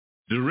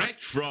Direct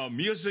from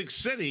Music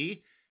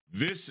City,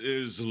 this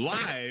is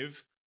Live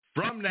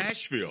from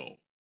Nashville.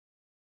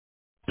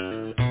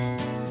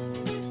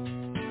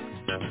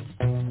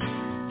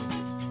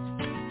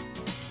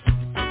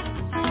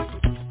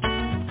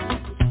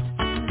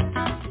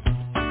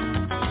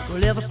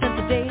 Well, ever since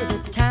the day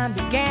that time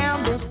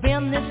began, there's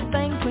been this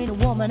thing between a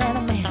woman and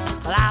a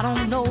man. Well, I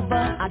don't know,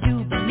 but I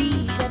do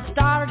believe that it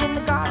started in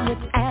the garden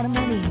with Adam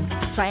and Eve.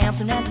 So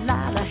Hampton and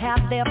Delilah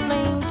had their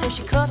fling till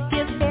she cut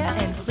his hair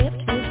and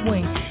clipped his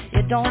wing.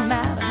 It don't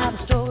matter how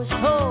the story's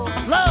told,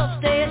 love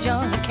stays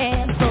young and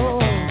can't grow.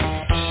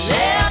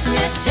 Let me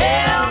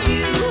tell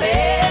you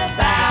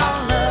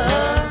about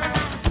love,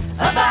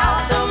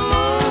 about the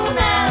moon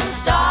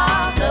and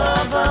stars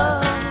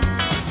above.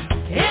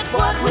 It's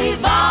what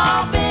we've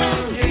all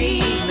been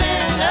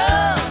dreaming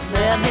of.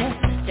 Let me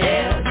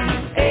tell you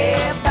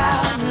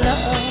about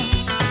love.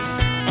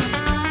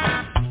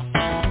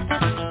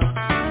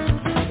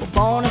 Well,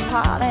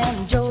 Bonaparte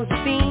and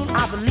Josephine,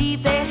 I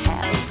believe they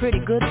had a pretty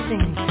good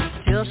scene.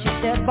 Till she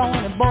said,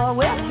 Bonnie boy,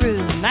 we're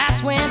through. And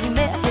that's when he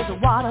met his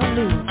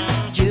Waterloo.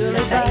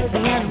 Julie,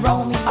 baby, and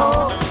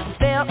Romeo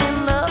fell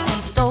in love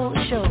and stole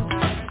the show.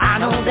 I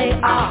know they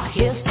are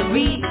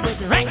history, but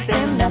there ain't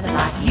been nothing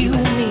like you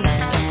and me.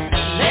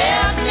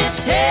 Let me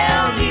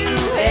tell you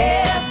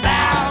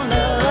about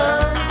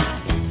love,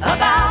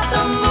 about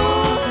the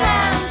moon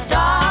and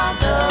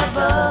stars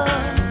above.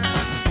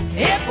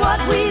 It's what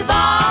we've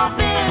all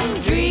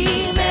been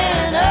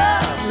dreaming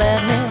of.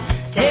 Let me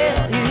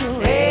tell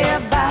you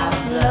about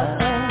love.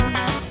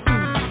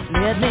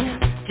 Let me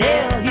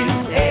tell you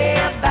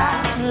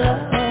about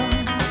love.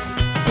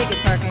 Take it,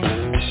 Perkins.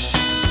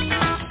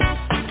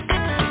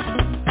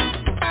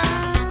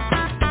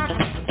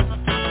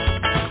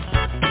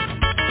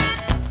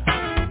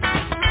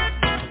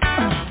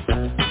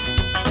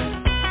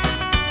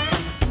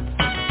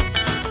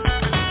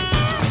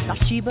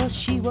 Bathsheba,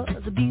 she was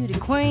a beauty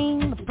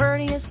queen, the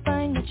prettiest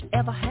thing that you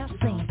ever have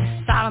seen.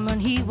 Solomon,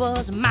 he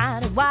was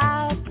mighty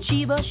wise, but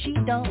Sheba, she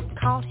don't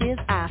caught his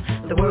eye.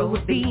 The world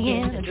would be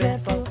in a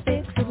dreadful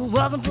fix if it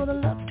wasn't for the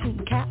love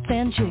between cats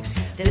and chicks.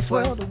 This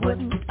world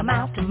wouldn't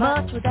amount to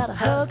much without a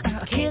hug,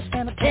 a kiss,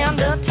 and a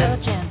tender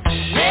touch. And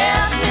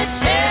let me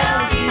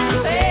tell you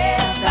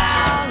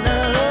about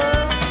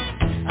love,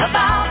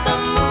 about the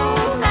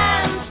moon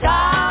and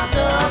stars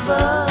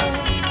above.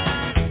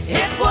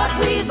 It's what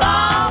we've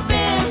all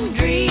been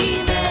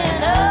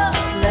dreaming of.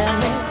 Let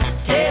me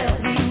tell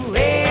you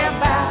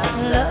about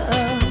love.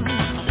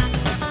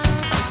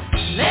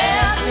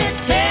 Let me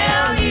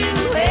tell you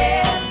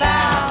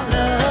about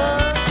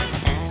love,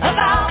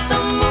 about the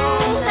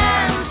moon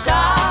and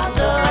stars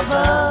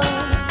above.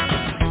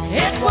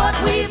 It's what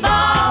we've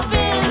all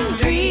been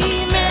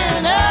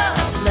dreaming of.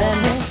 Let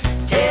me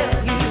tell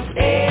you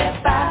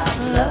about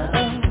love.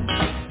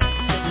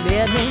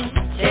 Let me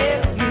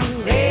tell you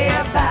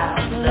about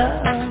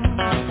love.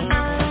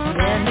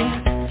 Let me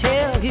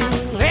tell you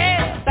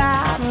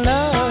about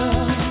love.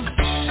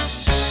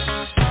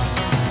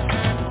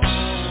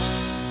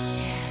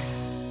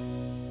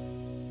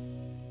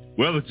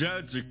 Well, the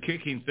Judds are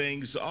kicking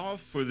things off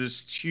for this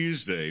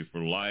Tuesday for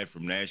Live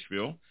from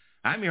Nashville.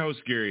 I'm your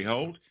host, Gary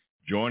Holt.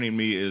 Joining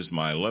me is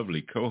my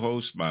lovely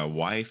co-host, my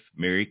wife,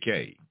 Mary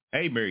Kaye.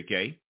 Hey, Mary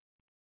Kaye.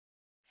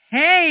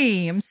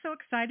 Hey, I'm so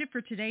excited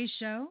for today's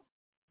show.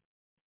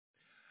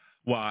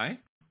 Why?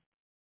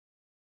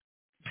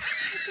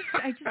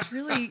 I just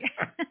really,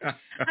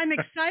 I'm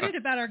excited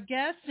about our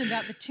guests and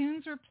about the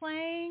tunes we're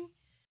playing.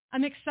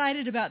 I'm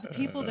excited about the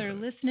people that are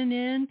listening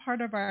in,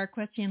 part of our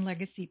Equestrian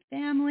Legacy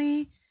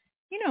family.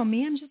 You know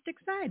me, I'm just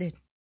excited.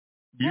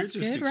 You're That's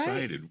just good,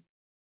 excited. Right?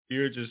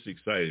 You're just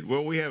excited.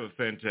 Well, we have a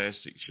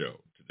fantastic show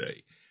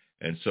today.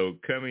 And so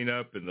coming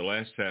up in the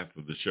last half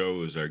of the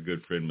show is our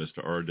good friend,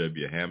 Mr.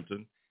 R.W.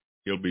 Hampton.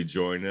 He'll be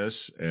joining us,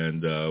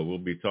 and we'll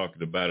be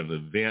talking about an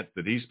event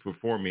that he's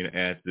performing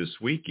at this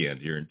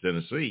weekend here in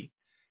Tennessee.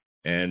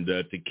 And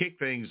to kick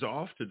things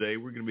off today,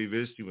 we're going to be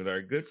visiting with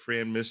our good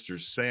friend, Mr.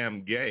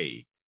 Sam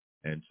Gay,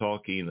 and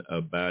talking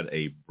about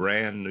a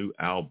brand new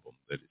album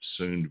that is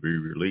soon to be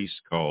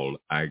released called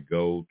I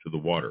Go to the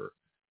Water.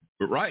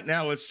 But right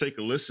now, let's take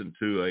a listen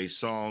to a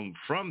song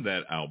from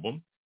that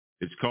album.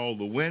 It's called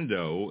The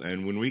Window,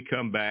 and when we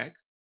come back,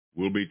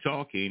 we'll be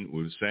talking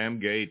with Sam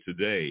Gay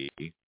today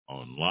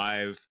on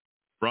Live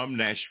from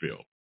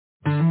Nashville.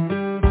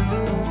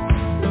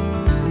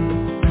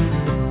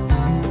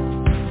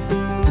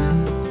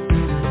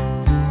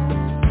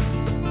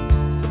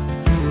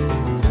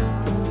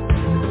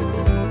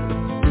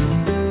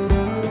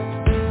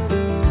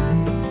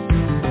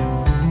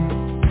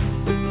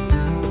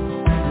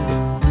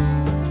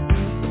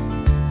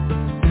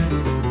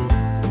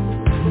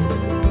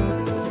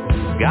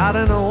 Got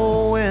an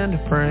old window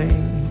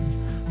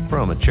frame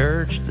from a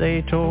church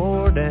they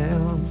tore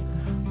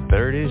down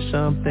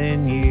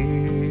 30-something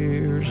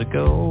years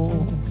ago.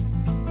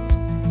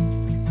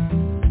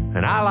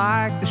 And I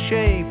like the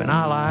shape and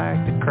I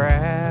like the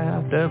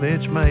craft of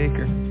its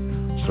maker,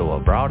 so I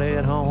brought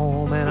it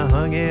home and I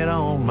hung it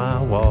on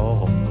my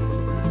wall.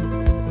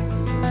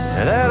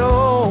 And that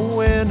old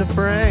window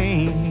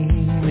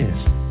frame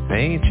is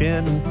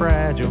ancient and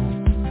fragile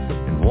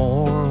and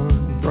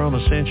worn from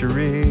a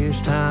century's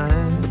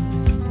time.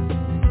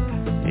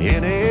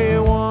 In a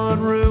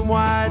one-room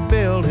white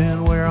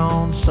building where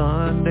on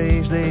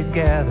Sundays they'd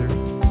gather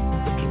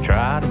to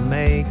try to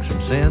make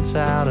some sense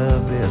out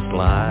of this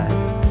life.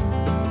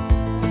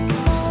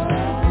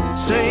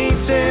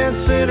 Saints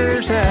and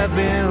sinners have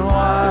been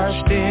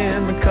washed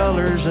in the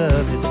colors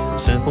of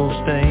its simple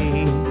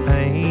stained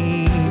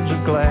panes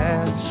of glass.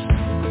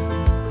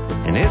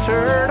 And it's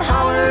heard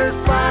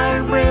hollered fire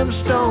and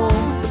brimstone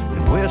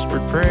and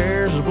whispered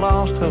prayers of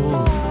lost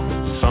hope,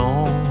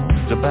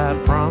 songs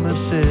about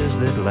promises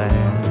that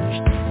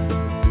last.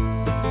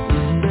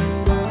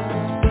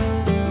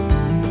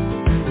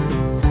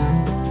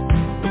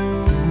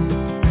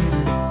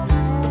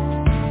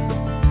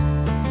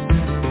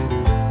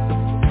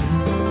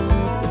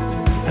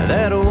 And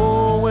that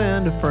old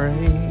window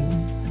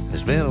frame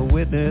has been a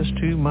witness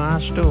to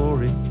my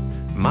story,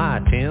 my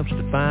attempts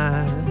to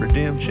find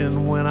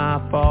redemption when I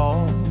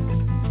fall.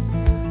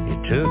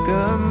 It took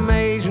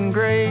amazing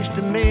grace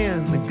to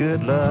mend the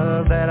good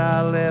love that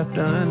I left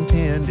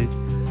untended.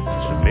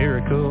 It's a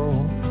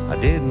miracle I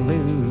didn't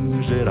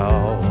lose it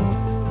all.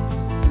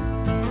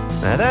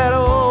 Now that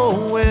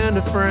old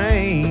window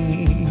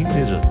frame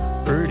is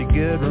a pretty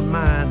good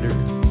reminder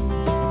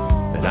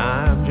that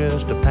I'm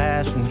just a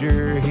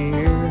passenger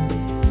here.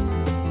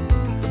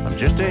 I'm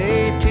just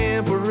a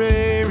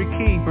temporary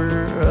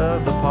keeper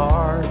of the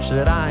parts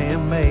that I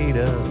am made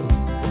of,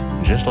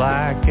 just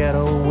like that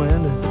old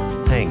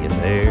window hanging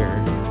there.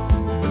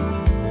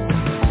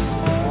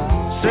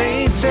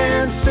 Saints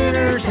and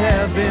sinners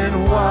have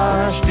been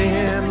washed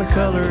in the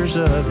colors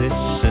of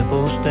its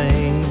simple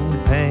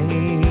stained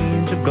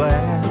panes of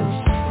glass.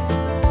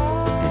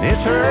 And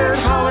it's heard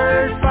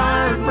hollered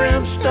fire and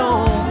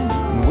brimstone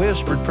and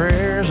whispered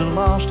prayers of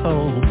lost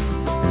hope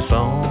and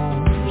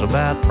songs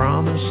about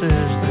promises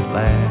that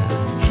last.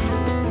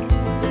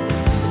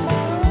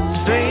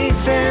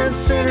 Saints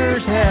and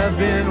sinners have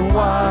been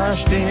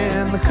washed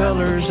in the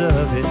colors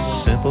of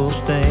its simple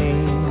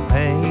stained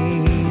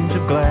panes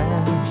of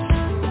glass.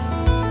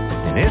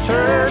 And it's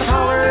heard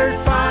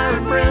hollered fire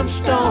and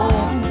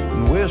brimstone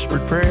and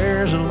whispered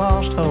prayers of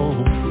lost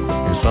hope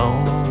and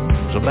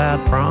songs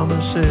about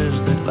promises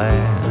that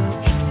last.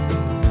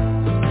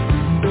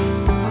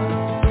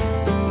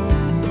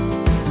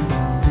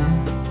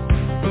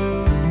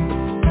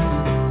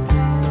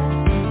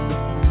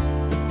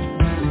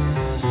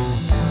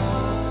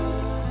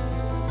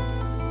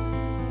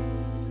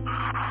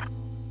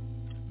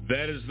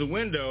 That is The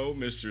Window,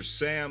 Mr.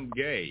 Sam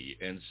Gay.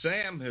 And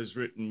Sam has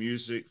written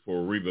music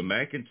for Reba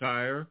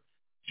McEntire,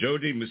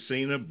 Jody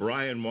Messina,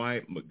 Brian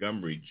White,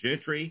 Montgomery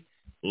Gentry,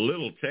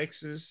 Little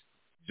Texas,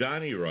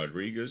 Johnny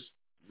Rodriguez,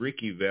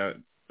 Ricky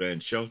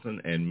Van Shelton,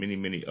 and many,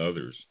 many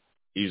others.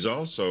 He's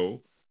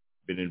also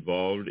been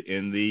involved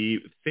in the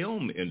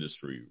film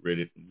industry,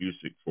 written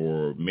music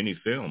for many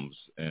films.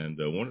 And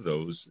one of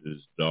those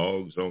is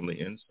Dogs on the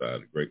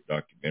Inside, a great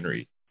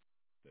documentary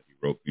that he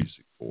wrote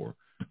music for.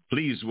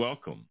 Please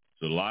welcome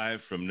to Live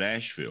from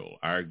Nashville,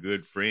 our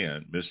good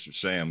friend, Mr.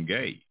 Sam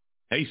Gay.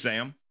 Hey,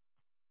 Sam.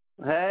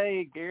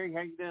 Hey, Gary.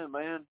 How you doing,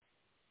 man?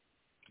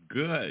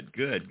 Good,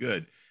 good,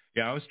 good.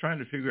 Yeah, I was trying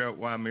to figure out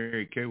why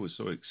Mary Kay was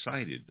so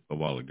excited a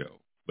while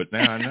ago, but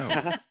now I know.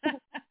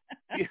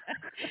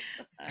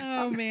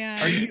 Oh,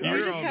 man.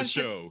 You're on the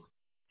show.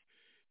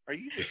 Are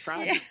you just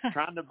trying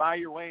to buy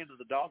your way into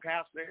the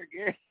doghouse there,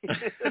 Gary?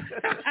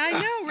 I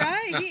know,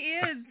 right? He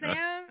is,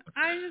 Sam.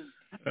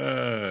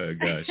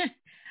 Gosh.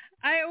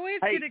 I always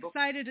get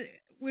excited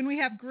when we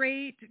have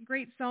great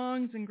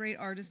songs and great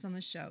artists on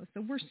the show.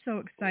 So we're so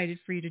excited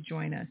for you to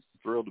join us.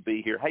 Thrilled to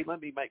be here. Hey,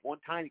 let me make one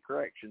tiny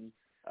correction.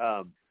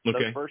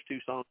 Those first two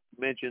songs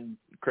you mentioned,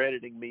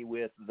 crediting me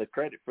with, the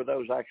credit for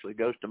those actually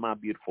goes to my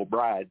beautiful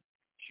bride.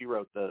 She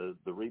wrote the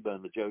Reba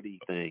and the Jody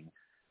thing.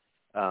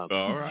 All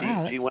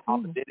right. She went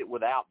off and did it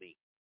without me.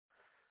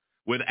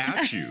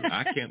 Without you.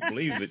 I can't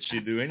believe that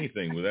she'd do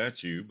anything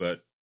without you,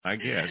 but I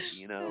guess,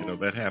 you know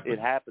that happens. It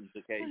happens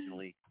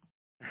occasionally.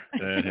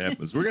 That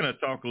happens. We're going to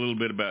talk a little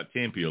bit about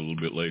Tempe a little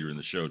bit later in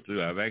the show,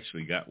 too. I've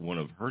actually got one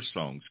of her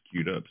songs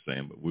queued up,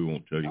 Sam, but we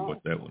won't tell you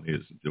what that one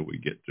is until we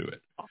get to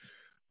it.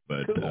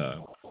 But,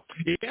 cool.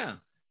 Yeah,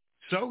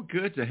 so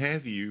good to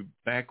have you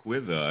back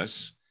with us.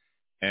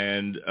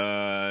 And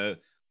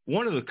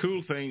one of the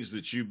cool things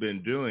that you've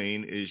been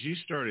doing is you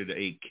started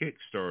a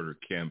Kickstarter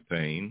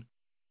campaign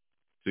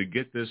to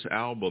get this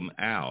album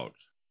out.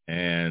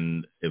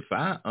 And if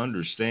I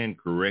understand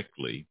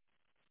correctly,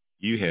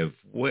 you have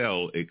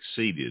well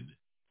exceeded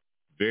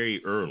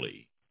very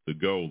early the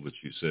goal that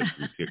you set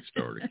for your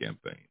Kickstarter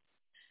campaign.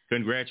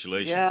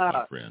 Congratulations,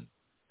 my friend.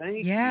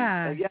 Thank you.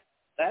 Yeah,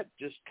 that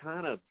just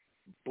kind of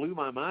blew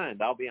my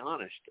mind, I'll be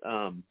honest.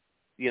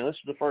 This is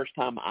the first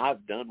time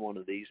I've done one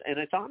of these, and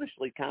it's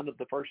honestly kind of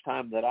the first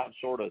time that I've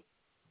sort of,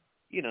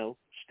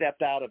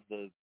 stepped out of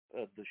the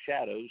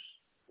shadows,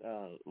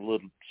 a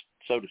little,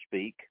 so to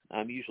speak.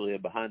 I'm usually a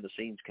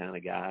behind-the-scenes kind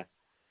of guy,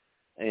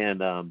 and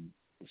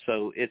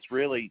so it's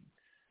really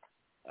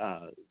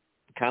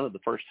kind of the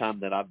first time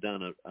that I've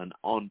done an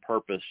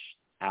on-purpose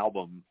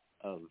album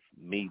of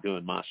me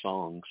doing my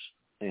songs.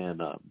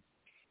 And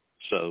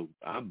so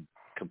I'm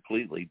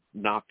completely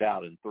knocked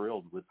out and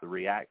thrilled with the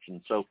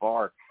reaction so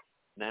far.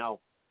 Now,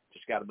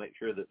 just got to make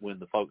sure that when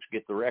the folks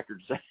get the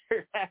records,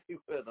 they're happy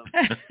with them.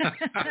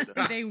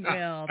 They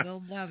will.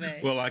 They'll love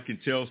it. Well, I can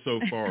tell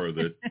so far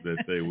that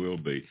they will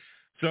be.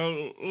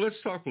 So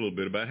let's talk a little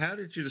bit about how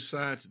did you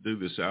decide to do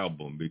this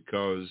album?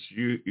 Because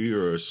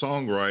you're a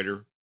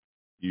songwriter.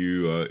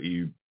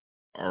 You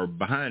are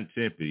behind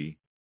Tempe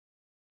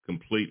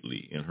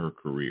completely in her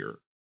career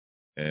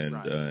and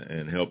Right.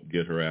 And help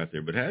get her out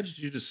there. But how did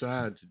you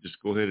decide to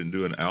just go ahead and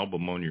do an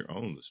album on your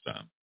own this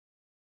time?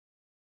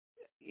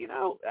 You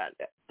know,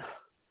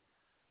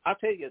 I'll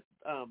tell you,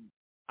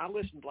 I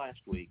listened last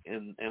week,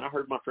 and I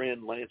heard my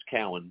friend Lance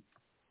Cowan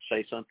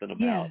say something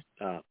about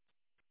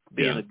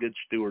being a good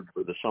steward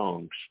for the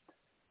songs,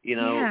 you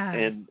know,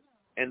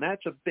 and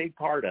that's a big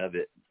part of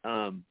it.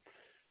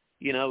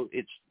 You know,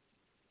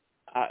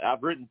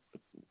 I've written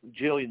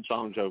jillion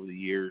songs over the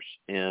years,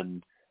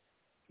 and,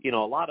 you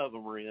know, a lot of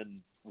them are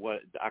in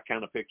what I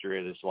kind of picture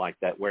it as like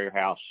that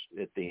warehouse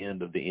at the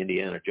end of the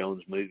Indiana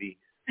Jones movie,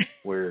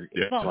 where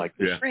it's like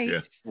this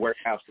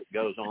warehouse that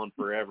goes on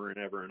forever and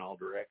ever in all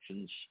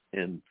directions.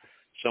 And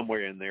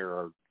somewhere in there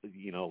are,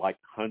 you know, like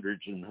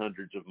hundreds and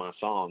hundreds of my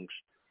songs.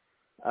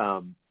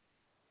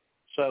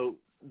 So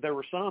there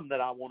were some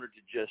that I wanted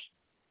to just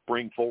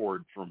bring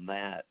forward from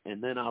that.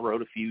 And then I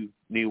wrote a few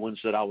new ones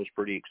that I was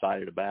pretty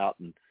excited about.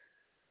 And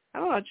I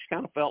don't know, I just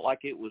kind of felt like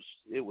it was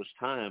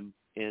time.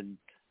 And,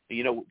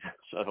 you know,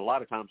 so a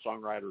lot of times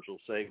songwriters will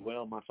say,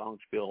 well, my songs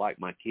feel like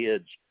my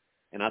kids.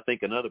 And I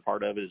think another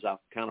part of it is I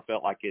kind of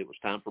felt like it was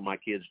time for my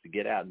kids to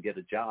get out and get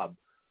a job.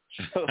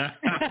 So. I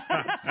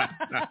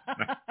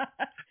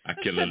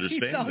can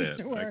understand that.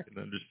 I can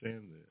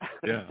understand that.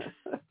 Yeah.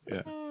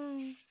 Yeah.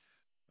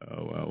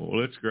 Oh,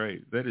 well, that's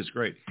great. That is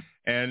great.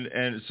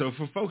 And so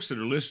for folks that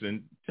are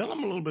listening, tell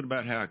them a little bit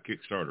about how a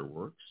Kickstarter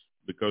works,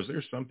 because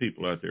there's some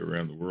people out there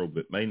around the world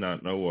that may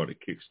not know what a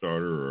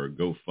Kickstarter or a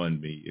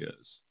GoFundMe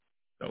is.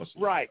 Tell us.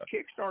 Right.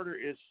 Kickstarter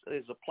is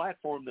a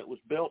platform that was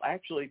built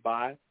actually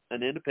by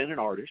an independent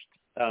artist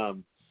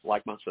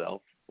like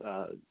myself.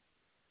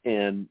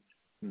 And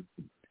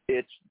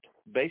it's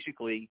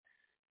basically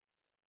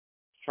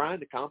trying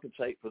to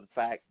compensate for the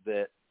fact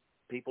that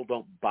people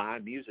don't buy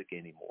music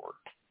anymore.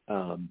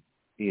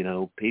 You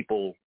know,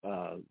 people,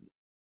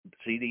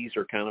 CDs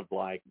are kind of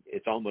like,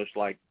 it's almost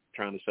like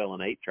trying to sell an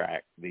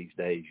 8-track these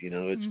days. You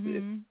know,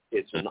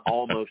 it's an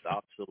almost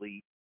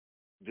obsolete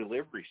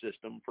delivery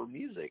system for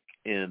music.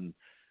 And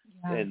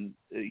you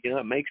know,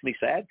 it makes me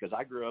sad because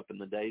I grew up in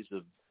the days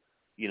of,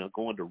 you know,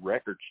 going to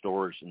record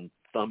stores and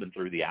thumbing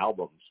through the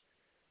albums.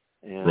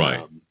 And,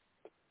 right.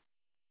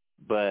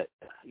 But,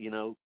 you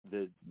know,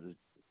 the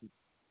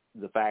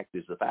fact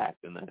is the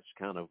fact, and that's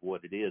kind of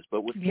what it is.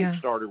 But with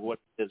Kickstarter,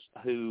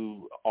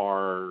 who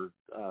are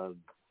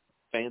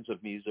fans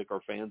of music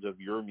or fans of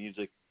your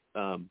music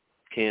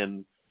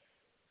can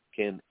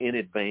in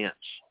advance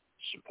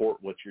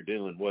support what you're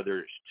doing, whether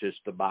it's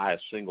just to buy a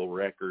single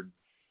record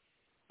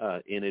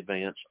in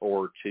advance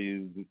or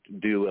to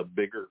do a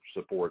bigger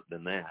support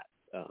than that.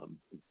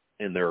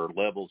 And there are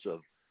levels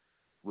of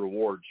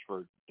rewards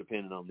for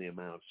depending on the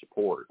amount of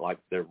support. Like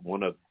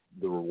one of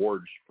the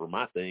rewards for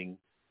my thing,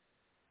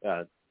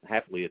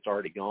 happily it's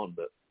already gone,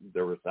 but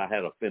I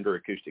had a Fender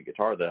acoustic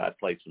guitar that I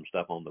played some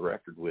stuff on the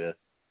record with.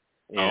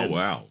 And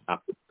I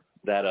put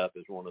that up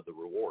as one of the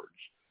rewards.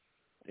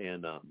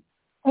 And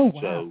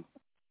so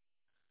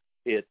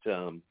it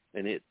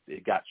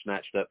got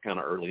snatched up kind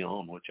of early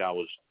on, which I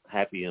was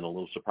happy and a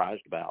little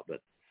surprised about.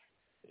 But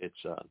it's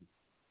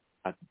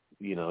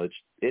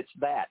it's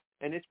that,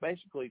 and it's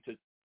basically to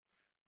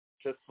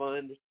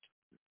fund,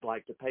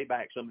 like, to pay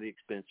back some of the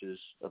expenses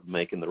of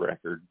making the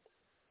record,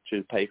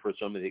 to pay for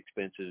some of the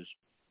expenses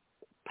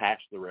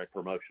past the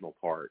promotional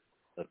part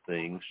of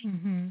things.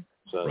 Mm-hmm.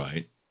 So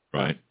right.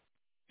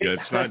 Yeah,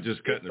 it's not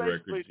just cutting the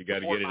records; you got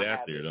to get it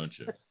out there, don't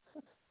you?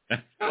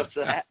 What's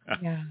that?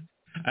 Yeah.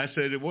 I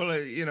said, well,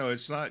 you know,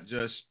 it's not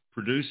just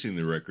producing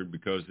the record,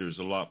 because there's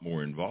a lot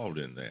more involved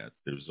in that.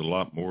 There's a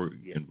lot more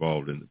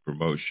involved in the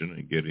promotion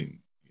and getting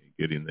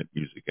that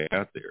music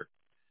out there.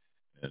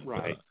 And,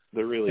 right.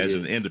 There really is.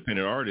 As an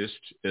independent artist,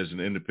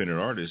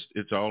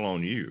 it's all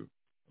on you.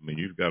 I mean,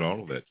 you've got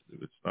all of that to do.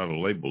 It's not a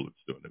label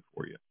that's doing it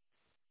for you.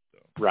 So.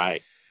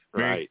 Right.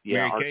 Mary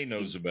Yeah. Kaye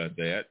knows about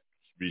that.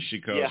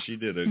 She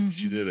did a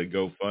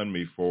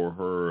GoFundMe for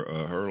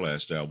her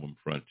last album,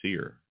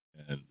 Frontier,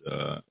 and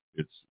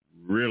it's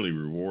really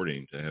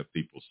rewarding to have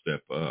people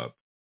step up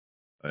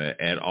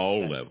at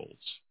all levels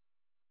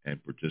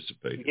and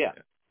participate in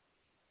that.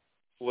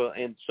 Well,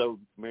 and so,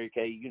 Mary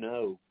Kaye, you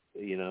know,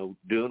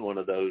 doing one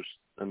of those,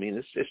 I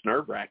mean, it's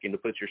nerve-wracking to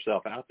put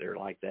yourself out there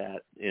like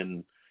that.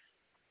 And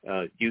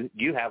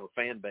you have a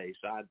fan base.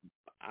 I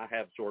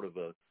have sort of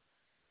a,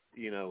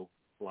 you know,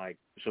 like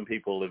some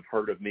people have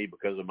heard of me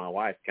because of my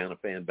wife kind of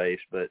fan base,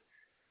 but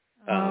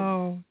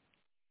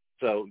so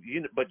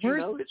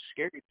it's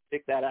scary to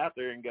stick that out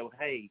there and go,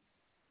 hey,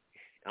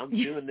 I'm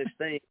doing this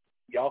thing.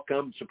 Y'all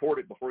come support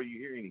it before you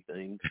hear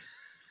anything.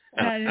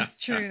 That is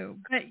true.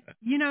 But,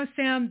 you know,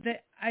 Sam,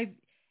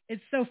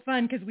 it's so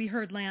fun because we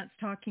heard Lance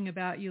talking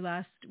about you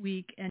last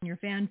week and your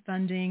fan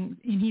funding,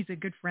 and he's a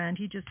good friend.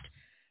 He just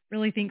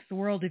really thinks the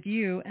world of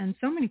you, and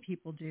so many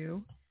people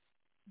do.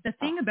 The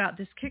thing about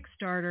this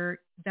Kickstarter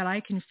that I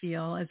can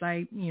feel as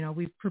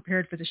we've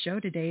prepared for the show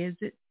today is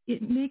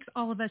it makes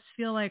all of us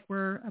feel like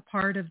we're a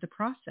part of the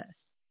process.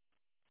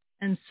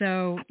 And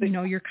so, you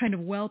know, you're kind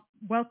of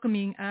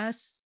welcoming us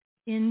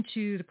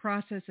into the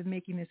process of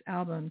making this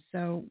album.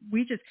 So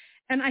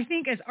and I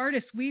think as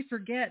artists, we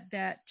forget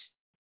that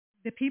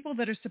the people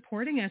that are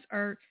supporting us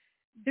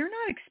they're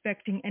not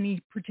expecting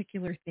any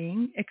particular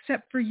thing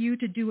except for you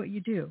to do what you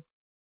do.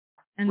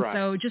 And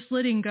so just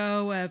letting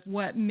go of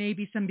what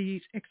maybe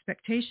somebody's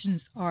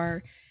expectations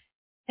are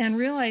and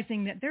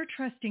realizing that they're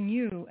trusting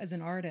you as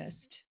an artist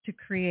to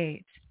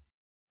create.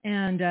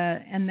 And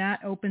that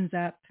opens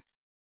up,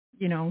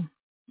 you know,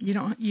 you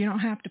don't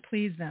have to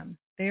please them.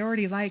 They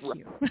already like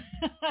you.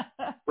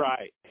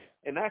 Right.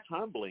 And that's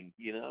humbling,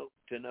 you know,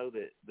 to know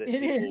that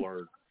people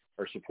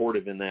are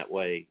supportive in that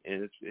way.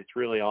 And it's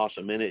really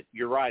awesome. And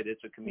you're right.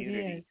 It's a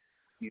community.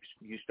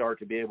 You start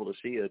to be able to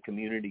see a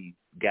community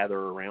gather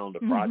around a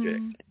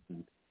project.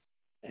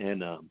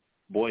 And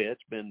boy,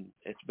 it's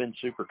been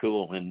super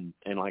cool. And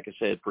like I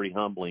said, pretty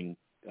humbling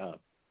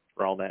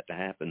for all that to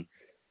happen.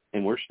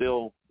 And we're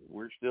still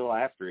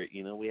after it.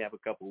 You know, we have a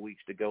couple of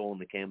weeks to go on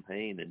the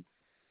campaign, and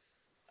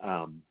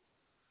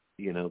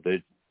you know,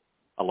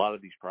 a lot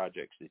of these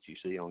projects that you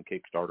see on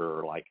Kickstarter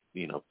are like,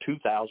 you know,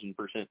 2,000%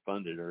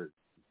 funded or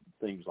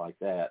things like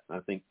that. I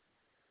think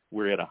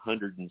we're at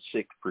 106%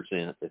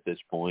 at this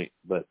point,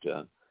 but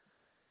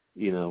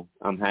you know,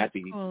 I'm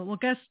happy. Cool. Well,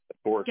 guess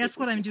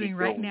what I'm doing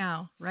right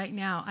now. Right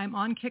now, I'm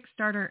on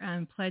Kickstarter and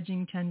I'm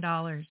pledging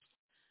 $10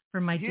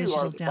 for my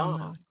digital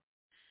download.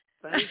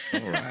 Thank you.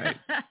 All right.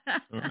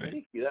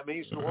 Thank you. That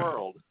means the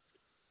world.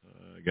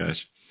 Gosh.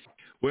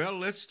 Well,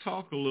 let's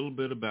talk a little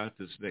bit about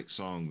this next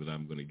song that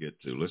I'm going to get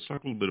to. Let's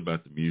talk a little bit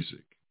about the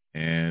music.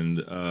 And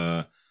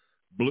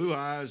Blue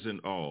Eyes and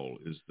All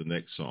is the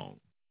next song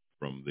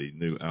from the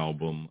new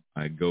album,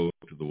 I Go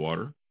to the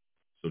Water.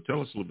 So tell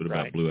us a little bit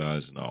about Blue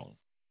Eyes and All.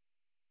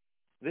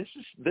 This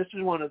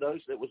is one of those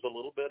that was a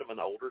little bit of an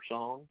older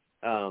song.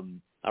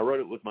 I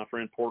wrote it with my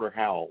friend Porter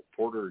Howell.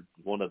 Porter,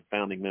 one of the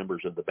founding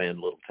members of the band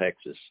Little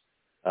Texas,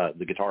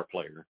 the guitar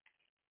player.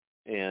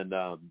 And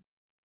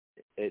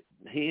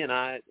he and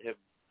I have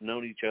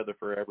known each other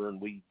forever,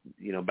 and we,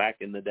 you know, back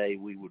in the day,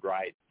 we would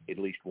write at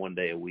least one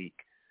day a week.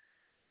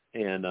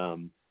 And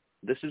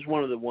this is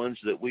one of the ones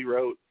that we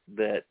wrote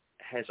that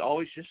has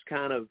always just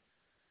kind of,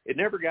 it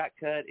never got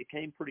cut. It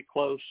came pretty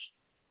close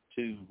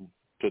to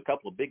a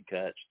couple of big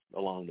cuts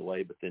along the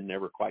way, but then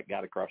never quite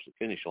got across the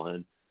finish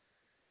line.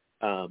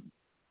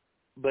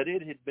 But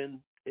it had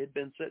been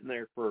sitting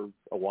there for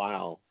a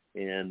while,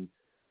 and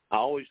I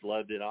always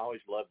loved it. I always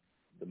loved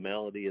the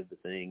melody of the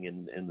thing,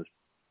 and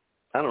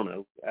I don't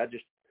know.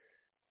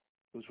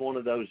 It was one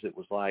of those that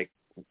was like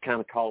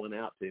kind of calling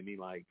out to me,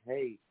 like,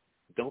 "Hey,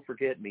 don't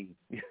forget me."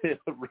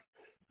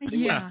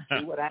 See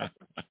what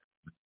happens.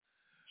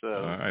 So,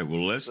 all right.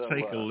 Well, let's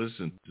take a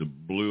listen to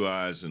Blue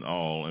Eyes and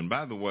All. And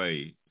by the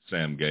way,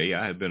 Sam Gay,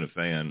 I have been a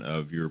fan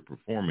of your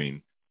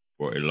performing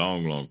for a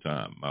long, long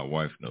time. My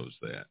wife knows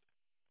that.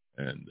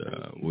 And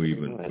we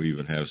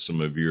even have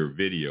some of your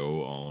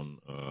video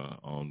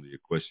on the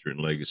Equestrian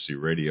Legacy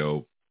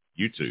Radio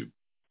YouTube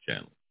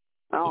channel.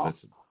 So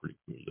that's a pretty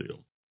cool deal.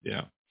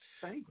 Yeah.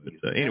 Thank you.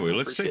 But anyway,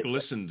 let's take a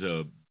listen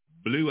to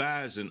Blue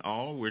Eyes and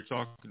All. We're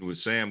talking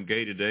with Sam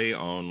Gay today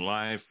on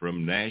Live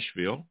from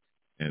Nashville.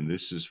 And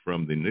this is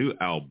from the new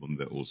album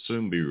that will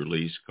soon be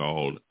released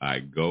called I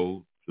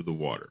Go to the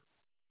Water.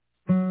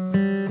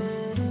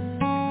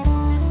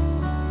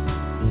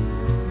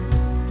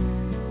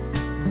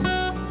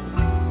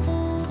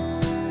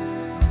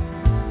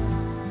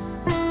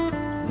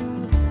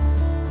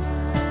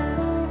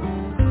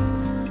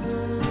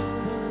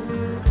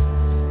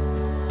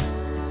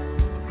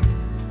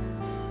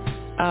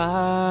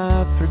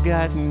 I've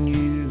forgotten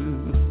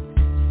you.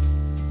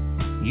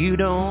 You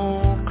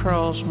don't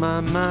cross my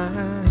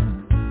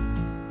mind.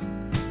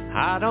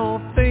 I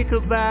don't think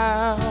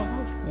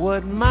about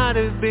what might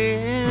have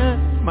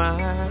been.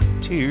 My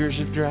tears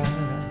have dried.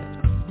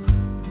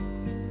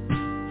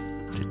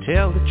 To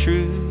tell the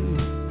truth,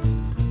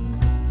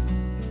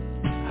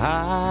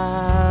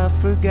 I've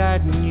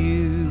forgotten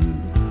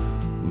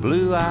you.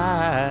 Blue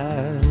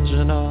eyes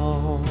and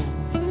all.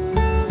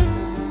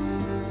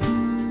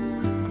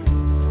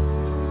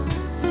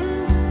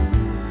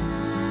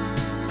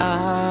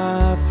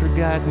 I've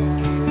forgotten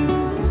you.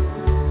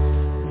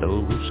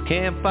 Those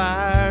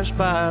campfires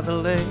by the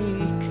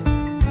lake,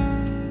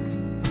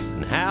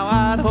 and how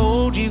I'd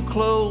hold you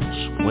close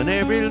when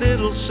every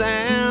little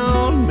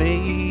sound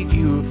made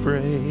you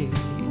afraid.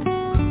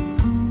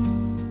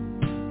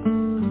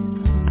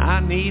 I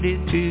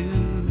needed to,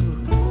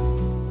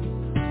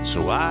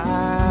 so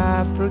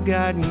I've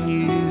forgotten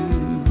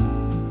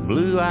you.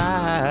 Blue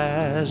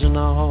eyes and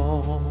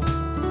all.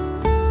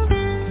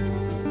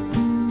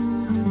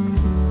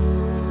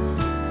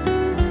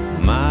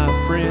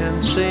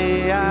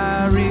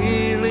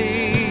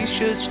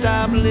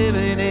 stop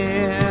living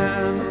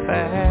in the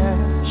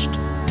past.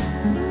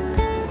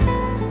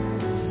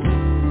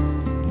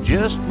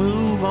 Just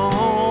move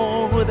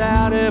on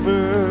without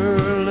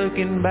ever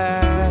looking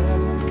back.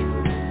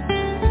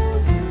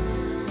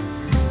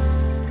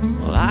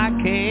 Well, I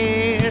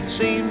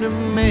can't seem to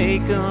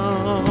make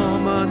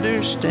them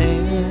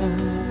understand.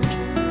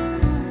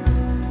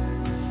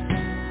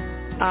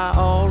 I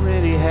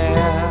already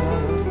have.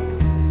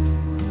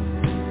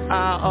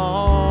 I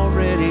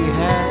already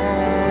have.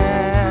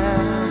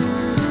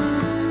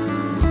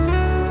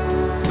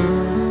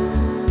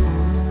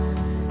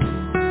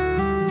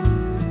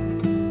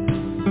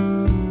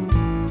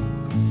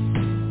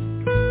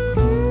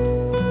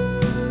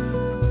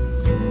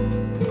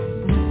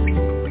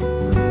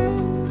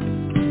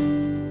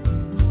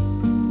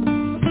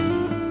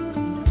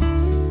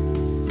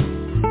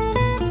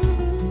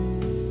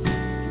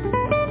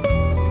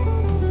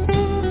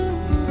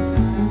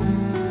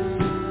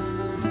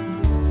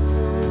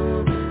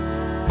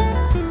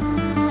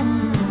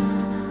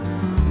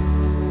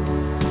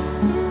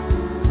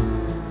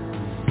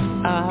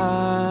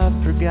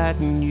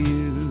 Forgotten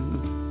you.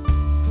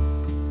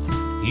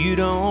 You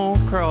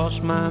don't cross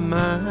my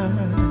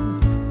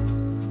mind.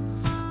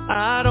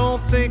 I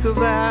don't think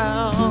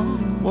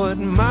about what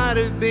might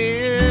have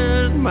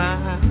been.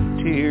 My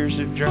tears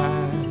have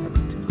dried.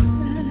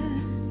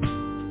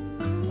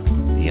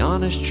 The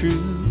honest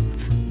truth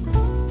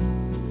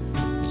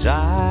is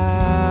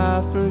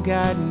I've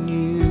forgotten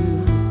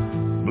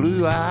you,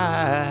 blue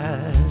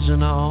eyes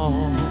and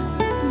all.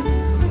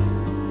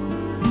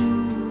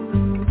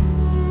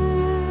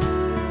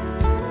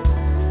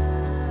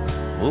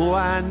 Oh,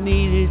 I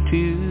needed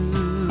to,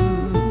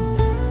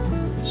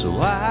 so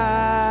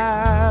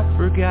I've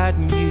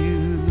forgotten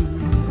you,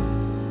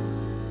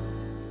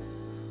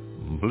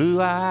 blue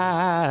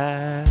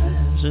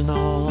eyes and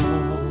all.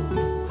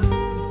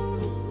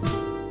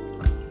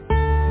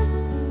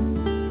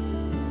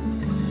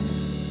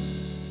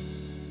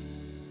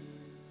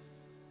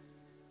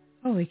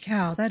 Holy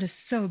cow, that is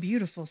so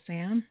beautiful,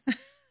 Sam.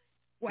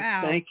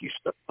 Wow. Thank you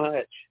so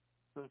much.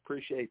 I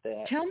appreciate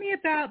that. Tell me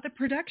about the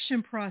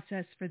production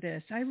process for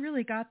this. I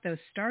really got those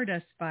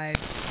Stardust vibes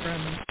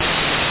from.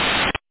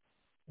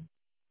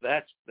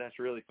 That's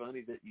really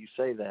funny that you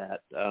say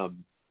that.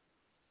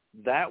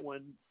 That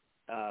one,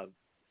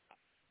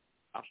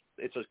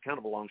 it's a kind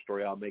of a long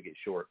story. I'll make it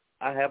short.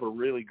 I have a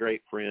really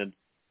great friend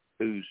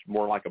who's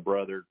more like a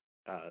brother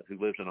who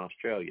lives in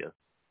Australia,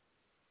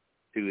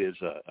 who is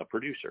a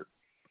producer,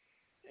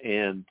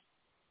 and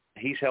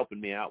he's helping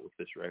me out with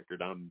this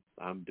record. I'm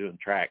doing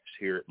tracks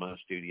here at my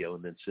studio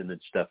and then sending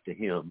stuff to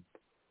him,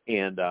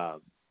 and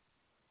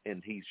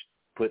he's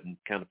putting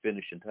kind of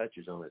finishing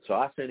touches on it. So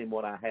I sent him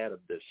what I had of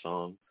this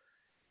song,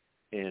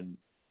 and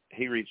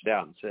he reached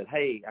out and said,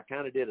 "Hey, I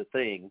kind of did a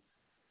thing,"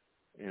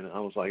 and I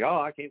was like,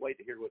 "Oh, I can't wait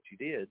to hear what you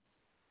did."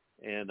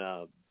 And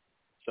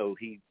so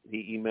he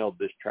emailed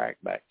this track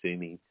back to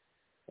me,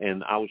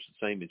 and I was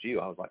the same as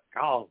you. I was like,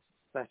 "Oh,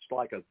 that's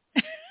like a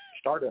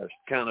Stardust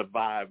kind of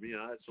vibe, you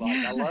know." It's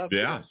like, I love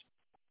this.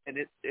 And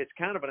it's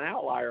kind of an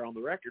outlier on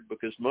the record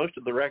because most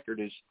of the record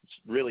is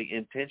really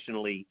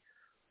intentionally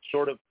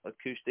sort of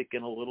acoustic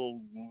and a little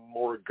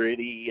more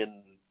gritty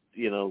and,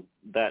 you know,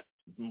 that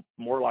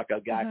more like a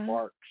Guy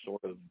Clark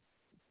sort of,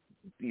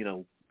 you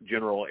know,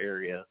 general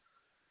area.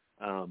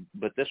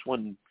 But this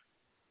one,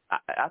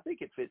 I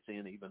think it fits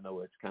in, even though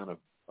it's kind of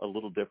a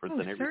little different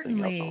than everything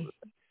else on it.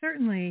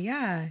 Certainly,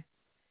 yeah.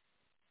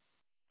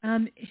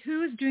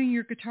 Who is doing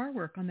your guitar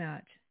work on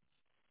that?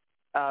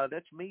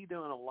 That's me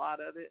doing a lot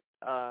of it,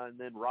 and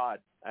then Rod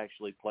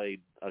actually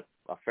played a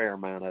fair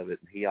amount of it.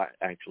 He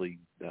actually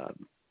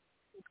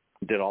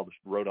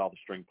wrote all the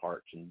string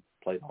parts and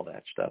played all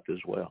that stuff as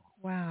well.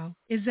 Wow.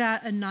 Is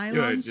that a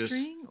nylon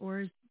string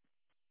or?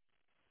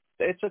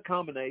 It's a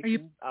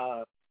combination.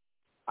 I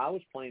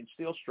was playing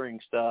steel string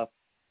stuff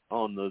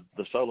on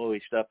the solo-y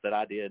stuff that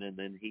I did, and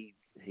then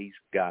he's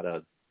got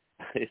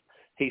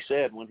he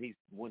said when he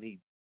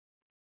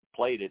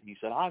played it, he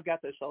said, I've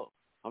got this old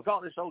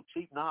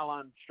cheap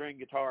nylon string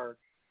guitar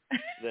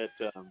that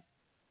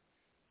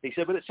he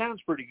said, but it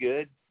sounds pretty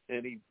good.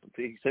 And he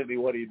sent me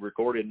what he'd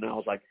recorded, and I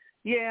was like,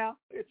 yeah,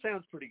 it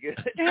sounds pretty good.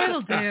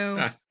 It'll do.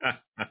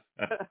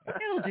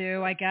 It'll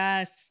do, I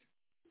guess.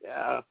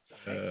 Yeah.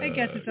 I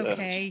guess it's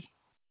okay.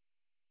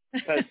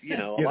 Because, you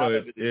know, a lot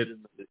of it is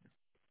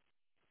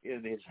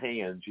in his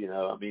hands, you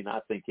know. I mean, I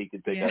think he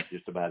could pick up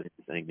just about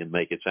anything and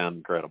make it sound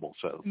incredible.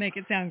 So make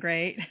it sound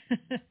great.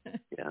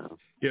 Yeah.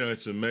 You know,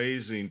 it's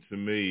amazing to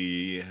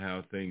me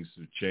how things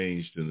have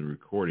changed in the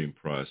recording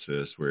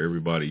process, where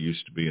everybody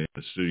used to be in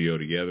a studio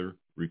together,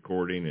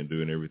 recording and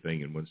doing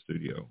everything in one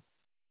studio.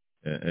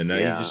 And now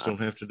you just don't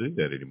have to do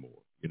that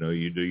anymore. You know,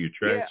 you do your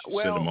tracks,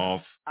 you send them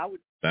off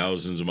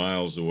thousands of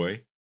miles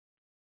away.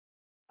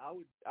 I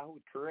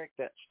would correct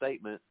that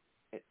statement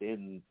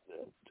you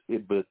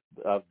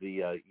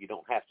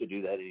don't have to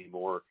do that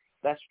anymore.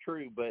 That's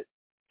true, but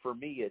for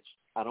me,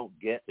 I don't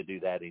get to do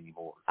that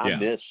anymore. I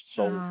miss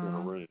souls in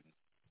a room.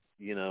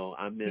 You know,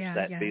 I miss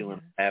that feeling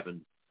of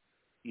having,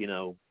 you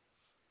know,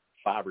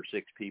 5 or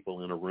 6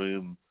 people in a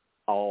room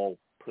all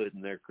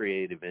putting their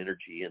creative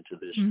energy into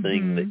this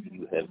thing that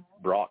you have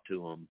brought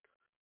to them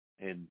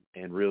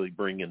and really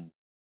bringing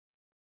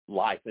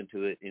life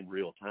into it in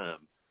real time.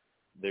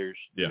 There's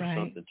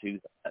something to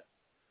that.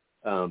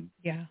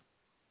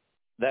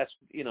 That's,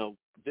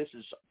 this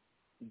is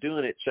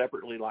doing it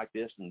separately like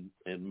this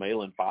and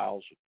mailing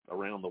files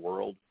around the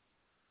world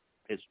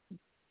is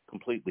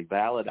completely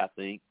valid, I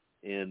think.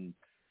 And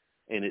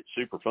it's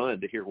super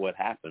fun to hear what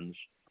happens.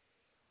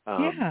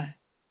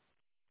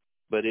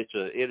 But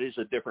it is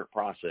a different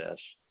process.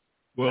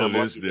 Well, it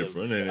is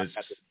different, and it's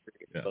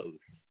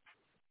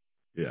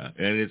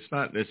and it's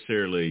not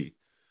necessarily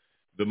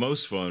the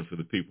most fun for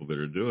the people that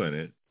are doing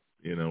it.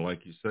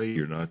 Like you say,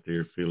 you're not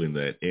there feeling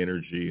that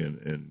energy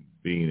and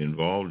being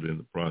involved in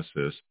the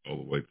process all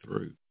the way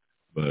through.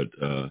 But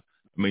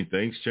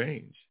things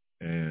change,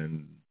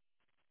 and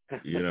they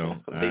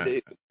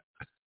do.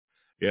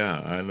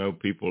 I know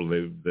people,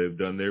 they've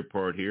done their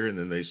part here, and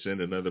then they send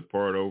another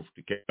part over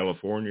to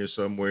California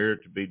somewhere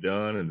to be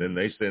done, and then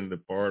they send the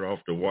part off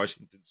to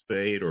Washington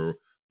State or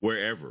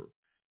wherever.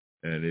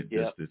 And it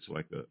just it's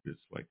like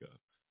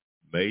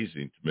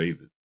amazing to me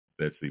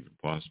that's even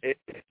possible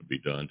to be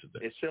done today.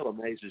 It still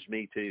amazes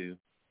me too.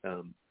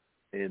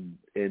 And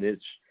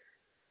it's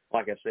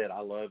like I said,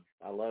 I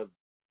love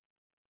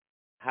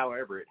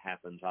however it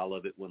happens. I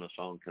love it when a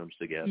song comes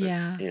together.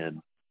 Yeah.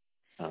 And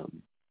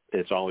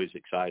it's always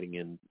exciting,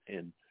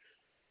 and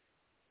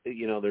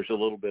there's a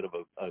little bit of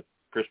a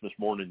Christmas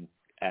morning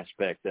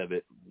aspect of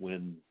it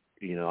when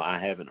I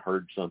haven't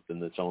heard something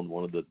that's on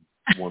one of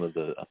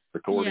the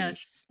recordings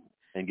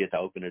and get to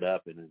open it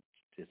up, and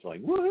it's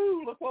like,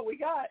 woohoo, look what we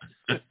got.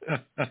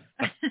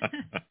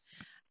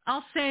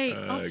 I'll say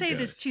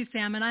this too,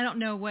 Sam, and I don't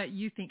know what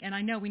you think, and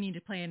I know we need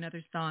to play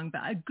another song,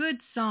 but a good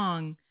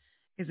song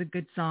is a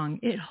good song.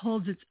 It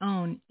holds its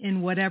own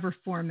in whatever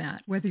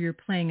format, whether you're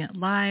playing it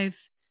live,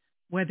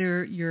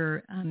 whether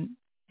you're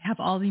have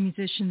all the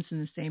musicians in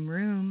the same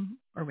room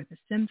or with a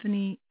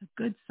symphony. A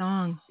good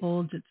song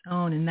holds its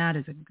own, and that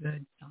is a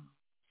good song.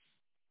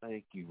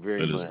 Thank you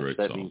very much.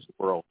 That means the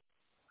world,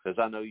 because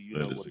I know you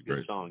know what a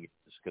good song is,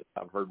 because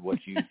I've heard what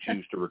you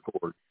choose to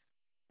record.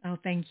 Oh,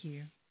 thank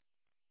you.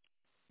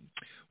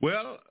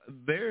 Well,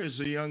 there's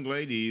a young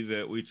lady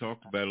that we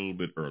talked about a little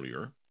bit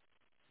earlier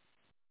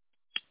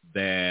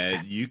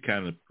that you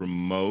kind of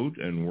promote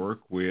and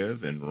work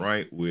with and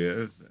write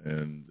with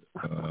and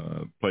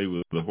play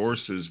with the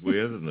horses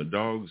with and the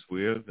dogs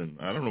with, and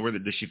I don't know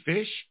does she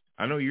fish?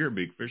 I know you're a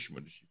big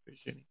fisherman. Does she fish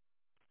any?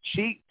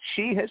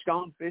 She has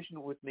gone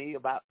fishing with me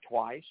about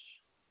twice,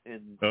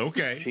 and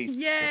she's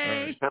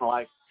yay! Kind of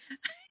like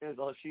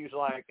she was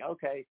like,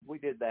 okay, we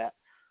did that.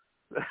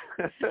 All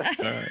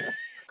right.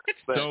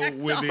 So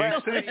with the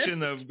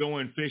exception of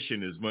going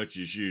fishing as much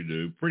as you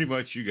do, pretty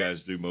much you guys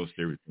do most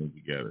everything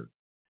together.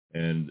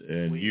 And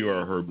you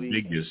are her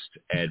biggest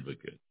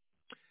advocate.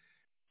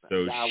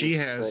 So she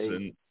has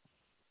an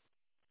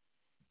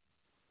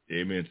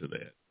amen to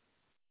that.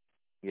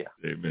 Yeah.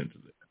 Amen to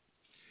that.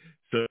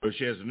 So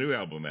she has a new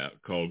album out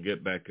called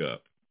Get Back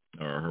Up,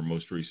 or her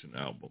most recent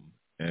album.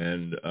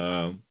 And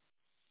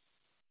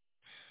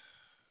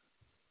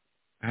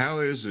how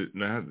is it,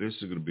 now this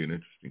is going to be an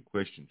interesting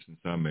question since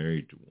I'm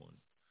married to one,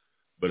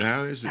 but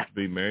how is it to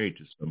be married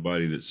to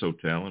somebody that's so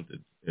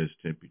talented as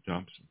Templeton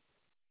Thompson?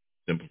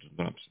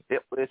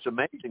 It's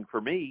amazing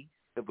for me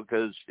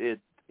because it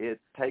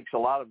takes a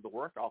lot of the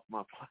work off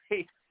my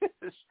plate.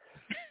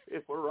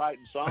 If we're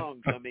writing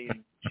songs, I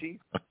mean,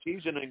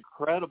 she's an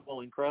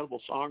incredible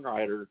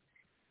songwriter.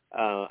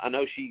 I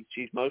know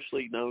she's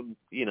mostly known,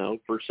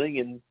 for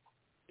singing.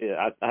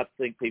 I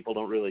think people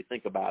don't really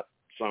think about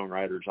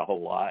songwriters a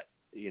whole lot,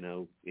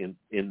 in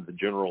the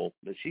general.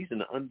 But she's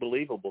an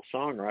unbelievable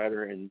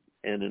songwriter and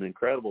an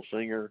incredible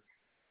singer.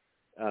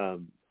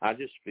 I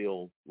just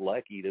feel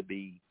lucky to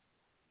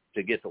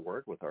get to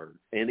work with her,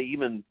 and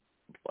even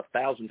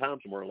 1,000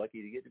 times more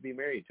lucky to get to be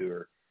married to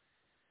her.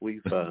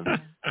 We've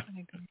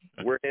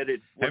we're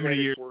headed. How many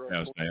years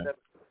now, Sam?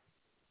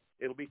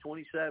 It'll be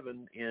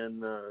 27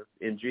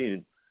 in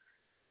June.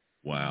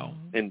 Wow!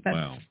 And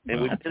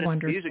we've been in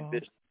the music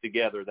business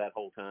together that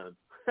whole time.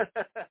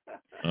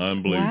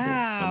 Unbelievable!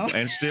 Wow!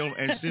 And still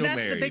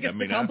married. I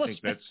mean, I think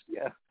that's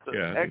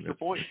extra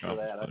points for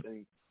that. I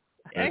think.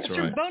 That's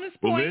extra right. bonus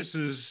well, points.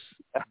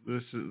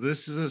 This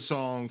is a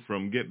song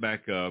from Get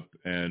Back Up,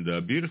 and a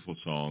beautiful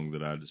song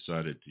that I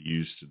decided to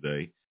use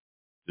today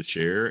to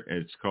share.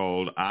 It's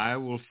called I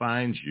Will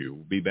Find You.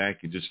 We'll be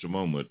back in just a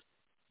moment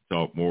to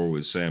talk more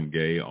with Sam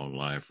Gay on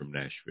Live from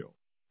Nashville.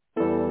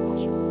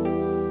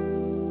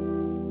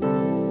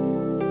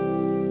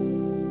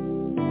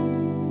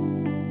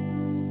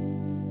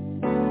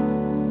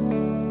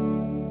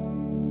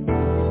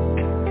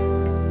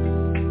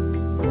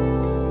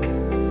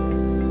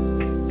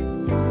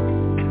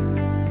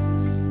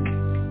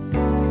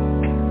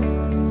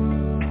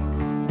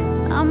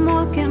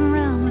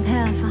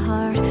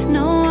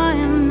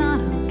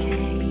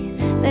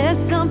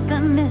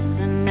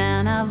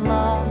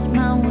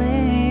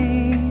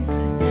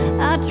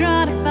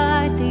 Try to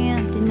fight the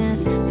emptiness,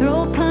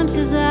 throw punches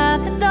torches at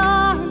the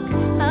dark.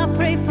 I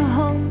pray for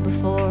hope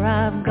before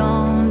I've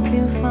gone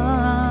too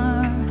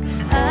far.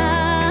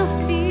 I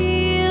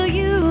feel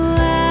you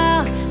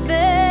out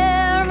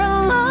there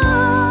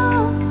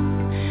alone,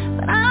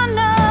 but I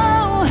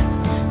know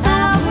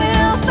I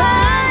will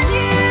find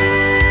you.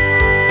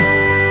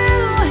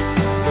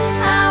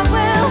 I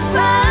will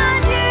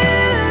find you.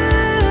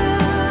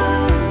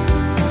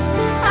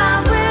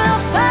 I will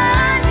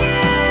find you.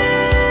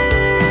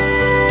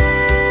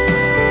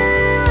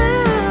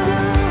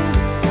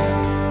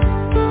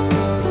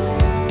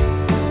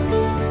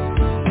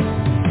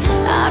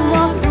 I'd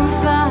walk through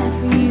fire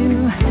for you.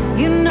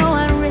 You know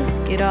I'd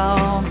risk it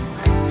all.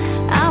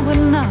 I would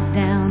knock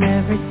down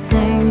every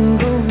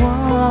single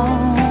wall.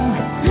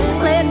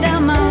 Lay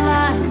down my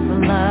life for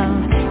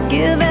love.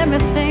 Give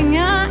everything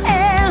I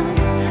am.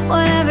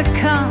 Whatever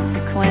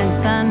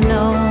consequence, I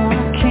know I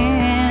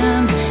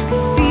can.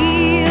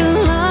 Feel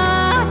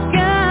like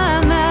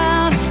I'm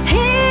out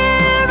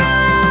here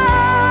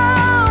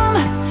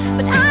alone,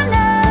 but I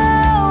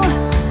know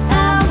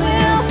I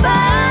will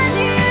find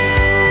you.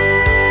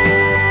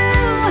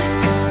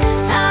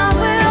 I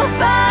will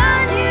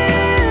find you.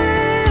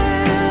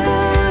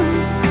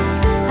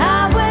 I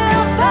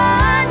will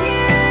find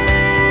you.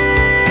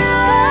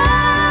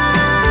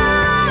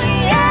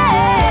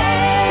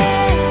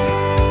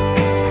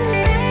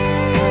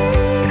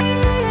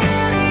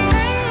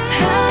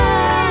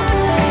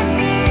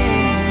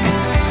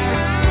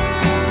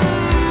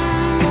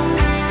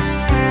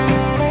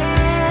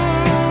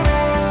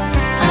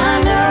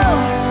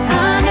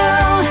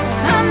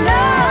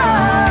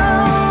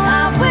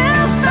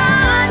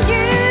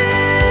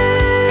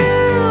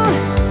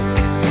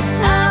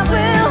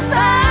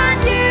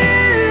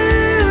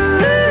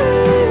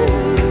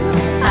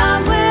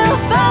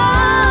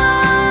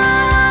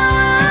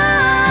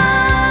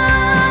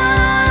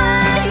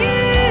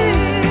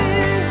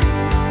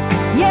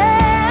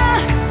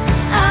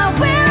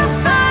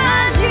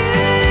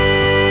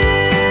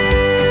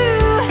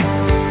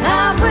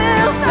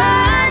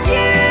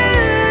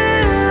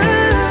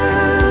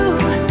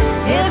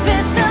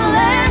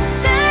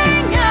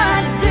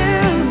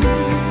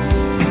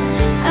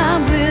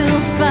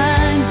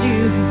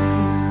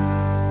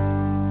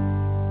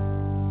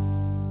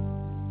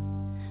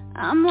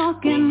 I'm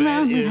walking Well,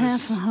 around that with is-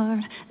 half a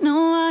heart.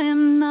 No, I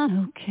am not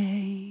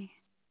okay.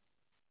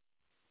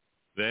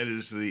 That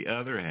is the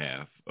other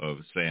half of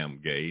Sam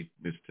Gay,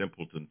 Miss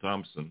Templeton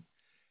Thompson,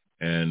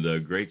 and a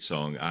great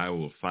song, I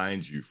Will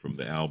Find You, from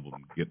the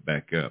album Get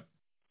Back Up.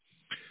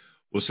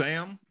 Well,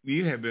 Sam,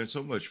 you have been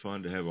so much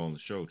fun to have on the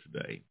show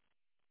today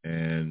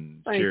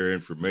and Thanks. share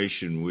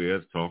information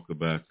with, talk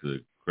about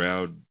the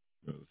crowd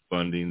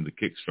funding, the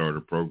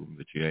Kickstarter program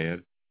that you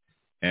had.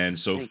 And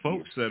so Thank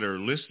folks that are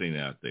listening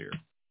out there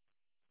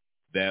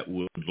that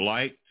would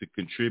like to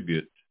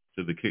contribute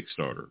to the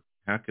Kickstarter,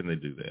 how can they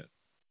do that?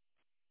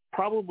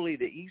 Probably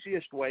the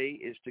easiest way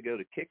is to go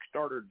to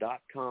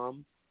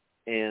Kickstarter.com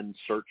and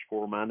search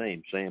for my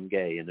name, Sam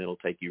Gay, and it'll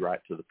take you right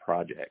to the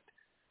project.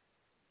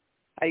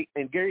 Hey,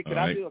 and Gary, could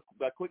All I right. do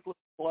a quick little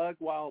plug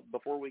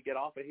before we get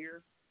off of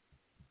here?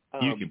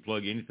 You can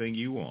plug anything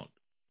you want.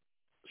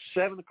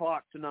 7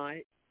 o'clock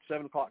tonight,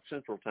 7 o'clock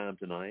Central Time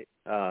tonight,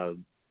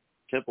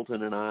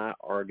 Templeton and I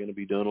are going to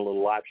be doing a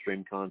little live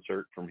stream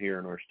concert from here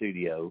in our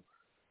studio.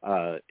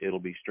 It'll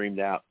be streamed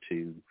out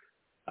to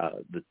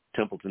the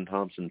Templeton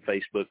Thompson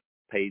Facebook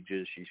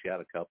pages. She's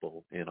got a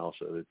couple, and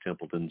also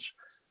Templeton's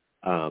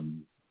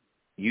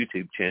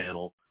YouTube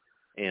channel,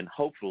 and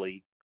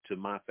hopefully to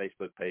my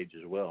Facebook page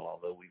as well,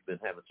 although we've been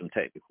having some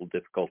technical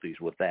difficulties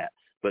with that.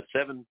 But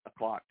 7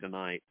 o'clock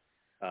tonight,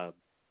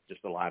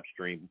 just a live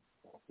stream.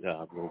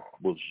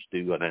 We'll just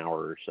do an hour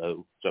or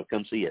so. So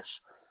come see us.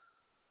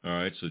 All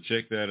right, so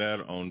check that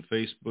out on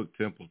Facebook,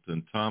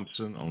 Templeton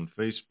Thompson on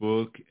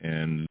Facebook,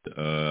 and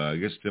I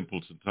guess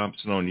Templeton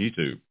Thompson on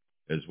YouTube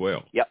as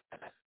well. Yep.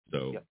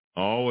 So Yep.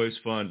 always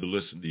fun to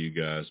listen to you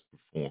guys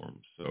perform.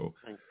 So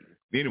Thank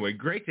you. anyway,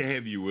 great to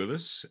have you with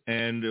us.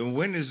 And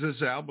when is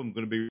this album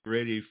going to be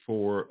ready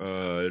for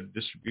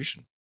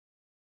distribution?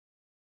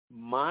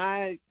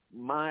 My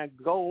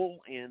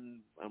goal, and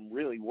I'm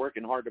really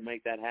working hard to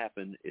make that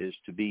happen, is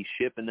to be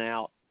shipping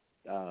out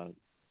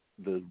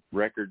the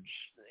records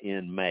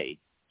in May.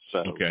 So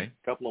Okay.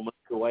 a couple of months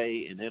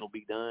away, and it'll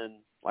be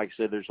done. Like I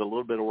said, there's a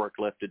little bit of work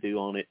left to do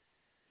on it.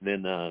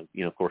 Then,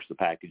 of course, the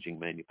packaging,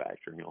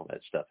 manufacturing, all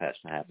that stuff has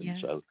to happen.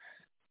 Yes.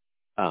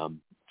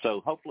 So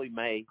hopefully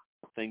May,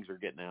 things are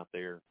getting out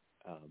there.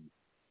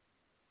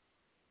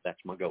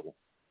 That's my goal.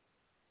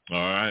 All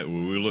right.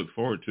 Well, we look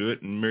forward to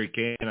it. And Mary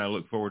Kay and I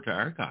look forward to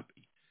our copy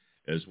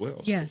as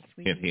well. Yes, So,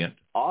 we hint, do. hint.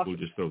 Awesome. We'll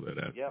just throw that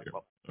out Yeah, there.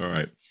 well, All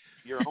right.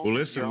 You're on, Well,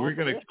 listen, you're we're on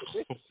the going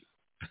list. to...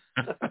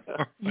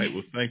 All right.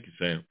 Well, thank you,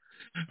 Sam.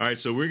 All right.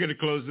 So we're going to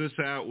close this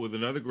out with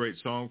another great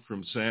song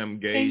from Sam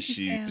Gay. Thank you,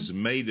 She's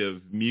Sam. made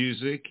of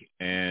music,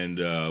 and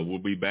we'll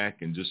be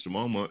back in just a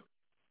moment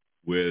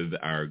with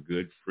our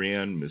good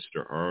friend,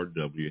 Mr.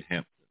 R.W.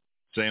 Hampton.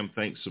 Sam,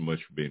 thanks so much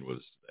for being with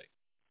us today.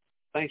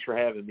 Thanks for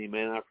having me,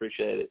 man. I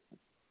appreciate it.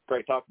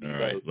 Great talking to All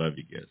you right. both. Love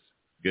you guys.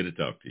 Good to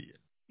talk to you.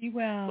 Be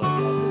well.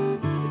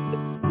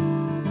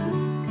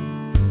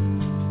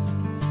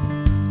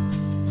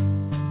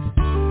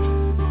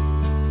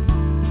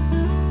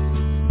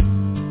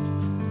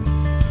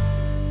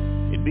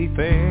 It'd be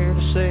fair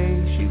to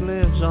say she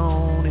lives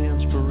on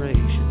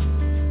inspiration.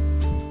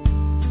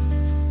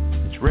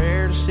 It's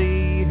rare to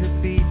see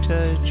her feet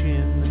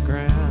touching the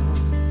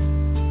ground.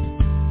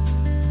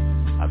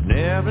 I've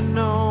never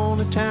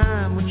known a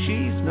time when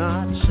she's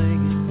not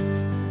singing,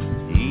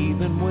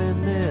 even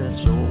when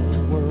this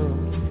old world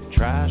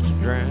tries to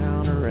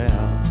drown her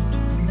out.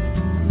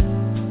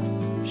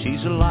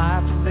 She's the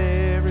life of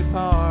every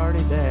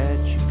party that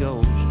she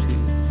goes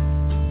to.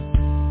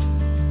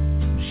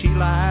 She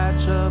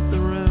lights up the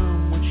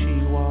room when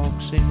she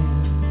walks in.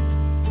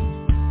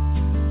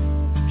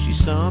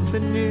 She's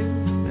something new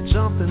and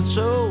something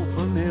so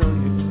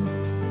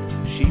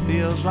familiar. She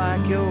feels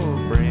like your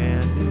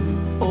brand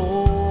new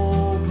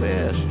old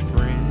best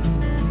friend.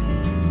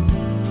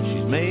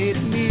 She's made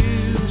of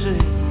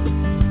music.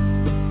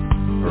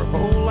 Her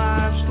whole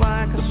life's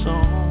like a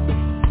song.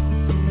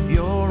 If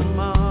you're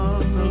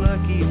among the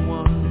lucky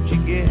ones, you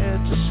get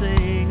to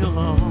sing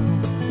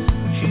along.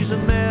 She's a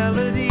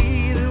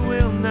melody that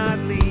will not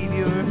leave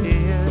your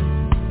head,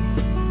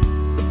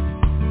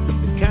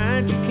 the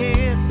kind you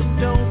can't and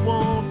don't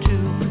want to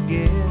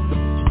forget.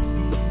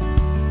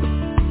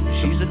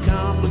 She's a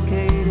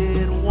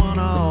complicated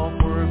one-off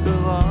work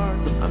of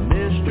art, a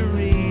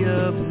mystery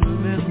of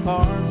moving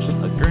parts,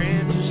 a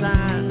grand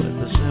design, but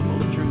the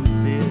simple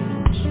truth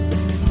is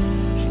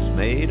she's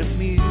made of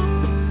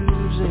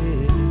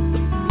music.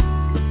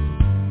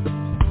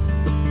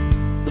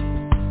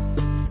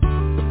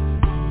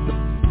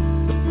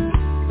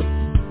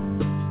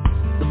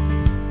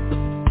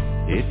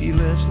 If you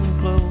listen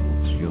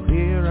close, you'll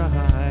hear a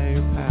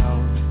higher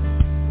power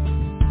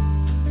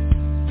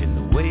in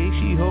the way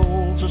she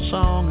holds a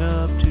song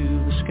up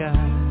to the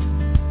sky.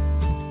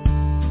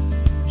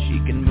 She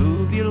can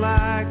move you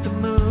like the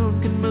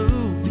moon can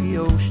move the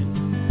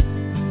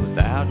ocean,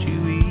 without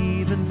you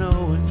even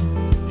knowing,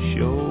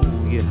 show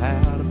you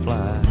how to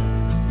fly.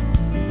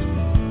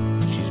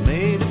 She's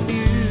made of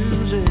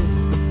music.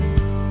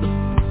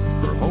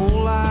 Her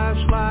whole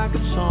life's like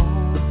a song.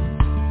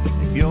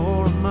 If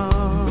you're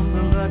among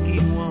the lucky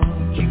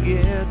ones, you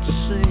get to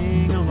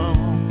sing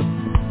along.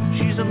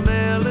 She's a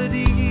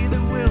melody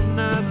that will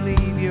not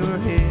leave your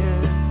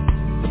head,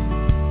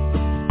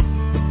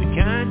 the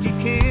kind you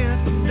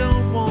can't and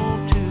don't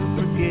want to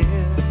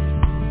forget.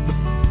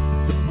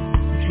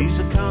 She's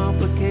a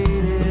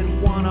complicated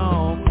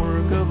one-off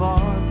work of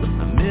art,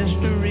 a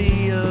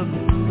mystery of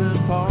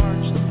moving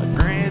parts, a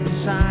grand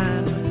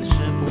design, but the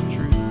simple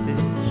truth is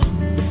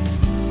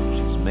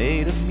she's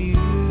made of music.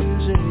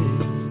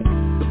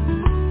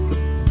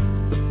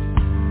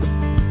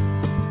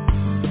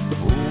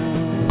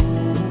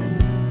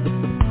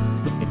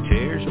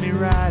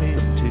 Right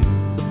into,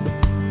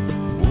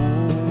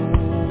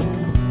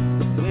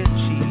 when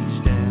she's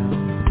down,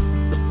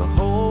 the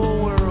whole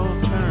world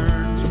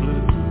turns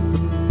blue.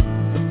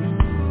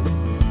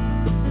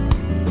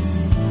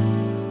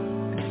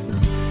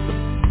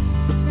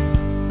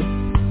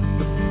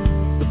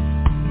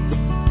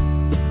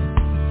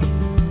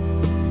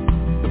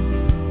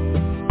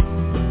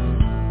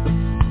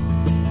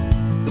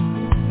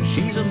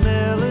 She's a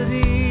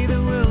melody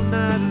that will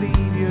not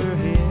leave your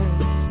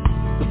head,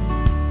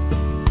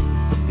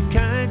 you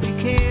can't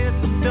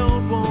and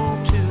don't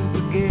want to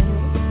forget.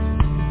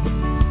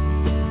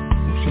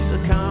 She's a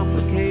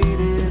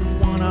complicated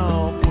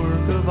one-off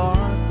work of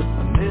art,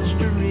 a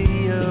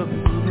mystery of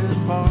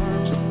moving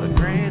parts, a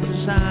grand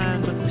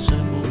design, but the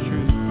simple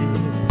truth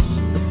is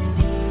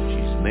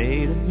she's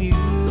made of music.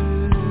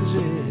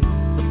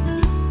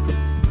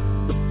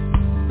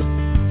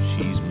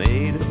 She's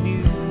made of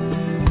music.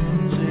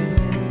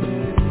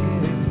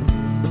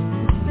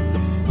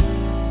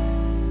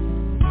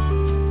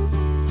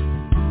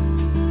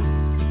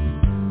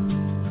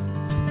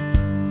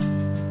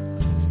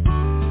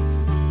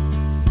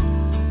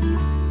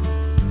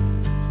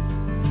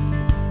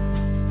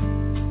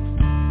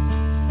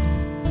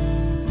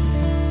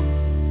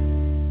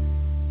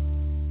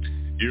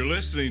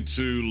 Listening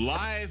to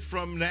Live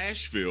from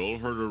Nashville,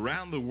 heard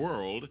around the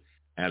world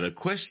at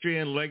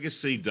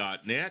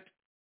equestrianlegacy.net,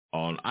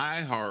 on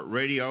iHeart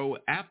Radio,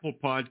 Apple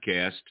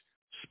Podcast,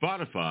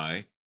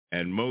 Spotify,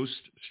 and most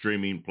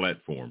streaming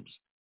platforms.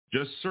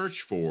 Just search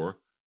for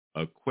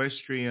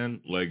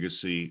Equestrian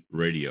Legacy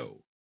Radio.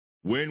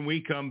 When we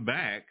come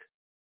back,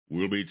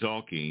 we'll be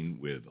talking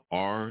with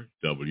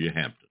R.W.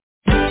 Hampton.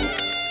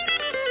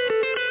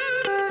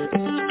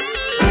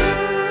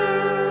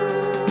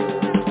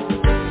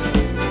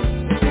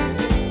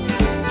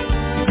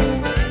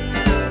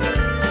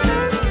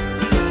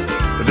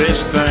 This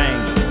thing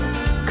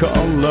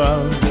called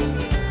love,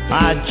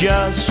 I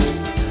just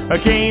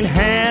can't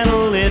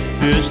handle it.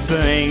 This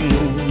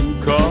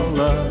thing called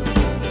love,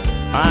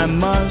 I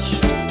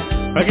must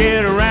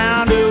get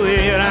around to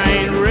it. I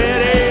ain't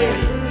ready.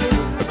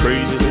 A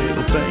crazy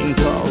little thing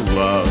called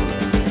love.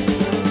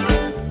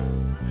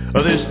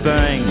 This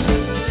thing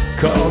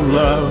called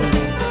love,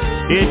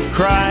 It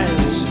cries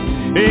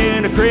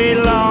in a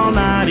cradle all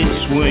night.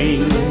 It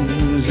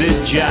swings,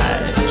 it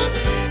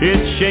jives,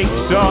 it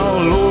shakes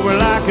all over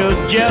like a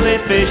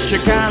jellyfish. I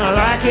kinda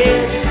like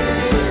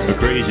it, a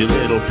crazy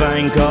little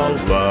thing called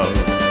love.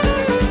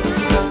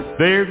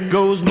 There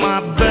goes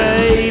my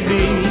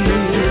baby.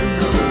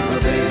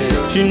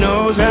 She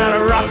knows how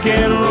to rock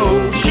and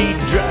roll. She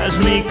drives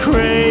me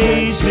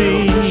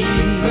crazy.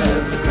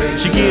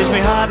 She gives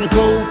me hot and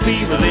cold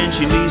fever, then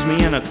she leaves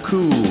me in a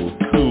cool,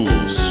 cool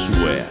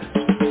sweat.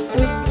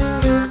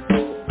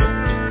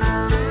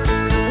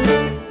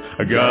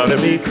 I gotta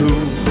be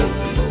cool,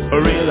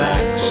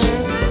 relax,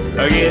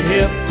 I get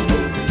hip,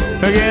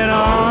 I get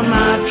on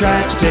my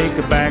tracks, take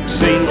a back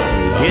seat,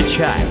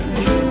 hitchhike.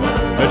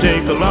 I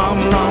take a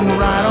long, long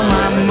ride on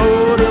my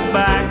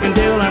motorbike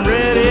until I'm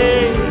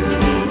ready.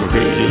 A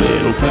crazy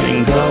little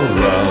thing called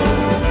love.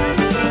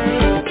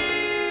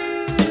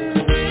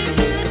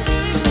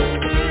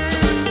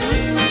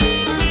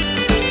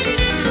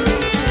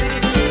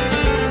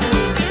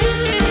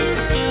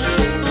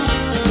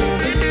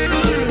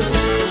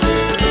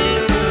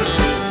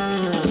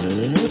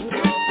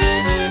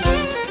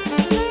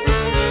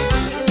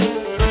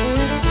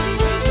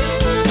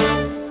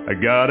 I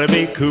gotta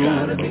be cool,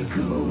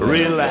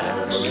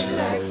 relax,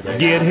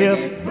 get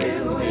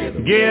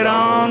hip, get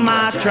on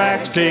my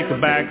tracks, take a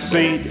back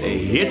seat,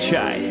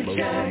 hitchhike.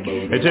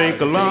 I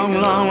take a long,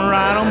 long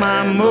ride on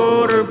my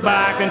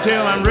motorbike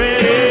until I'm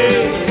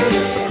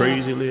ready. A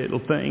crazy little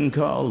thing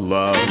called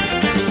love.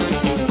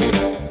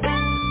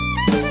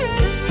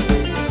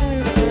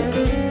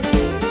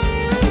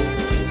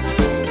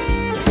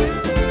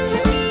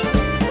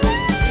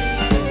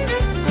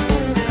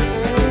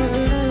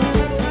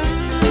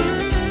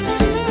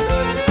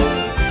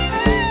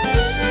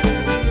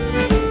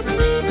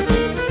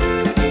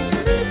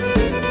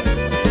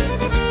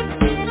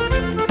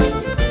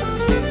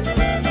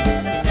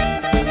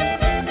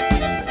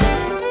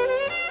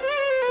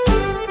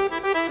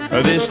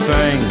 This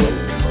thing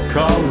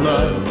called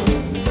love,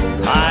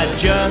 I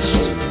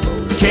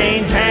just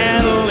can't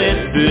handle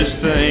it. This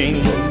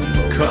thing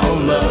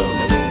called love,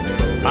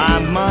 I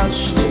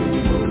must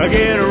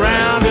get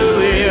around to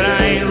it.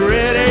 I ain't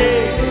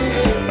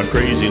ready. A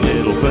crazy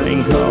little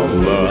thing called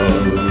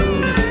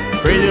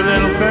love, crazy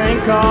little thing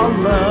called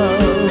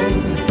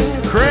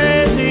love,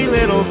 crazy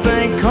little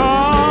thing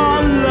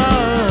called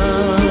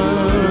love.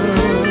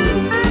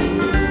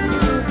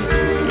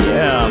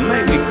 Yeah,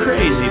 make me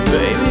crazy,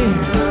 baby.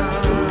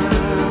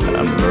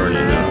 I'm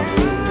burning up.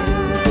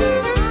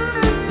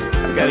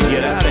 I gotta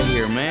get out of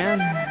here, man.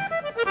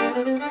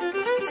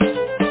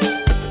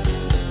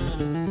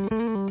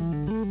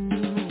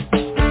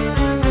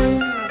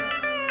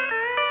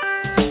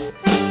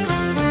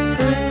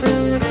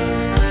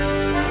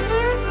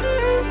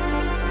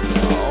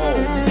 Oh,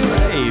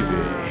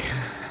 baby.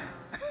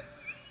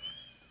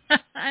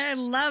 I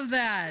love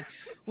that.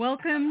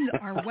 Welcome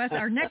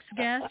our next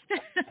guest,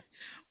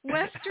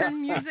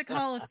 Western Music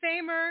Hall of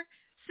Famer,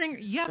 singer.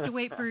 You have to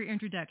wait for your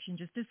introduction.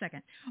 Just a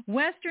second.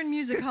 Western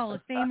Music Hall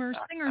of Famer,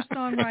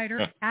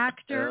 singer-songwriter,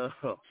 actor,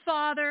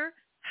 father,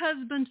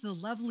 husband to the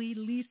lovely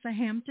Lisa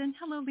Hampton.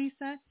 Hello,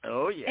 Lisa.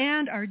 Oh, yeah.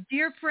 And our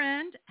dear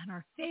friend and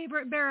our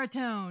favorite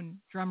baritone.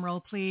 Drum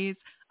roll, please.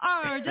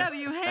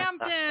 R.W.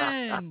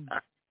 Hampton.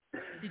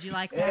 Did you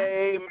like that?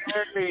 Hey,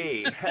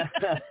 Mary.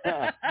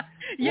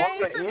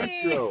 What an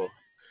intro.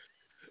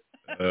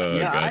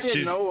 Yeah, I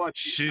didn't know what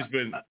she's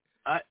been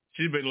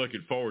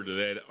looking forward to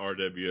that,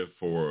 RW,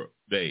 for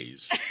days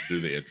to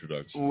do the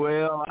introduction.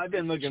 Well, I've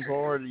been looking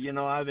forward. You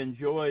know, I've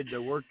enjoyed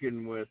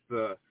working with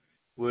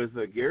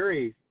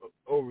Gary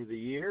over the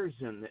years,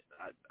 and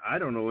I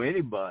don't know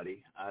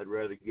anybody I'd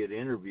rather get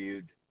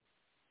interviewed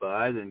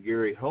by than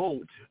Gary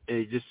Holt.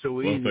 He's just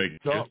so easy to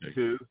talk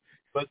to.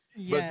 But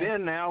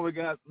then now we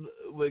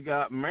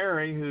got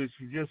Mary, who's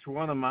just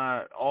one of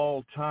my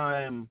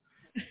all-time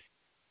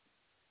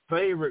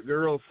favorite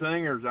girl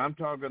singers. I'm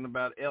talking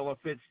about Ella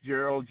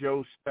Fitzgerald,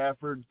 Joe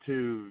Stafford,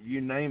 to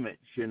you name it,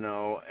 you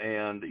know.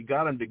 And you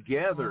got them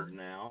together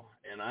now,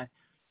 and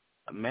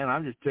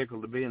I'm just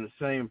tickled to be on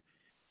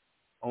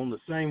the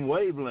same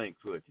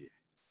wavelength with you.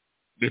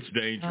 It's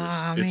dangerous.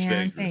 Oh, it's man,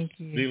 dangerous. thank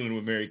you. Dealing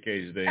with Mary Kaye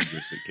is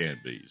dangerous. It can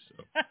be.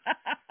 So.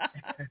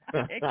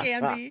 It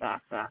can be.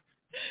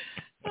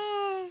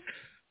 Oh.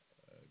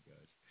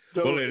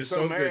 Well, it is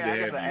so Mary,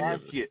 good to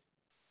have you with us.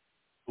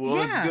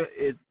 Well, yeah. it's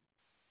good.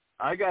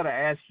 I got to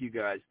ask you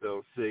guys,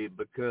 though,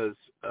 because,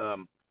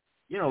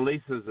 you know,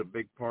 Lisa's a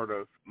big part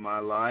of my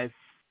life,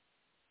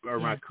 or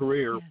my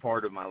career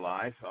part of my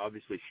life.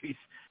 Obviously,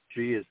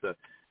 she is the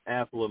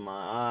apple of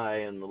my eye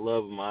and the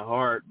love of my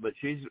heart, but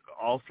she's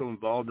also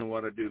involved in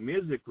what I do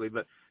musically.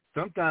 But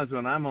sometimes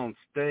when I'm on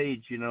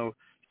stage, you know,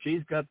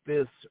 she's got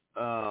this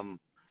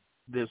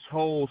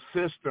whole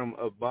system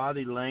of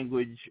body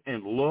language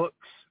and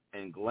looks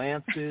and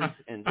glances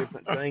and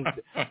different things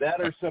that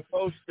are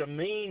supposed to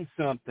mean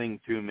something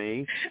to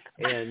me.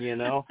 And, you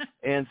know,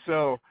 and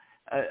so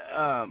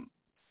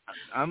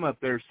I'm up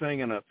there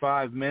singing a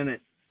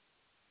 5-minute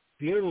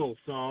funeral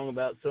song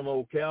about some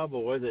old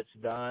cowboy that's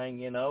dying,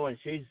 you know, and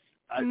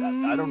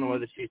I don't know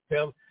whether she's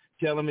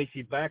telling me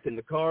she's backing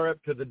the car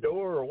up to the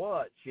door or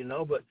what,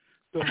 But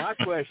so my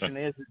question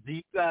is, do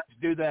you guys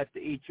do that to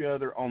each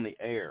other on the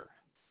air?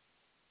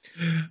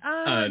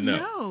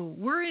 No.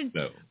 We're in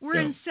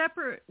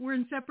separate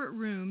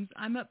rooms.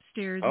 I'm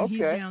upstairs and he's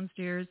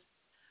downstairs.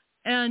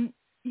 And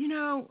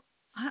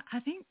I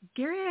think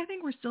Gary,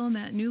 we're still in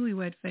that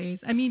newlywed phase.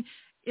 I mean,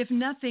 if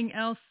nothing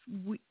else,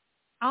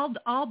 I'll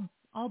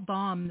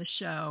bomb the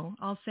show.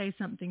 I'll say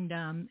something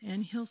dumb,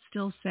 and he'll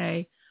still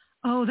say,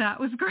 "Oh, that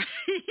was great,"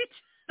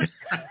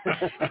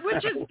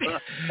 which has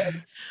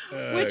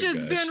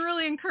been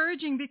really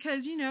encouraging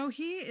because he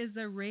is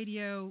a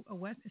radio,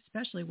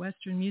 especially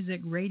Western music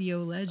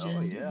radio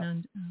legend,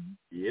 and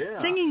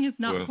singing is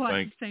not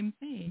quite the same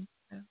thing.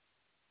 So.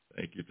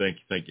 Thank you.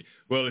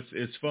 Well,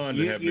 it's fun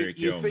to have Mary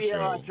Kay on the show. You see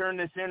how I turn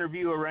this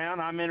interview around?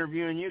 I'm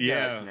interviewing you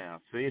guys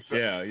now. See, so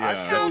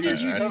How did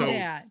you do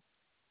that?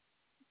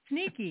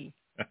 Sneaky.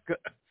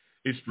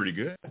 He's pretty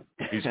good.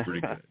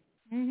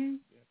 Mm-hmm.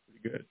 Yeah,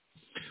 pretty good.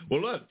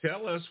 Well, look,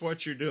 tell us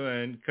what you're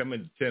doing coming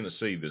to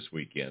Tennessee this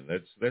weekend.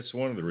 That's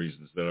one of the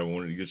reasons that I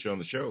wanted to get you on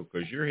the show,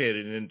 because you're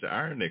headed into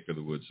our neck of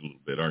the woods a little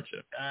bit, aren't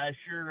you? I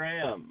sure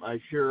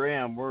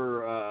am.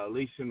 We're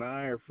Lisa and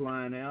I are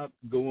flying out,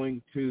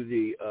 going to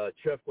the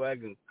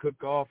Chuckwagon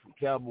Cook-Off and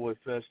Cowboy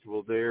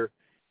Festival there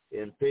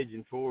in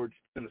Pigeon Forge,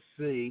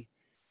 Tennessee,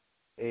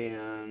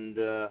 and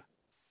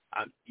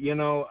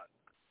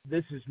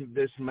this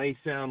may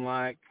sound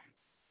like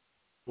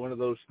one of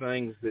those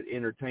things that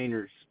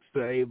entertainers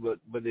say, but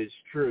it's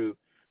true.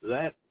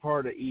 That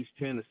part of East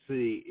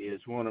Tennessee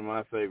is one of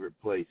my favorite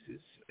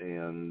places,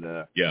 and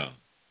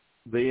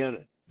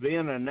being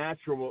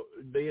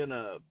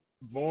a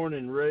born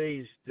and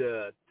raised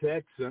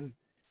Texan,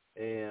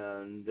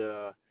 and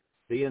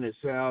being as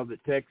how the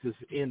Texas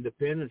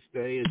Independence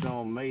Day is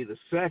on May the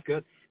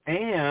 2nd,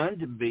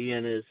 and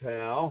being as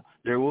how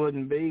there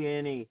wouldn't be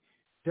any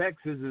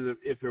Texas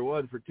if there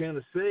wasn't for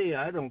Tennessee,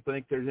 I don't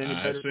think there's any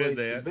better place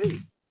to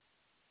be.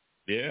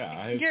 Yeah,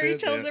 I Gary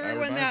said tells that.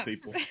 everyone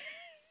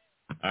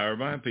I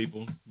remind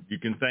people you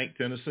can thank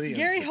Tennessee.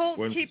 Gary Holt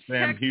keeps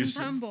Texans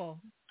humble.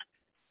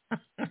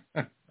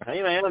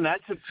 Hey man, that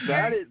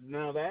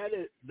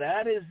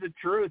is the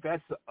truth.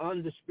 That's the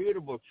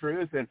undisputable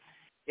truth. And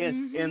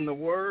in the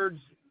words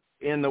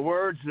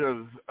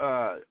of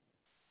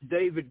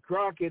David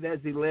Crockett as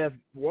he left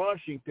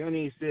Washington,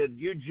 he said,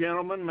 "You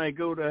gentlemen may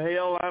go to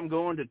hell. I'm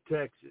going to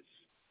Texas."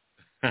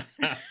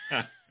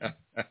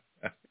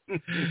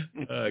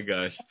 Oh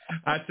gosh,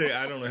 I tell you,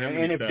 I don't know how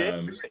many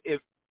times.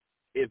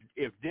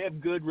 If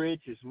Deb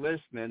Goodrich is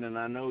listening, and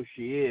I know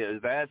she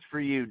is, that's for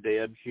you,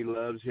 Deb. She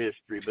loves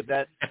history, but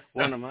that's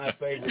one of my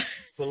favorite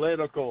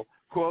political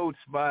quotes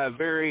by a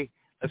very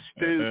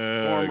astute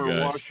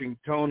former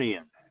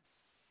Washingtonian.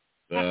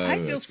 I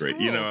feel that's great.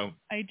 Cool.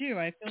 I do.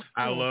 I feel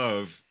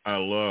cool. I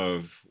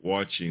love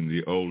watching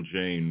the old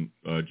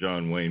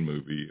John Wayne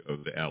movie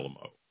of the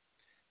Alamo,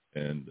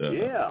 and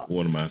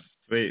one of my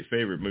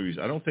favorite movies.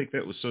 I don't think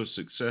that was so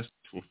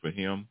successful for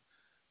him,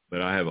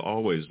 but I have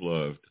always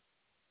loved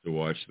to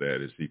watch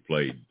that as he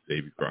played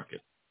Davy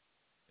Crockett.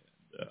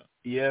 And,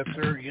 yes,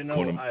 sir.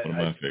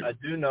 I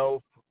do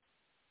know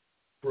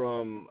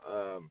from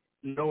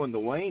knowing the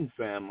Wayne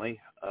family,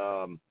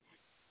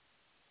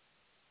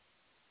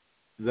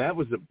 that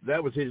was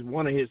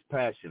one of his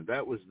passions.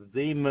 That was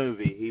the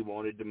movie he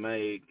wanted to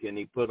make, and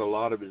he put a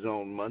lot of his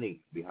own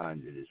money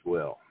behind it as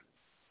well.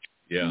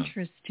 Yeah.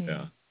 Interesting.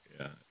 Yeah.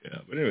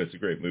 But anyway, it's a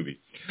great movie.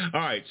 All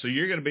right, so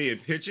you're going to be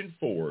at Pigeon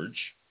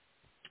Forge,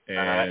 and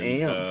I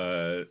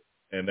am.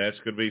 And that's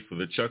going to be for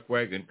the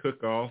Chuckwagon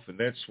Cook-Off, and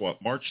that's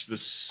what, March the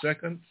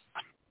 2nd?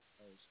 I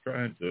was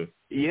trying to.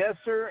 Yes,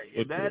 sir.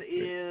 That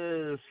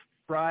is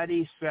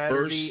Friday,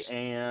 Saturday,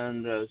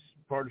 and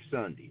part of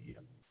Sunday.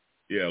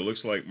 Yeah, it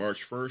looks like March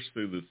 1st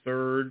through the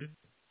 3rd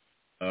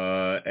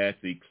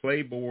at the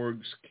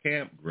Clayborg's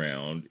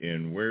Campground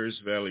in Wares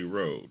Valley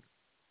Road.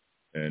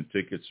 And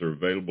tickets are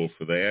available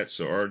for that.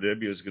 So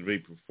R.W. is going to be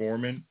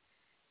performing,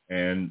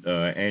 and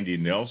Andy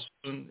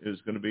Nelson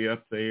is going to be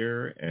up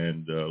there,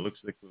 and looks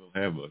like we'll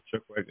have a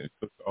Chuckwagon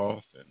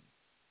Cook-Off, and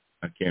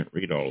I can't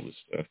read all of this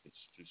stuff.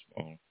 It's too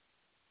small.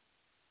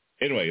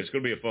 Anyway, it's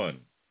going to be a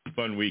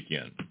fun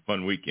weekend.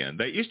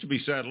 That used to be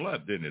Saddle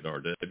Up, didn't it,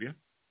 R.W.?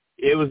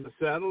 It was a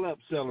Saddle Up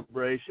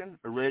celebration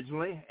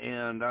originally,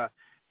 and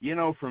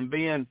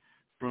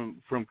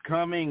from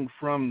coming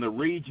from the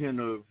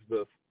region of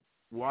the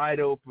wide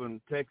open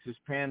Texas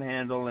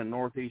Panhandle and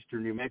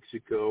northeastern New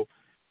Mexico,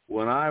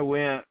 when I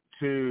went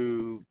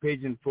to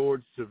Pigeon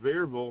Forge,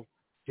 Sevierville,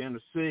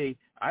 Tennessee,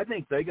 I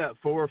think they got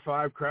 4 or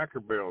 5 Cracker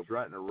Barrels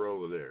right in a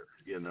row there.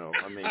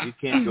 I mean, you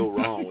can't go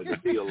wrong with a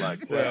deal like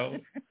that. Well,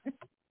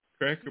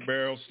 Cracker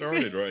Barrel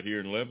started right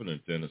here in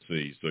Lebanon,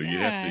 Tennessee, so you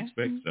have to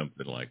expect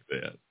something like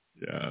that.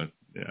 Yeah.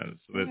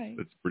 So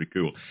that's pretty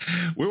cool.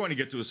 We want to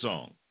get to a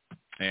song,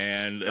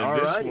 and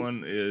this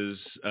one is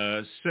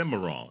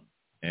Cimarron.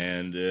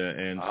 And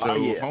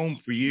so home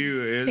for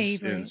you is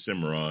in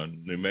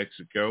Cimarron, New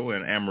Mexico,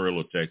 and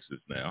Amarillo, Texas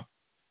now.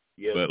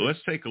 Yes, but sir. let's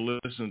take a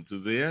listen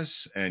to this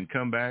and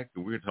come back,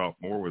 and we'll talk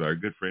more with our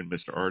good friend,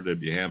 Mr.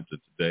 R.W.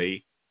 Hampton,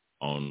 today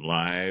on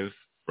Live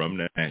from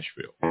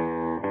Nashville.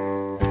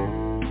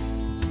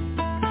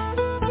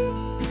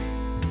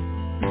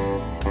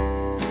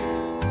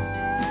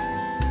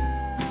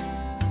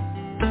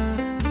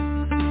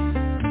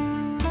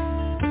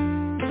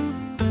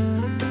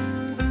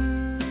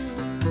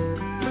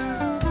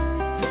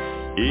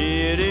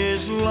 It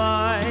is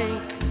like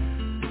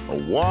a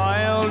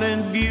wild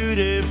and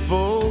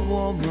beautiful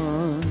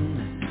woman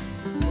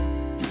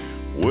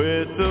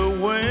with the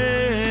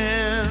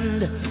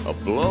wind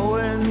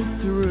a-blowing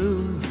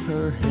through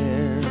her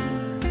hair,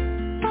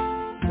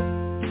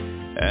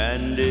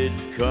 and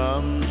it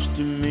comes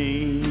to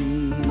me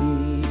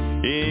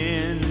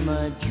in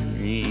my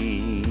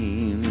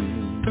dreams,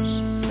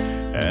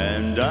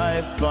 and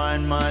I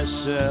find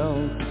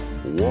myself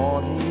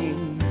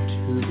wanting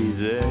to be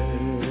there.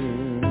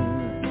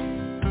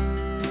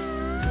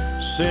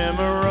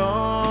 Cimarron,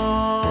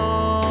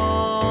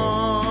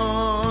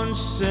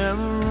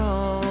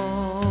 Cimarron,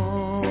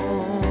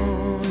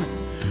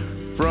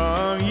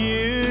 from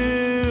you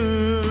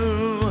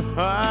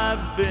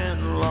I've been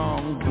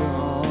long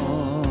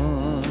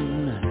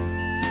gone,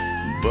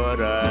 but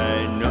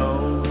I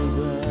know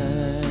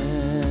that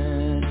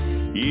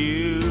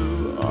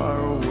you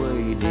are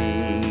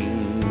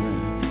waiting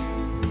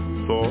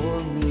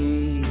for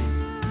me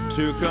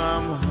to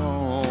come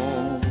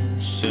home,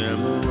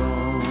 Cimarron.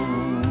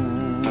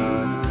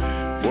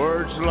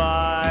 Words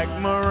like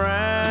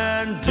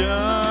Miranda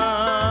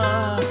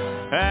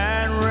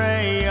and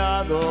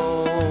Rayado,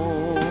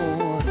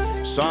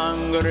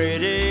 Sangre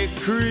de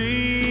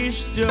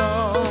Cristo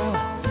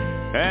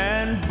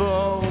and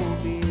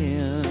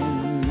Bolivian.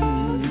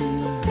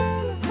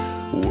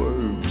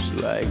 Words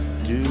like,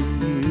 do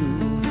you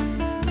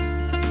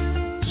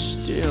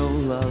still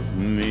love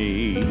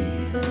me?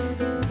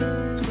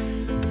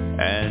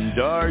 And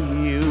are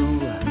you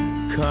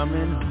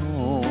coming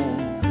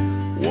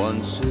home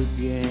once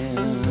again?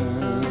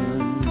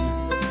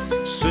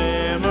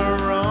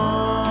 Cimarron,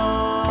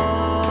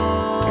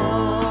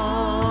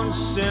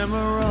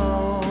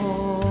 Cimarron,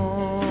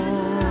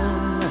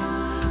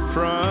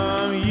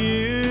 from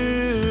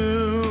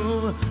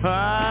you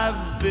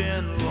I've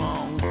been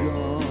long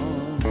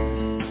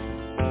gone,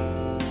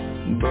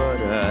 but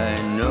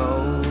I know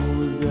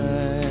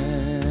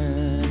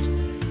that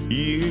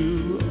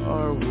you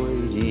are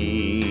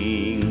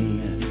waiting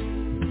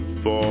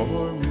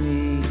for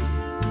me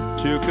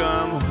to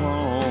come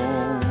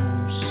home,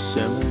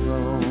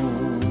 Cimarron.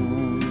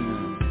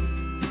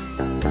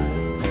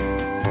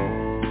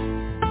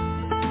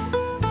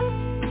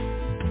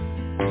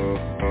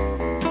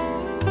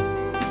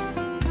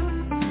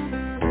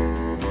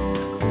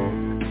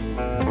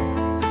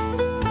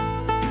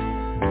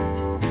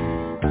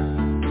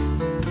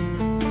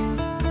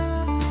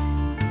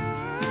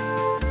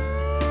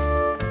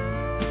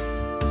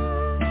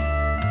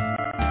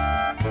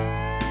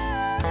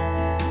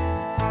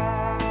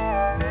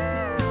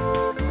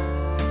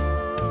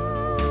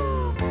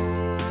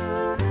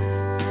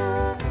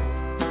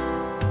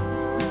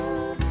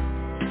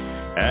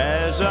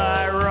 As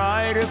I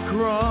ride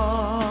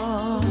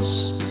across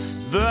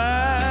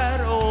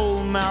that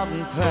old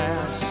mountain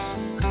pass,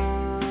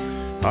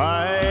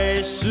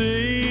 I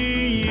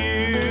see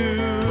you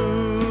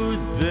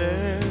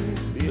there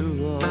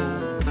below,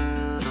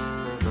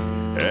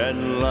 and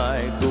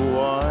like a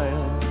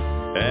wild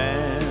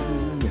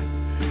and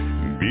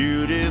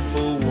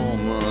beautiful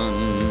woman,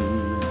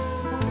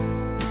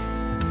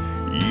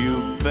 you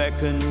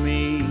beckon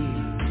me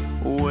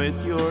with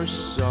your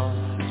soft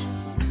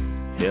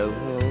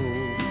hello.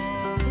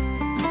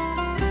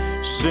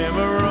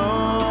 Cimarron,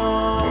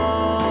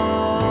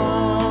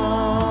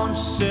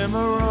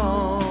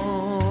 Cimarron,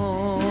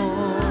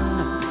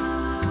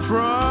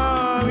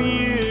 from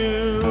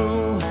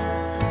you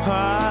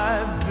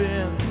I've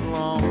been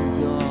long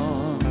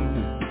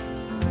gone,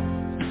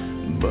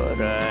 but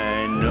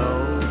I know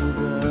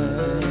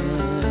that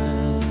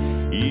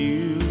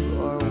you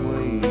are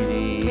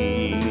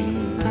waiting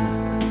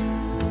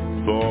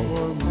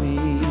for me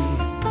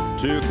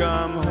to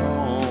come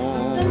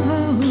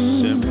home,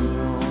 Cimarron,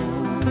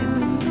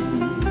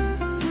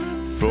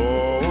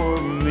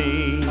 for me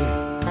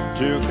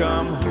to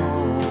come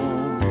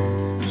home,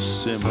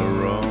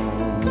 Cimarron.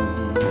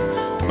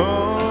 Oh.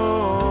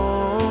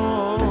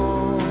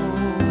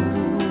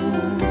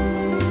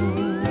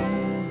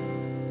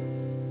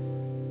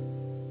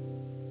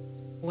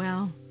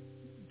 Well,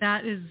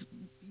 that is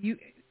you.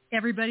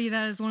 Everybody,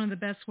 that is one of the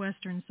best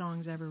Western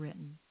songs ever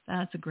written.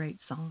 That's a great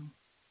song.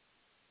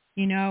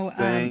 You know,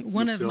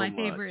 one of my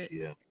favorite.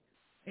 Yeah.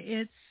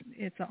 It's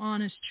the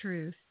honest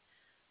truth.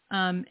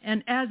 And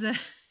as a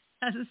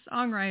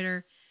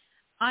songwriter,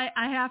 I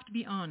have to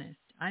be honest.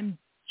 I'm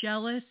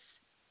jealous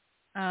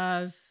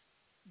of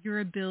your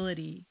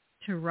ability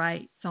to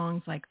write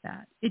songs like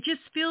that. It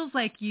just feels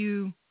like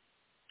you.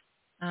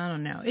 I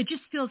don't know. It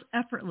just feels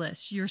effortless,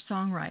 your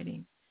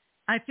songwriting.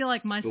 I feel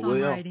like my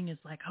songwriting is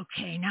like,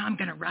 okay, now I'm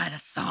going to write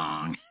a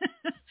song.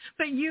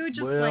 But you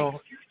just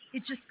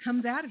it just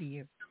comes out of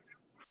you.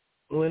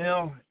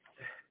 Well,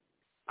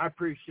 I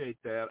appreciate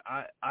that.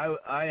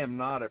 I am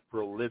not a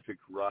prolific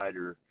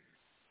writer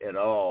at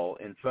all.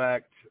 In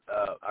fact,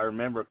 I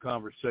remember a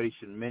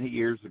conversation many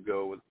years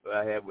ago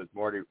I had with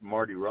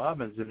Marty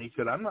Robbins, and he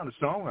said, "I'm not a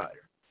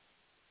songwriter."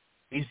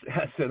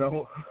 I said,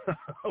 "Oh,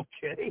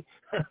 okay."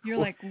 You're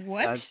like,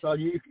 what? I thought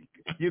you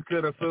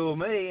could have fooled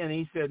me. And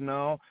he said,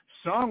 "No,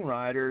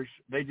 songwriters,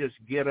 they just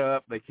get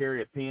up, they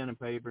carry a pen and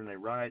paper, and they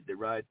write.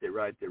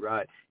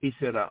 He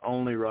said, "I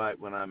only write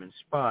when I'm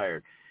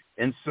inspired."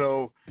 And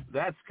so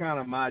that's kind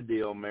of my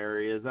deal,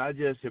 Mary, is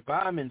if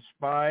I'm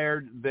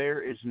inspired,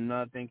 there is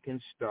nothing can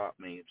stop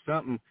me.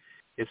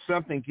 If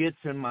something gets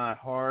in my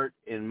heart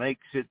and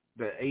makes it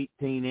the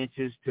 18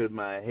 inches to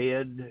my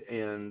head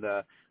and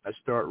I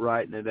start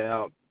writing it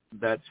out,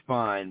 that's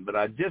fine. But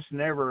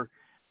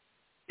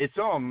it's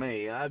on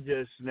me. I've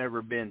just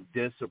never been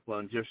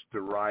disciplined just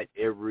to write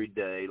every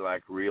day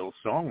like real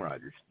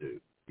songwriters do,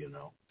 you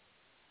know.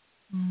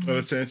 Well,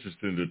 it's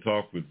interesting to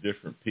talk with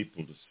different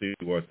people to see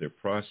what their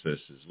process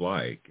is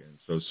like. And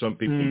so some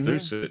people do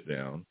sit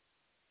down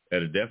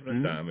at a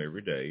definite time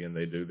every day, and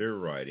they do their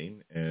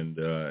writing. And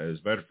as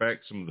a matter of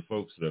fact, some of the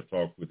folks that I've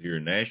talked with here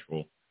in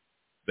Nashville,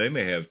 they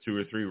may have 2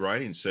 or 3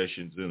 writing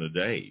sessions in a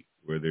day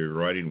where they're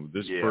writing with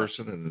this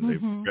person and then they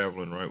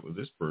travel and write with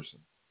this person.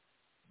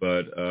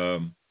 But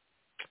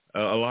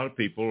a lot of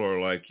people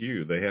are like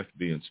you. They have to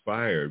be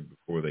inspired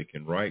before they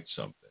can write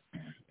something.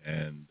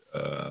 And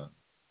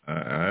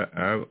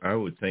I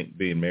would think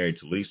being married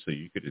to Lisa,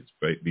 you could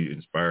be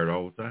inspired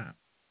all the time.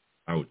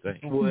 I would think.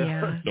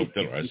 Well, don't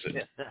tell her I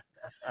said.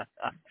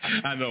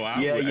 I know.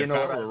 If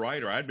I were a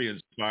writer, I'd be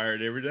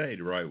inspired every day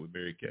to write with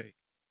Mary Kaye.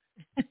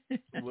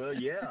 Well,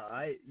 yeah.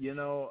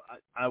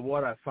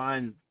 What I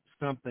find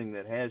something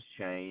that has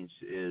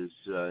changed is,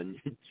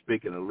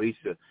 speaking of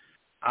Lisa,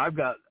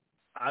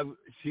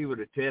 she would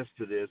attest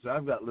to this.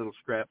 I've got little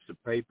scraps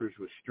of papers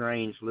with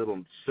strange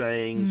little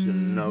sayings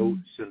and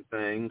notes and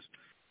things,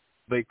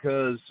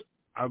 because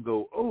I'll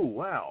go, oh,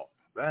 wow,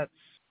 that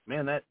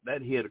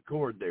hit a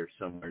chord there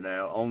somewhere.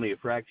 Now, only a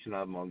fraction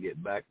of them I'll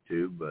get back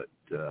to, but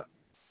the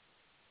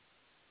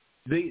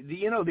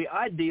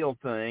ideal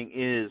thing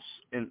is,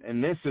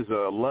 and this is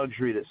a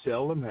luxury that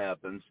seldom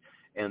happens,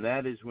 and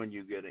that is when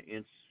you get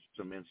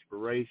some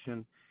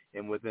inspiration,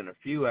 and within a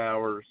few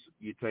hours,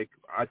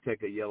 I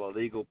take a Yellow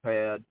Eagle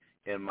pad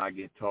and my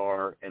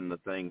guitar, and the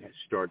thing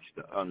starts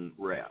to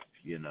unwrap,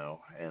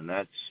 and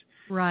that's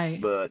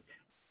right. But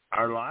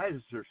our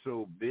lives are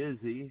so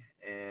busy,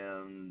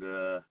 and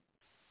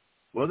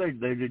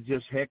they're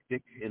just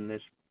hectic in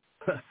this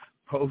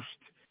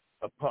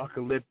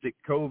post-apocalyptic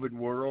COVID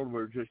world.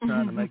 We're just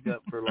trying to make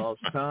up for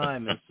lost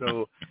time, and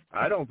so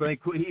I don't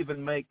think we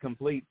even make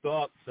complete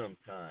thoughts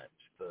sometimes.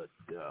 But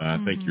I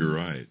think you're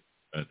right.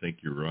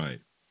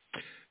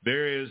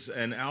 There is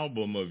an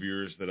album of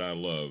yours that I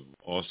love,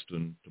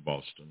 Austin to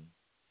Boston.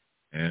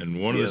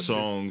 And one of the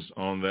songs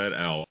on that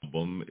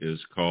album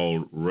is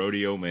called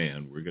Rodeo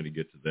Man. We're going to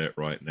get to that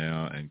right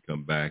now and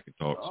come back and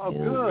talk some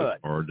more with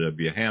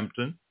R.W.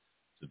 Hampton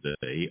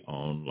today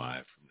on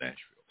Live from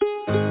Nashville.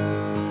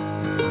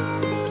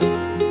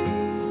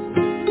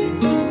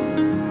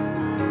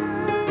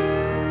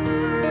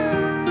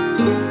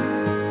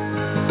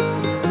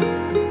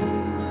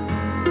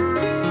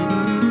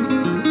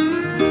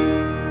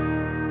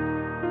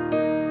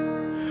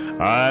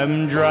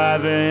 I'm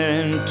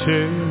driving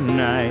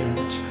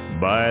tonight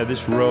by this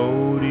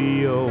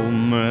rodeo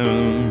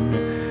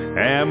moon,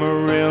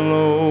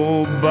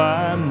 Amarillo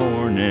by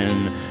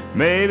morning,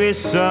 maybe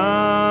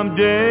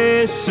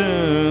someday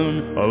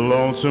soon, a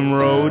lonesome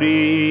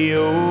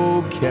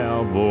rodeo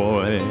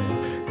cowboy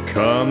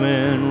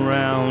coming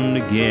round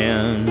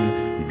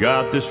again.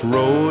 Got this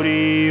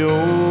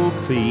rodeo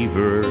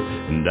fever,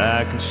 and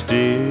I can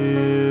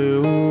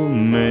still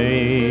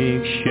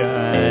make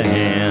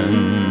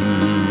Cheyenne.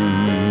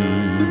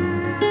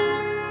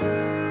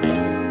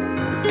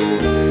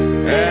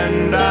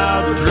 And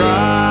I'll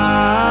drive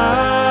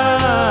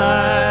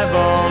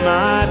all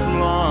night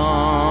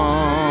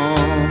long.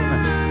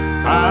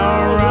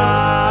 I'll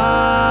ride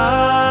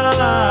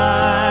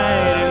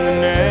in the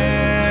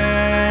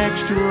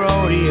next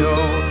rodeo.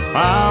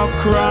 I'll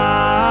cry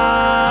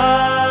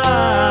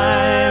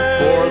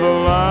for the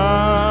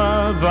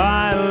love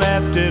I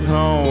left at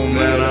home,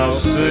 and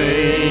I'll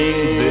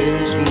sing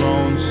this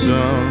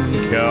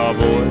lonesome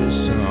cowboy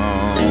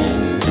song.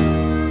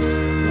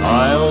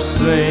 I'll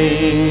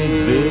sing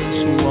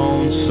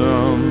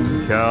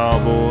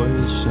cowboy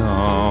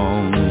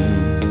song.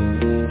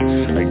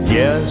 I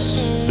guess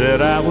that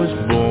I was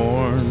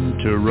born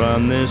to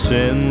run this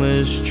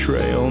endless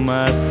trail,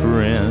 my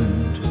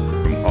friend,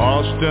 from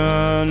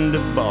Austin to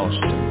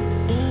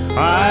Boston.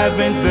 I've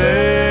been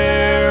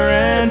there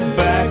and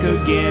back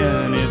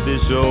again. If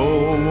this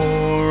old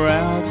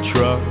route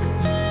truck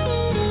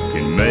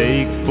can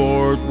make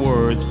Fort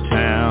Worth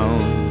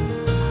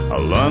town,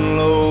 I'll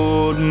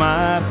unload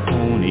my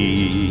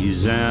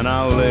ponies and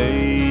I'll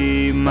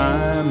lay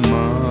my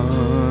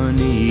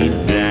money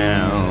down.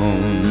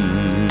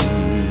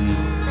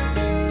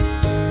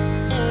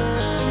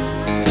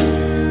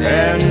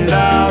 and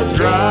I'll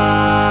drive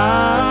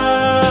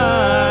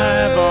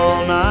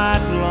all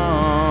night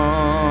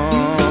long.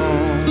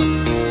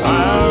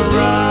 I'll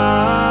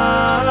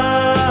ride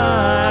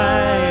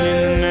in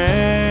the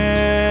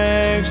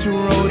next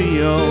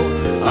rodeo.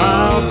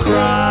 I'll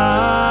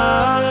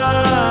cry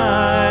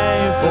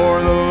for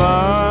the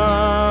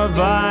love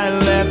I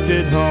left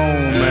at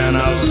home, and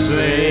I'll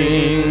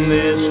sing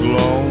this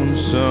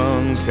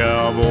lonesome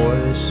cowboy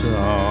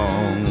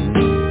song.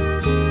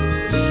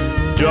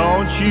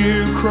 Don't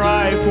you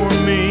cry for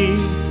me,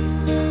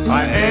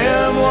 I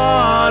am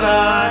what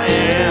I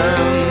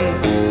am.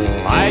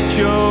 I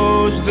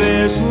chose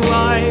this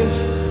life,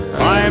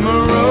 I'm a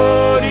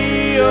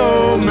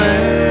rodeo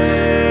man.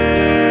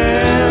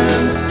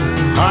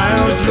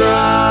 I'll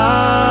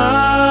drive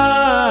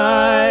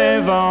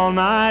all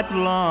night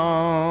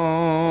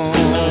long.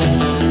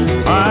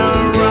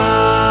 I'll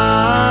ride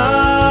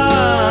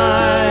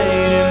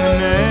in the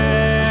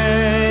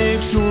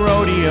next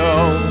rodeo.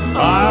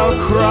 I'll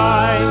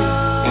cry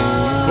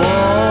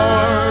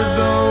for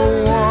the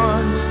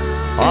one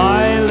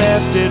I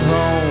left at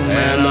home,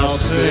 and I'll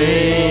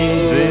sing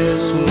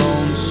this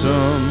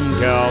lonesome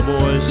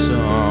cowboy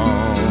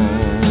song.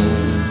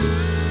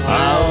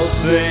 I'll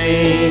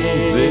sing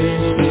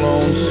this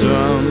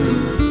lonesome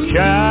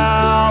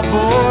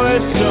cowboy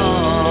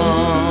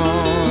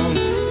song,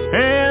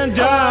 and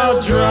I'll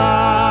drive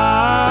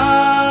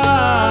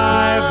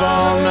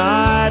all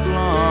night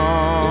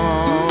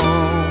long.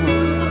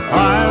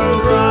 I'll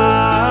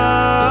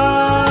ride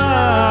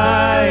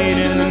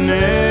in the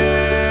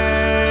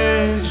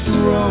next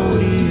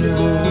rodeo.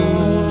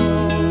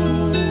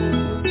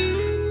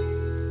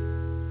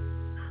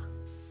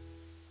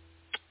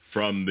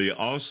 From the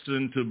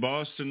Austin to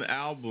Boston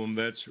album,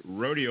 that's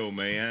Rodeo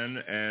Man.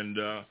 And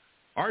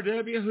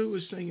R.W., who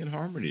was singing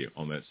harmony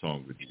on that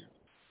song with you?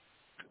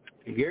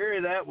 Gary,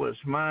 that was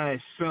my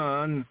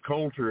son,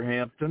 Colter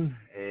Hampton,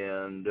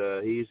 and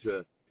he's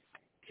a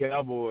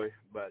cowboy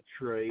by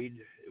trade.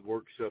 He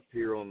works up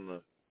here on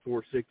the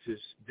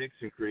 4-6's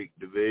Dixon Creek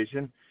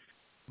division.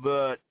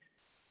 But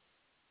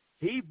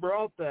he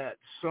brought that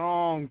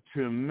song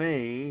to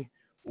me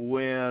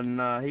when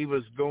he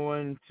was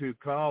going to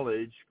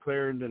college,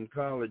 Clarendon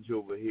College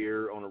over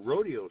here, on a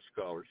rodeo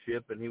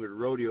scholarship, and he was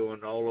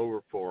rodeoing all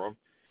over for him.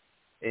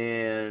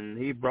 And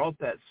he brought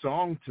that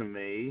song to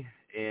me,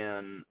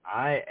 and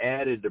I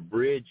added a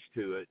bridge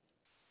to it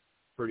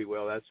pretty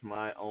well. That's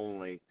my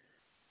only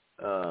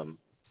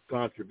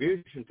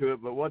contribution to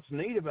it. But what's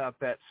neat about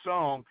that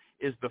song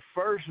is the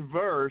first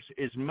verse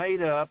is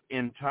made up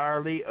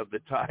entirely of the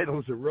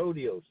titles of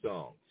rodeo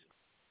songs.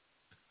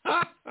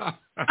 How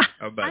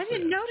about I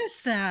didn't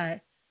notice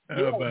that.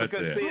 How about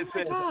because that? see,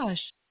 Oh my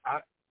gosh.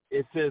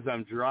 it says,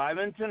 I'm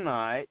driving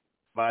tonight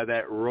by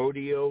that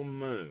rodeo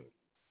moon,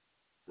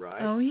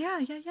 right? Oh, yeah.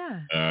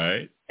 All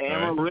right.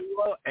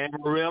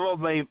 Amarillo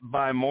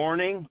by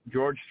morning,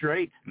 George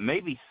Strait,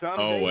 maybe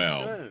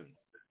someday soon.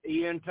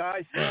 Ian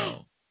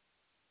Tyson.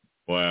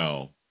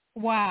 Wow.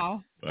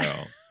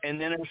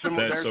 And then there's some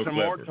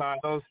more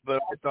titles,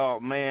 but I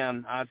thought,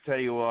 man, I tell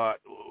you what,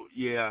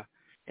 yeah.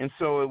 And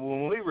so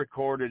when we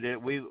recorded it,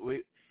 we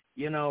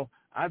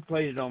I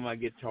played it on my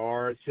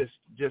guitar. It's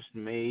just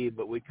me,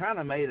 but we kind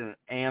of made an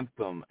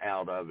anthem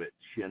out of it,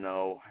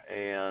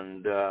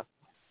 and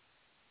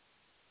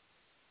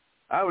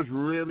I was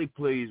really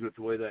pleased with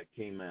the way that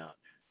came out.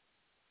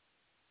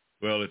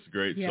 Well, it's a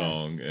great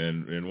song,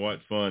 and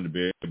what fun to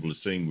be able to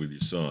sing with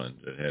your son,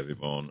 to have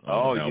him on the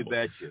album. You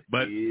betcha.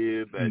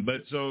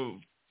 But so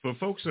for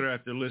folks that are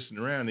out there listening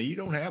around, now you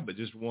don't have but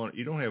just one.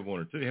 You don't have one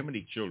or two. How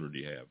many children do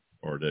you have,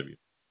 R.W.?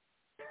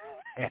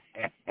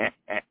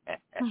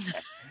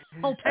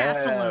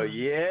 Pass along.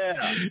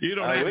 Yeah. You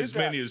don't have as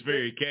many as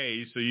Mary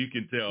Kaye, so you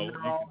can tell.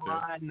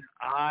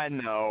 I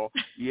know.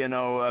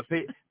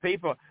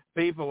 People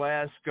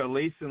ask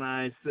Lisa and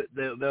I.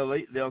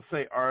 They'll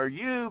say, "Are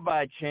you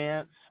by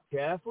chance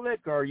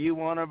Catholic? Are you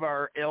one of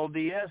our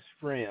LDS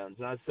friends?"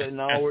 And I say,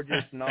 "No, we're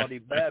just naughty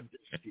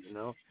Baptists,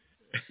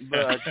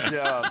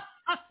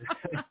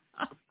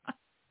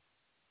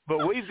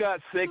 But we've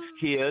got 6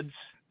 kids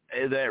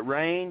that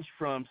range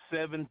from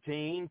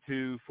 17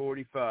 to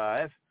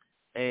 45.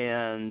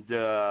 And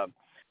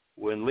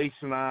when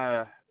Lisa and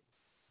I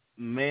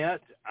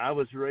met, I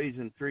was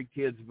raising 3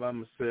 kids by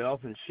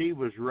myself, and she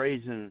was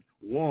raising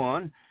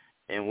 1.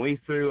 And we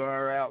threw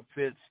our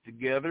outfits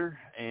together,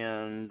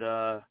 and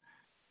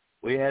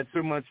we had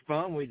so much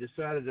fun, we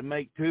decided to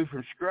make 2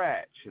 from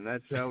scratch, and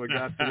that's how we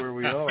got to where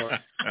we are.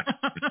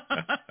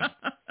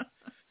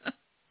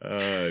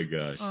 Oh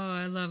gosh! Oh,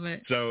 I love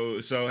it.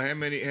 So how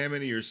many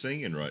are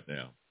singing right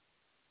now?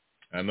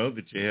 I know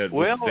that you had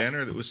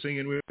Danner that was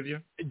singing with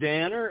you.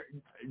 Danner,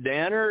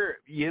 Danner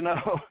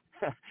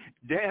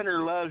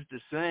loves to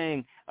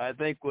sing. I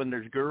think when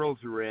there's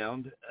girls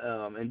around,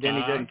 and then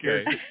he doesn't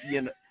care.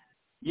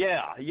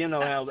 Yeah,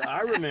 how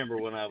I remember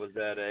when I was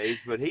that age.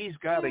 But he's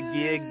got a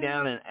gig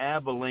down in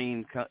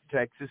Abilene,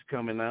 Texas,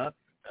 coming up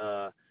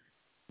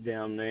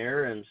down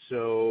there, and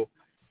so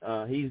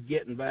he's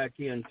getting back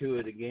into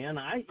it again.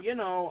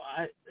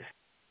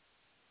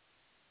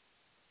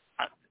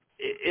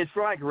 it's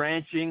like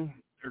ranching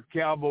or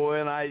cowboy,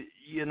 and I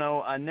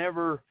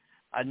never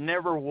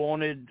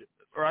wanted,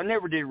 or I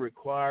never did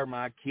require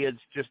my kids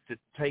just to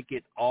take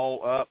it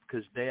all up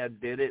because Dad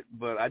did it,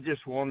 but I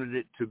just wanted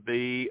it to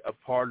be a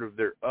part of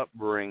their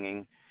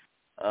upbringing,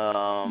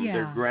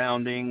 their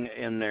grounding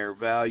and their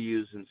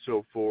values and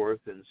so forth.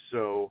 And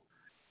so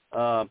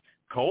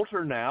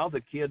Coulter now,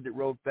 the kid that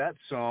wrote that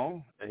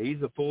song,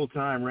 he's a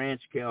full-time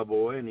ranch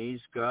cowboy, and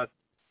he's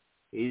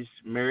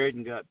married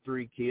and got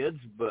 3 kids,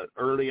 but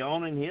early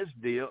on in his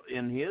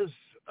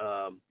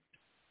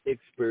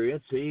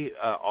experience, he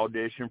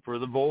auditioned for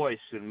The Voice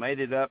and made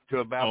it up to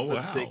about the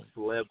 6th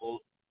level.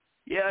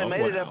 Yeah, he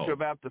made it up to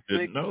about the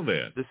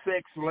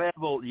 6th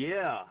level.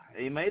 Yeah,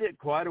 he made it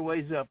quite a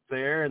ways up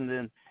there, and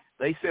then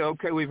they said,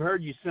 "Okay, we've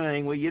heard you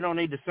sing. Well, you don't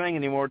need to sing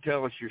anymore.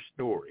 Tell us your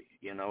story."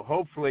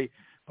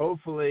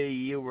 Hopefully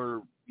you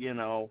were,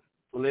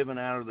 living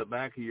out of the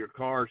back of your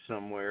car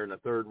somewhere in a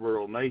third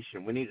world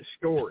nation. We need a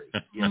story,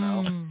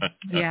 Yeah,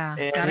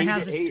 gotta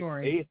have a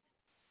story.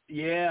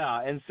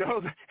 And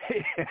so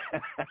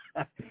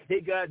he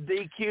got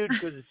DQ'd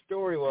because the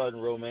story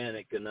wasn't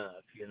romantic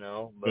enough,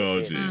 But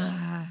oh,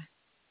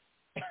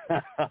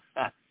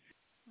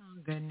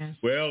 goodness.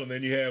 Well, and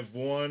then you have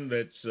one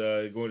that's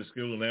going to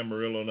school in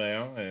Amarillo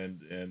now,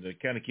 and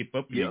kind of keep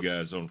up with you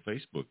guys on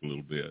Facebook a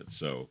little bit.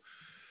 So,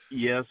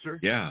 yes, sir.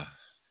 Yeah.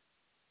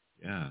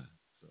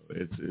 So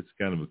it's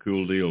kind of a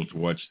cool deal to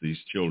watch these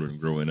children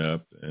growing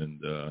up, and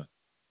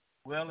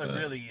well, it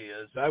really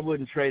is. I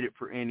wouldn't trade it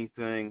for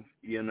anything.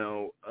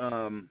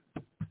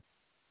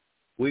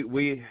 We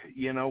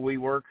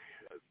work.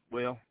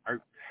 Well,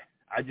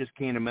 I just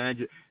can't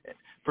imagine.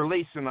 For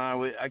Lisa and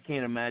I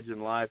can't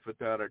imagine life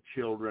without our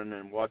children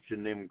and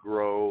watching them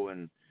grow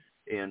and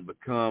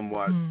become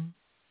what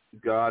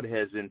God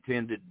has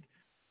intended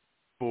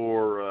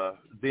for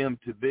them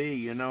to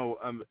be. No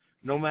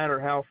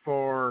matter how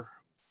far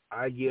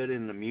I get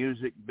in the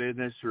music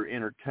business or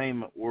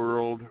entertainment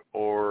world,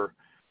 or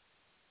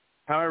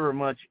however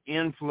much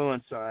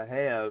influence I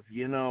have,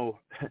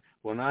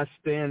 when I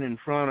stand in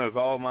front of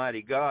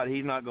Almighty God,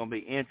 He's not going to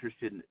be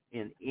interested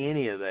in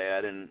any of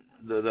that. And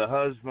the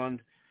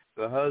husband,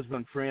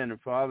 friend,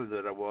 and father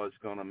that I was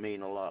going to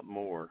mean a lot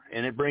more.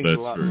 And it brings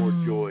a lot more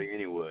joy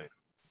anyway.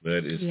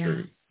 That is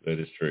true. That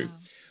is true. Wow.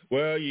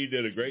 Well, you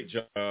did a great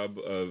job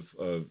of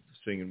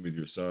singing with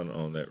your son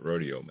on that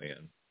Rodeo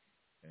Man.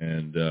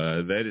 And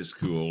that is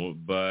cool.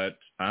 But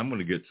I'm going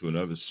to get to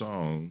another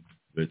song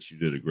that you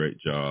did a great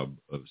job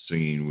of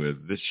singing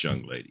with this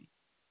young lady.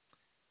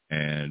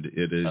 And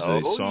it is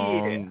a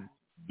song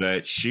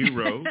that she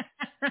wrote.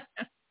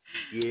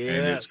 And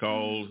it's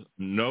called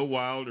No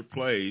Wilder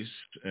Place.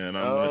 And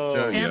I'm going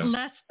to tell you.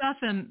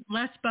 And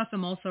Les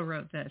Buffum also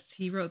wrote this.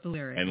 He wrote the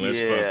lyrics. And Les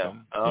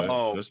Buffum. Les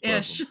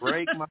Buffum.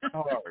 Break my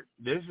heart.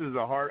 This is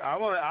a hard.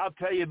 I'll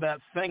tell you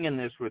about singing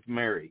this with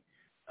Mary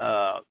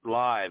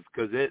live,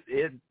 because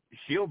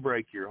she'll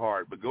break your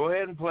heart. But go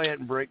ahead and play it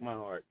and break my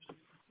heart.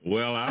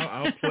 Well,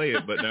 I'll play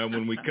it, but now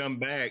when we come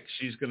back,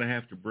 she's going to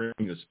have to bring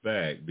us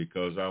back,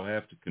 because I'll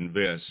have to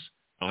confess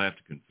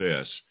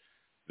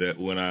that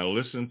when I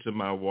listen to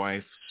my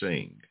wife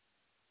sing,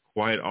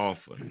 quite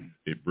often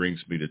it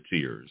brings me to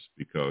tears,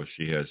 because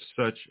she has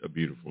such a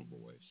beautiful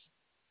voice,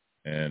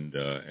 and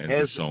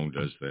the song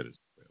does that as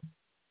well.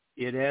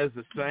 It has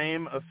the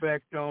same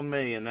effect on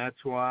me, and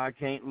that's why I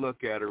can't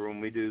look at her when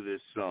we do this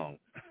song.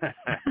 All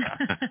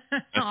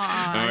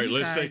right,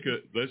 let's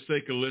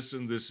take a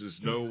listen. This is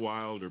No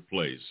Wilder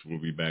Place.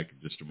 We'll be back in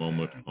just a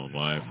moment on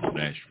Live from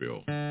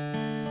Nashville.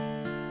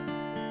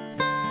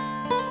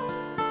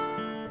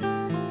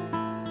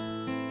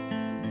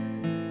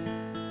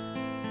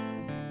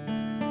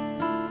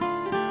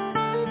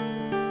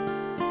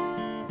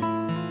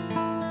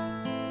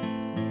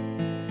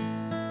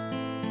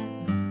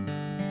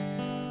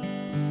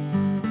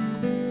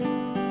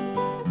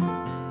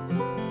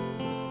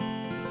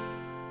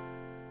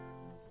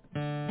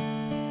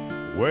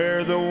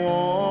 Where the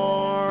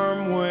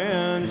warm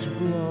winds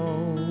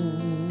blow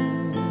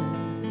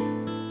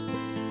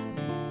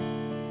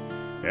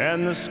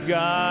and the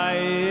sky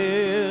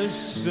is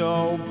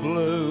so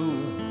blue,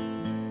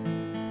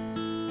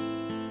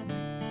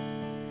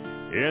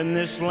 in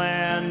this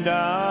land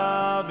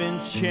of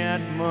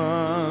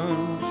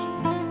enchantment,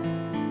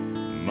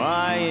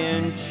 my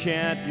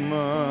enchantment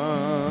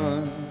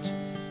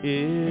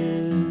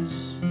is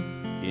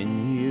in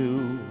you.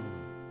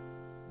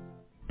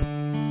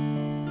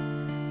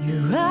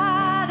 You're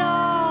out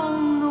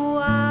on the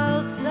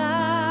wild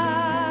side,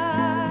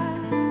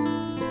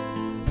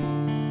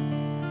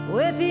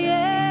 with the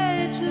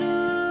edge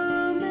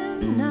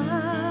looming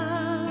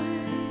nigh.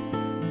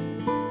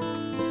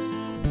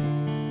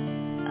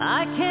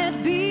 I can't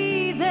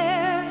be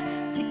there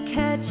to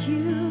catch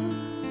you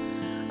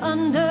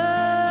under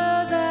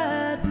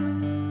that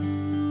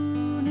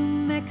blue New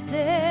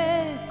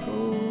Mexico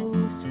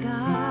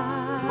sky.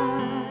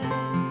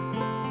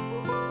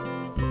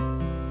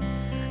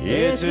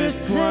 It's as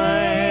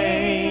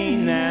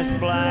plain as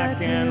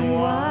black and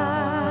white.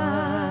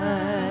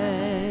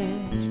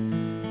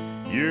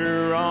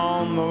 You're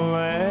on the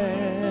land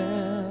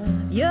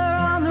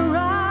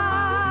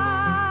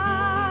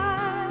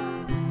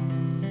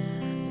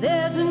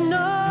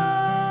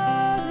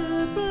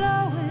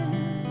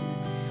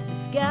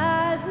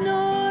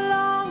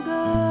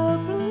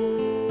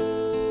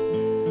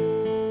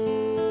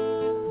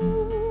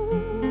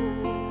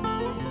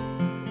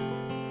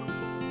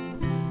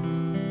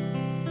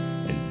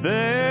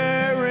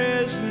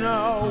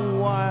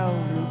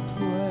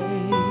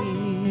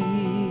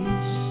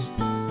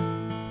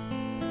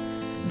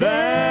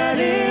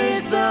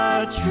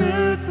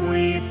truth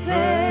we face.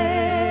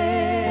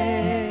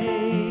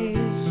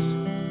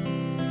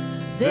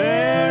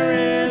 There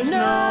is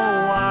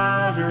no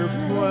wilder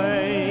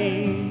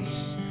place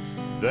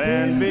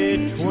than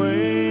between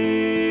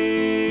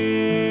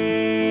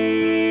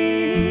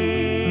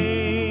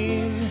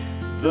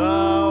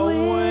the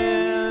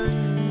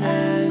wind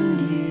and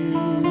you.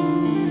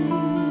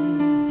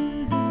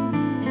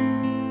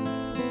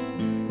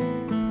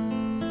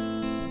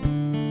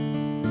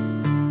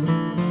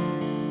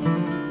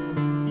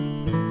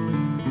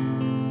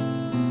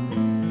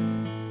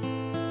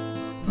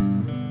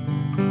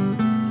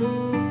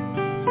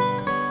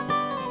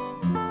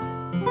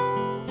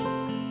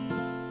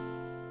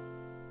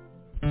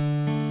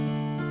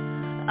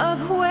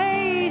 I've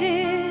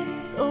waited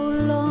so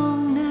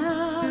long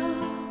now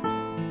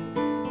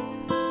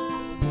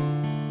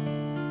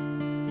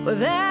for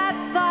that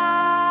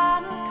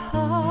final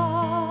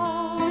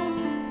call,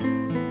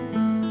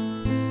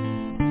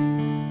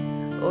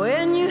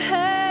 when you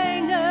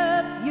hang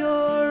up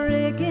your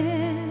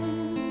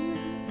rigging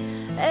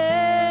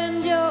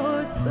and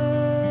your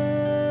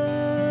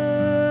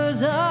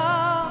spurs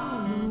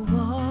on the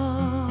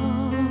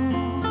wall.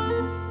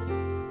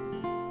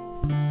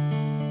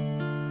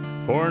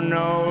 For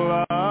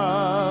no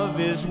love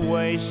is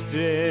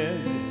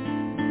wasted,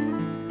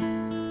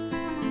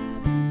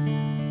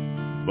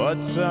 but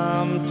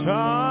sometimes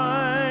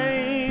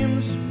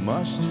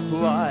must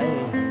fly.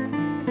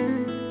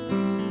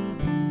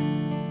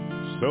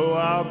 So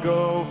I'll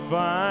go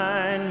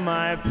find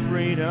my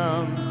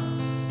freedom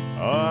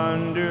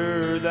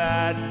under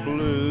that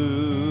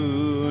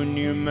blue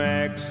New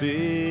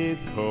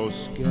Mexico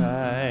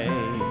sky.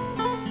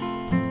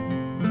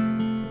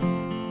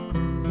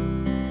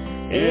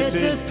 It's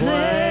as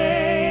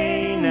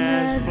plain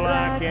as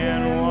black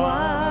and white.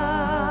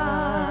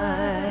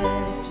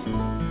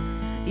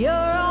 You're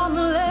on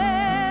the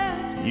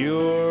left,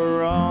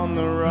 You're on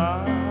the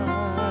right.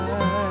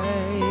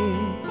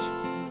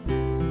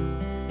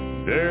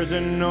 There's a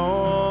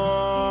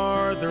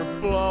norther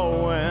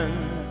blowing,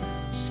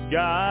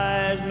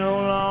 skies no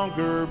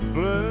longer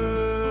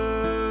blue.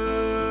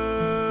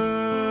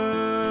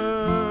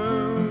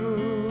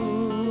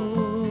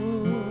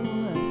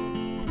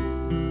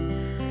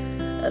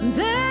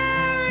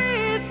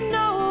 there is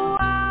no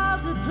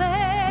wilder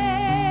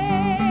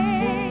place.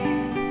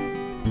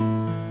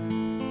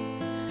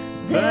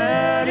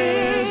 That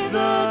is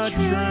the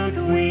truth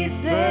we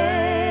face.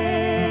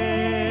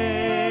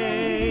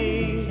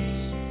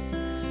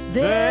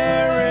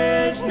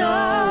 There is no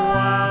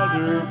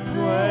wilder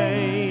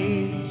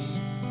place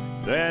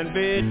than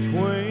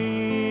between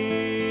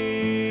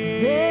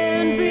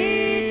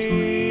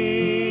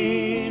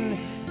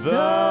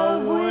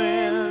the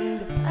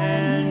wind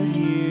and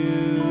you.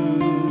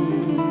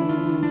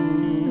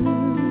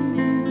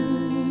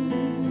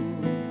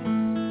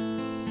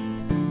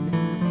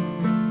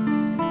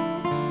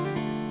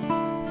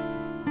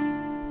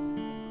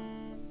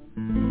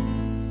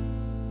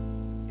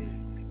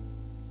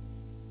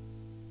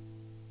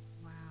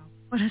 Wow,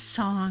 what a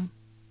song.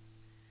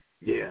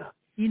 Yeah.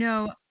 You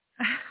know,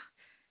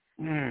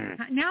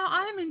 now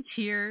I'm in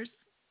tears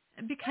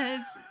because,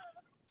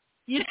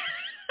 you know,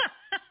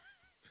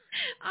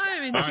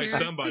 I'm in All tears.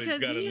 right, somebody's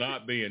because got to you-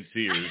 not be in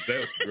tears.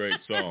 That's a great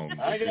song.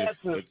 I got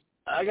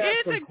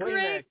It's some a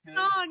great Kleenex.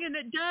 song, and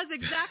it does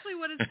exactly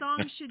what a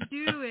song should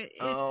do.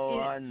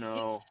 I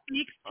know. It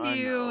speaks to I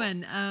you, know.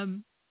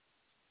 and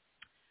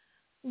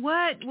what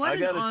I an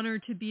gotta- honor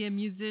to be a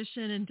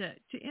musician and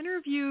to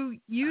interview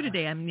you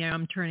today. I mean,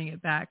 I'm turning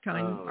it back.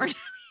 Going,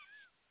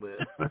 Well,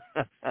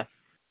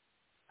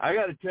 I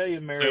got to tell you,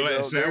 Mary. Hey,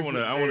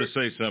 though, I want to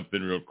say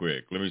something real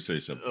quick. Let me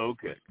say something.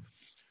 Okay.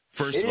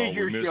 First It of all, is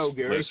your we show, missed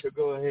Gary. Les. So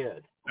go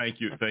ahead. Thank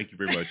you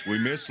very much. We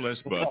missed Les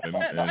Buffin,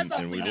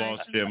 and we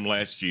lost him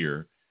last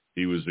year.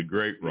 He was a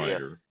great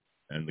writer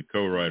and the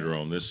co-writer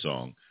on this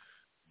song.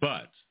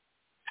 But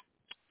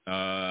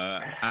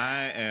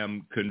I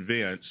am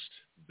convinced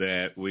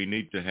that we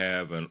need to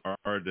have an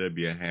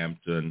R.W.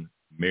 Hampton,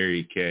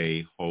 Mary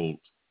Kaye, Holt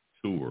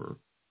tour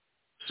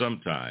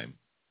sometime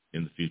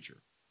in the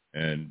future.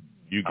 And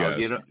you guys,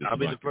 I'll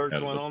be the first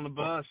one on the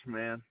bus,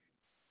 man.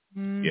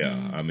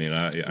 Yeah, I mean,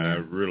 I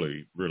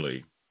really,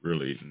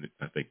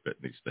 I think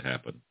that needs to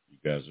happen. You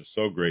guys are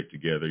so great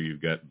together.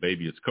 You've got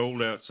Baby It's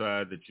Cold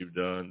Outside that you've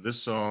done, this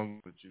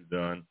song that you've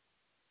done,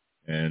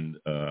 and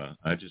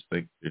I just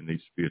think there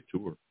needs to be a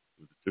tour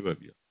with the two of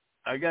you.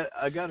 I got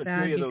to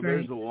tell you, though,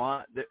 there's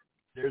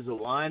a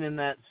line in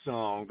that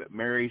song that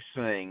Mary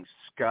sings,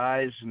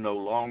 "Skies no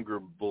longer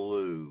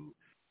blue."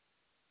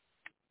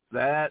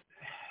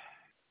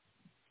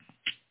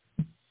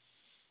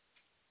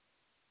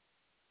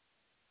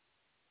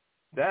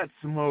 That's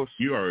the most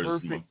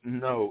perfect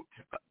note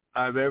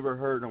I've ever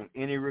heard on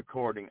any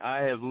recording. I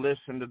have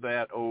listened to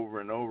that over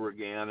and over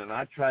again, and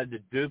I tried to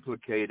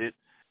duplicate it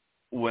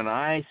when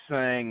I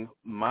sang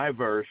my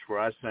verse where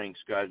I sang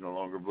 "Skies No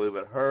Longer Blue,"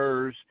 but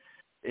hers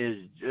is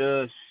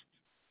just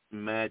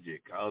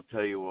magic. I'll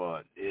tell you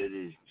what, it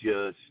is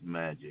just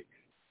magic.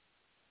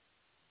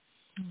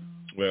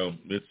 Well,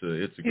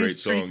 it's a great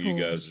song. Cool. You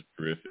guys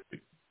are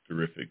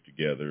terrific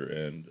together,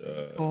 and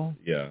cool.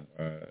 Yeah,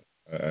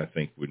 I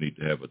think we need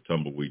to have a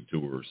tumbleweed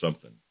tour or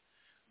something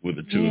with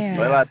the two of you.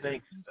 Well,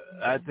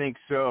 I think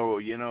so.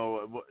 You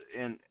know,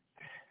 and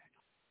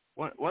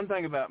one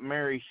thing about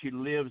Mary, she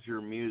lives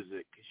her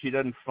music. She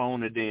doesn't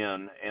phone it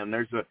in, and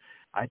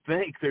I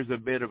think there's a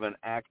bit of an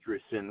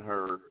actress in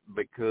her,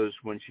 because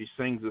when she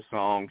sings a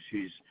song,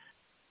 she's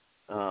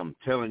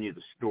telling you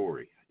the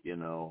story, you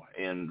know.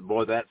 And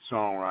boy, that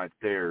song right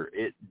there,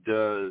 it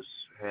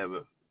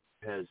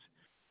has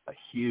a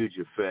huge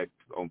effect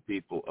on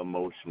people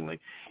emotionally.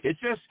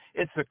 It's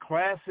a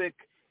classic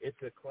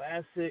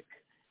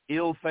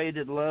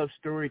ill-fated love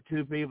story,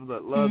 two people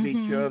that love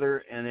each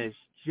other, and it's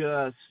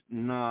just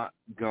not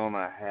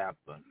gonna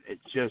happen.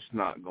 It's just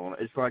not gonna.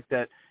 It's like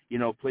that, you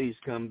know, Please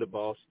Come to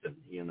Boston,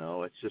 you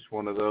know. It's just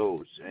one of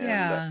those.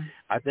 And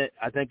I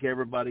think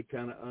everybody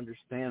kind of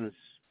understands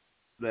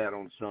that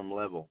on some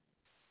level.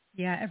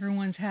 Yeah,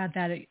 everyone's had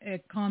that a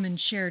common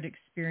shared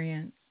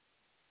experience.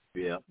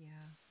 Yeah.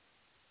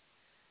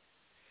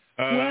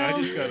 Well, I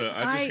just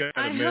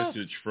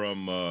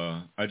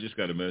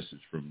got a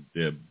message from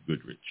Deb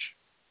Goodrich,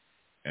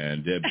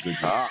 and Deb Goodrich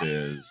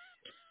says,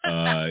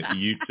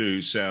 "You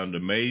two sound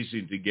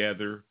amazing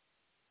together,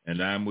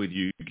 and I'm with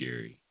you,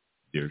 Gary.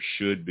 There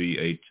should be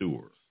a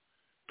tour."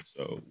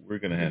 So we're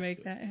gonna have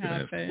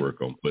to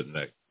work on putting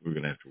that. We're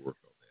gonna have to work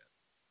on that.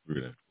 We're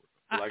gonna have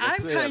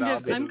to work on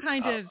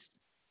that.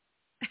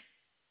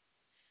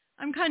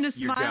 I'm kind of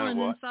smiling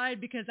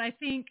inside, because I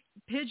think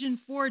Pigeon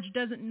Forge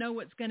doesn't know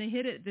what's going to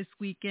hit it this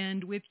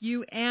weekend with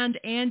you and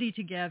Andy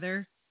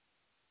together.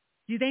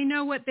 Do they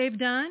know what they've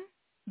done,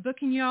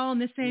 booking you all on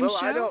the same show?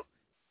 I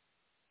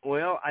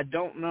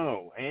don't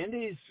know.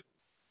 Andy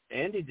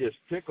just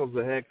tickles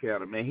the heck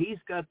out of me. He's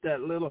got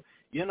that little,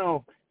 you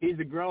know, he's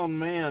a grown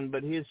man,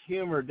 but his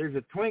humor, there's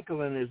a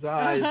twinkle in his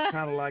eyes,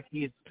 kind of like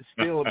he's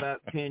still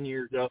about 10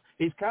 years old.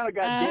 He's kind of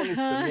got Dennis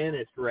the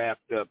Menace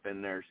wrapped up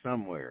in there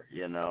somewhere,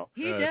 you know.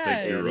 He does. I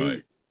think you're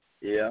right.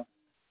 Yeah.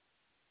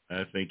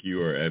 I think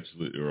you are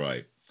absolutely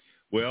right.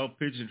 Well,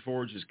 Pigeon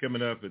Forge is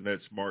coming up, and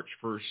that's March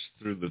 1st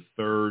through the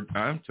 3rd.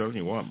 I'm telling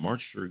you what,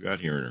 March sure got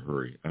here in a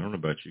hurry. I don't know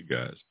about you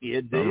guys.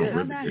 It did. I don't know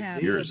where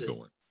the year is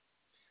going.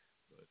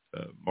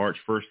 But March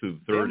 1st through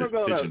the 3rd at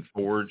Pigeon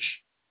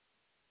Forge.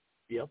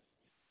 Yep.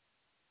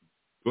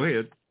 Go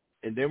ahead.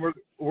 And then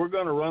we're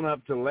going to run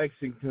up to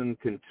Lexington,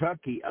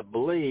 Kentucky, I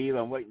believe.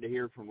 I'm waiting to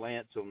hear from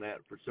Lance on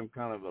that for some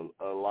kind of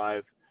a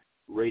live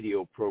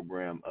radio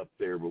program up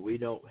there, but we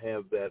don't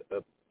have that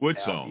up Wood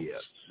out songs.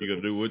 yet. You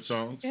going to do Wood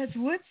songs? It's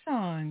Wood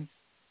songs.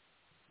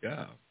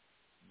 Yeah.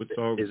 Wood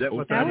songs. Is that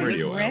what that was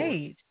radio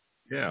great.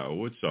 Hour. Yeah,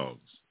 Wood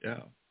songs.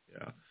 Yeah.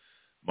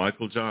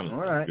 Michael Jonathan,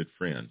 a good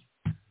friend.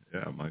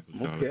 Yeah, Michael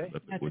Jonathan. Okay.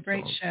 That's Wood a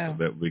great songs. show.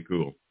 So that would be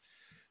cool.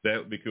 That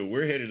would be cool.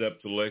 We're headed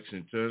up to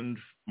Lexington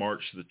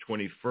March the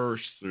 21st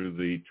through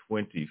the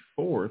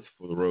 24th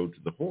for the Road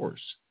to the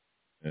Horse.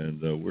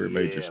 And we're a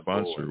major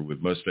sponsor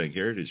with Mustang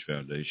Heritage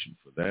Foundation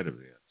for that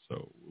event.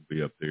 So we'll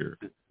be up there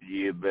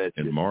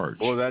in March.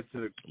 Boy,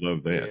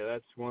 love that. Yeah,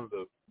 that's one of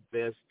the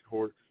best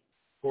horse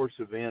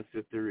events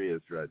that there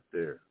is right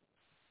there.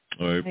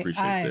 Oh, I appreciate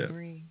that. I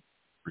agree.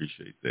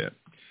 Appreciate that.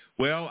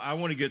 Well, I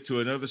want to get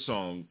to another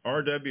song.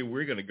 R.W.,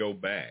 we're going to go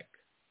back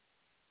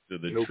to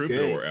the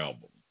Troubadour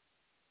album.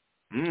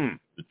 The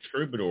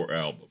Troubadour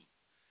album.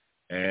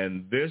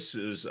 And this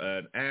is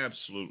an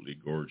absolutely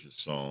gorgeous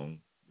song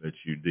that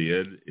you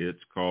did.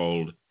 It's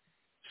called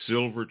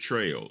Silver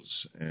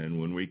Trails. And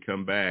when we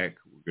come back,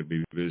 we're going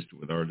to be visiting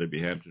with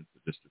R.W. Hampton for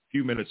just a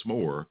few minutes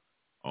more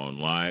on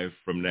Live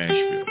from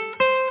Nashville.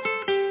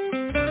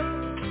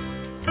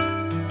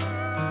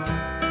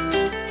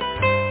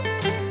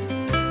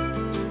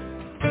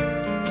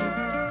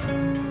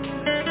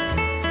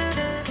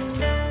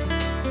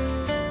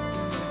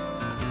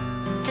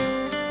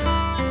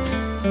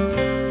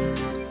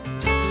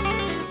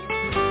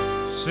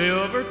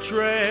 Silver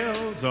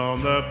trails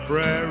on the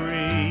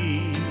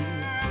prairie,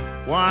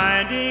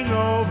 winding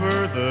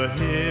over the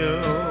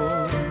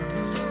hills,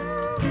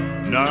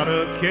 not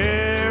a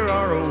care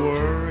or a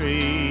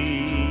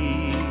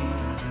worry,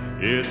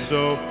 it's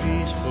so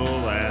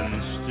peaceful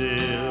and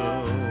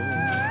still.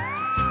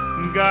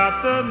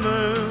 Got the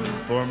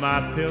moon for my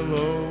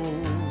pillow,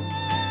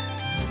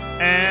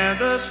 and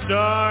the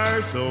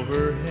stars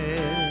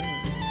overhead,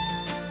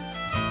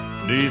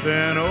 'neath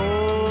an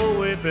old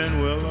weeping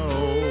willow,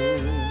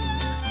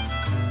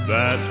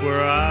 that's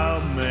where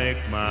I'll make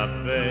my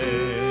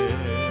bed.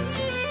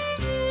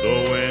 The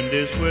wind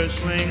is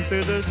whistling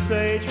through the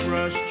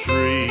sagebrush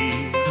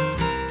tree,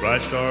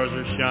 bright stars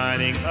are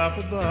shining up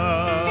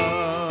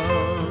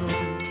above.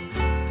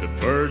 The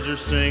birds are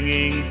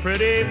singing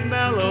pretty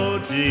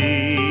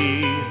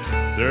melody,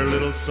 their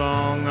little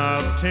song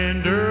of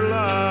tender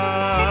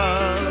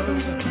love.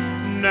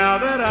 Now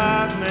that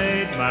I've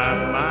made my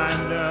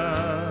mind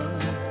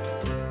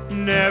up,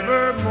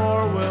 never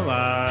more will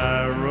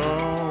I roam.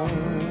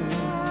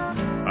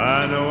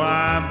 I know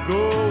I'm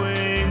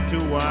going to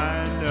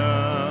wind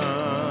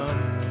up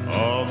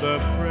all the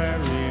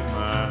prairie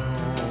my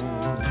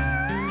home.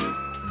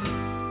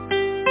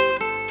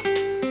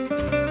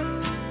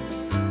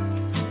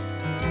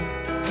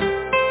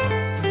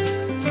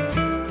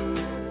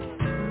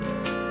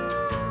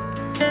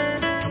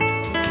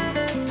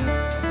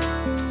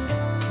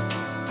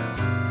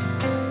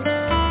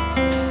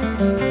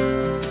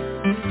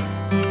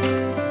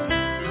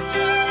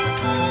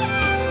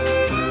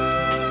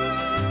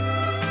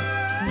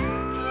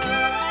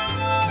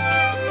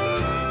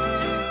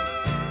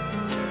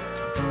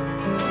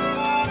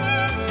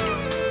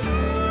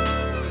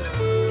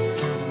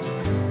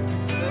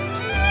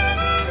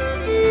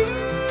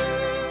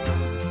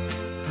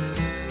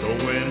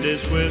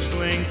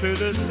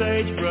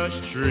 sagebrush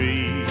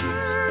trees.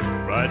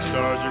 Bright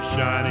stars are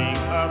shining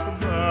up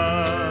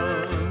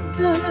above.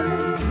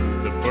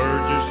 The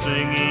birds are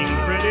singing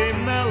pretty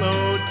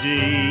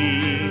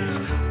melodies,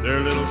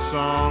 their little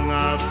song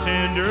of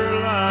tender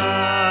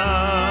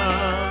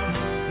love.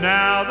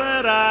 Now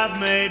that I've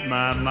made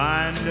my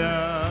mind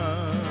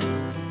up,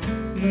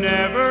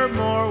 never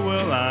more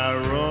will I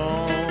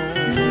roam.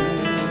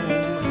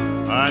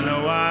 I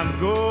know I'm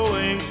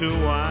going to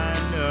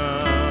wind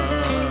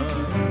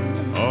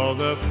up all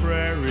the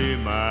prairie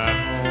my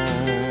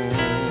home.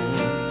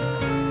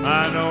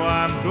 I know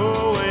I'm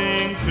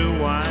going to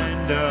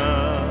wind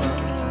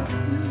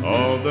up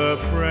all the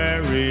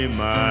prairie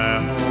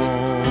my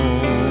home.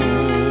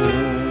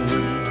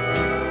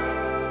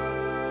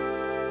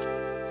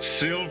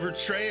 Silver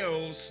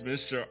Trails,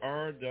 Mr.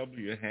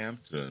 R.W.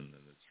 Hampton, and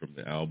it's from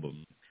the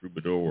album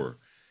Troubadour.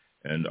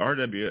 And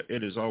R.W.,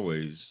 it is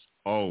always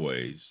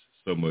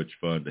so much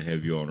fun to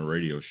have you on a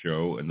radio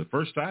show. And the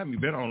first time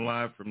you've been on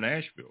live from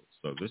Nashville,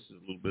 so this is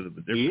a little bit of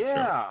a different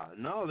show.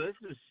 No, this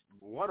is,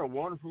 what a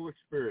wonderful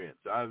experience.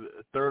 I've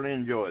thoroughly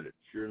enjoyed it,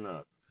 sure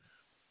enough.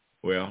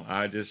 Well,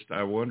 I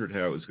wondered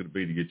how it was going to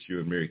be to get you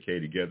and Mary Kaye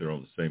together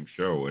on the same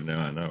show, and now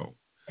I know.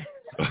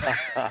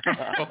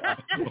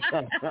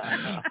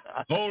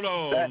 Hold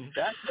on.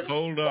 That's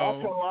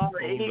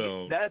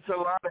a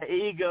lot of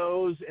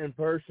egos and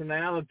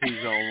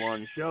personalities on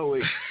one show.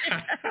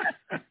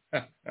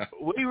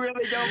 We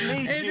really don't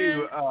need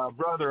you,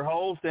 Brother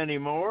Holt,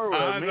 anymore.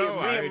 I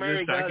know.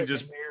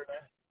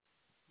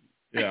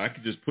 I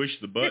could just push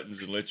the buttons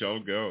and let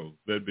y'all go.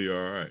 That'd be all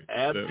right.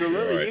 Absolutely.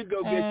 All right. You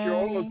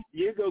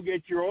go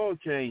get your oil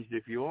changed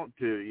if you want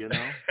to, you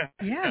know.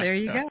 Yeah, there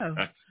you go.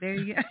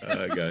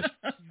 Gosh.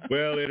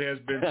 Well, it has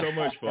been so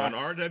much fun.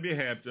 R.W.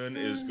 Hampton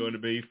is going to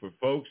be, for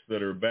folks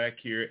that are back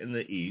here in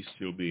the East,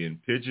 he'll be in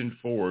Pigeon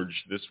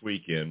Forge this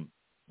weekend,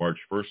 March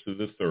 1st through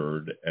the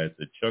 3rd, at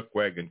the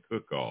Chuckwagon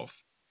Cook-Off.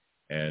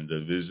 And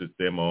visit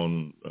them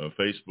on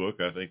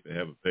Facebook. I think they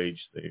have a page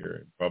there,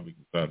 and probably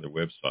can find their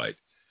website.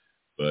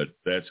 But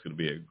that's going to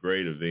be a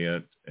great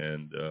event,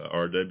 and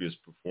R.W. is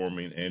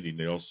performing. Andy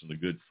Nelson, a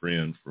good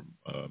friend from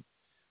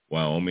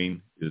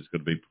Wyoming, is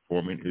going to be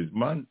performing.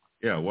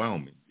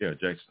 Wyoming. Yeah,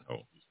 Jackson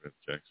Hole. He's at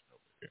Jackson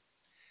Hole here.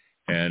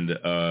 And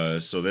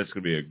so that's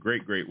going to be a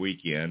great, great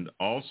weekend.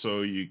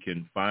 Also, you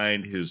can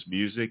find his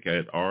music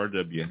at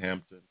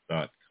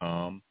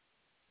rwhampton.com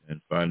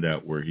and find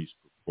out where he's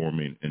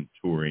performing and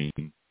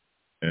touring.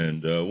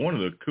 And one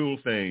of the cool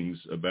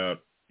things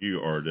about you,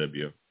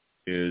 R.W.,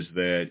 is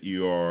that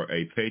you are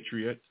a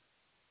patriot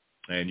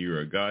and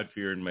you're a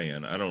God-fearing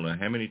man. I don't know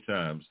how many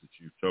times that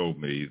you've told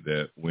me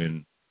that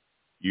when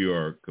you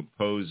are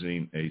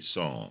composing a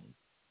song,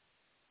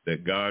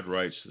 that God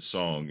writes the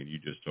song and you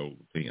just hold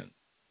the pen.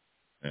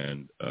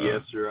 And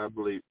yes, sir. I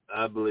believe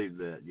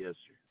that. Yes,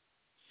 sir.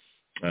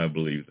 I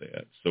believe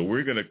that. So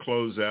we're going to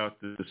close out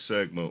this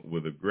segment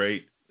with a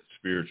great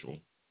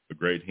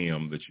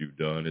hymn that you've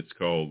done. It's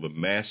called "The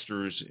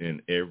Masters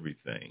in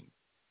Everything."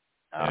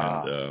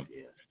 And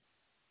yes.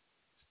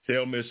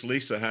 Tell Miss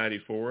Lisa Heidi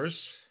for us,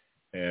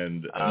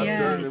 and I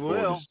certainly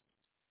will.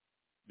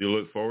 You'll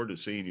look forward to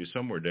seeing you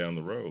somewhere down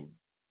the road,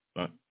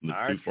 not in the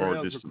too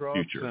far distant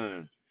future.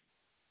 Soon.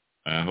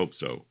 I hope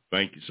so.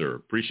 Thank you, sir.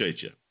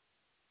 Appreciate you.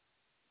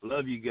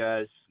 Love you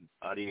guys.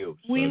 Adios.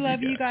 We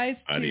love you guys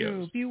too.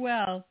 Adios. Be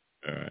well.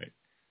 All right.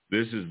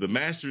 This is the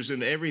Masters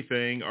in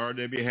Everything.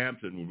 R.W.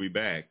 Hampton will be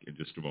back in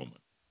just a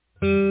moment.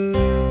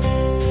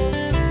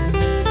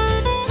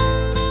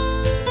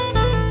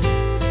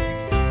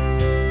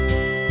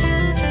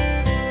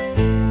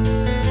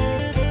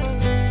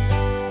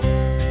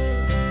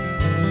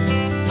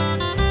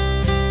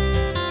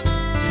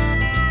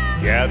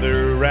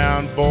 Gather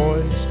round,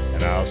 boys,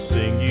 and I'll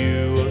sing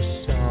you a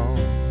song.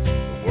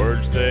 The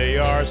words, they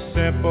are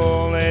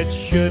simple,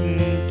 it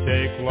shouldn't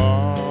take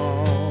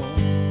long.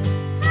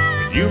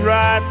 If you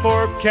ride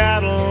for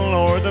cattle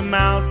or the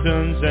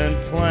mountains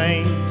and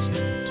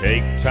plains,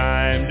 take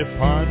time to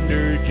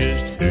ponder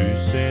just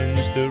who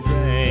sends the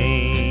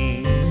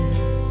rain.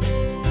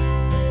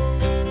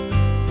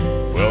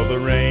 Well, the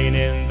rain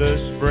in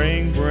the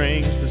spring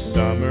brings the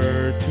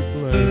summer to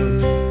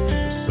bloom,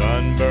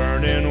 sun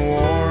burning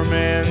warm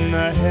in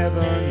the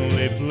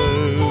heavenly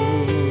blue.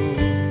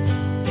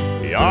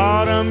 The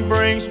autumn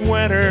brings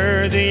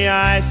winter, the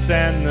ice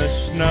and the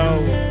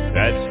snow.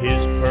 That's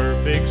his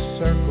perfect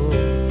circle,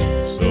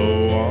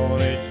 so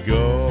on it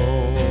goes.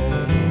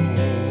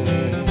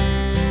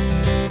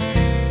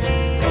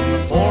 From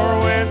the four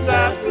winds I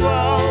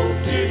blow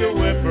to the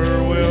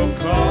whippoorwill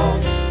call,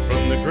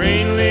 from the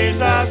green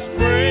leaves I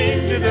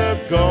spring to the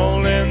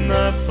gold in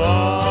the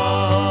fall.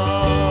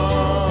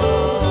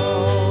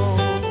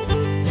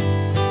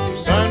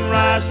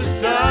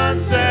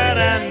 Sunset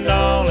and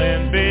all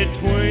in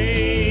between.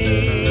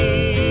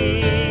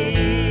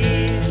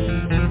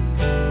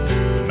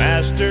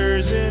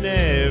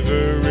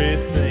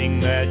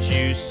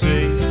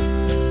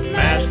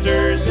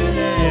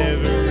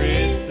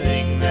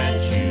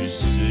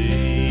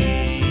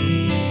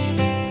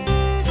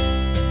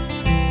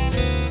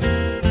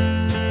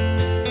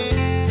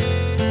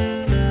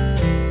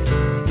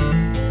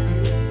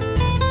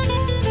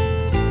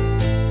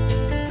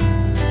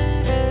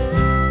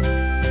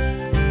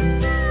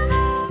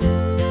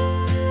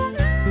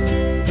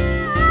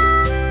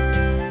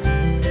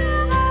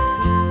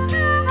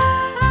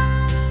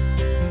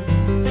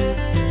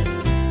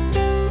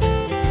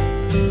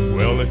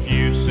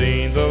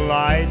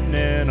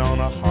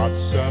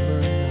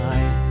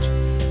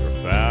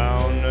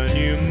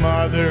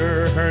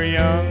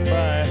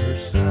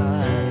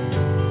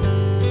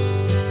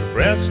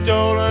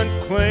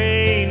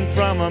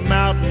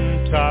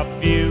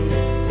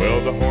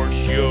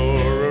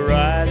 your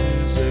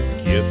riding's a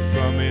gift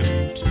from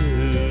him too.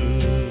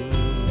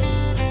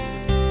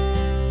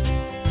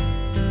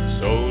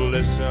 So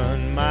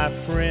listen, my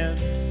friend,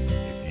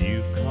 if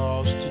you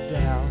cause to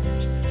doubt,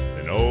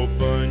 then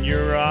open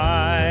your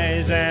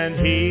eyes and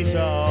he's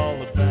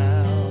all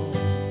about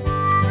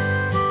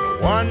the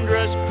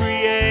wondrous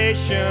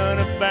creation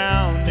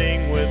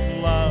abounding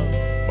with love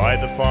by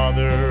the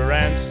Father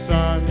and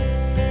Son.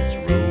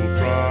 It's ruled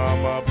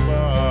from above.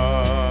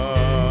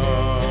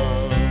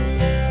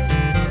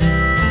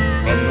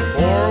 From the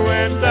four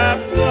winds that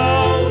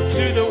blow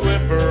to the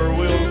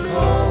whippoorwill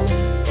call,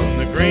 from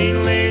the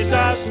green leaves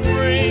of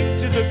spring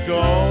to the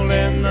gold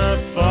in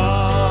the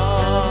fall,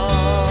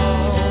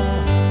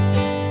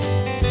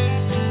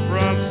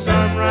 from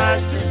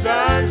sunrise to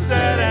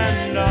sunset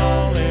and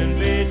all in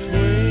between,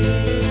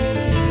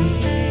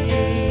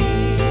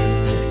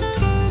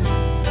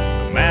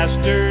 the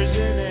Master's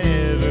in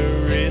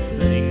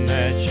everything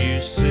that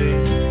you see,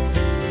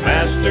 the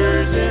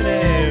Master's in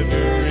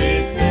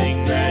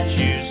everything that you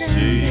see.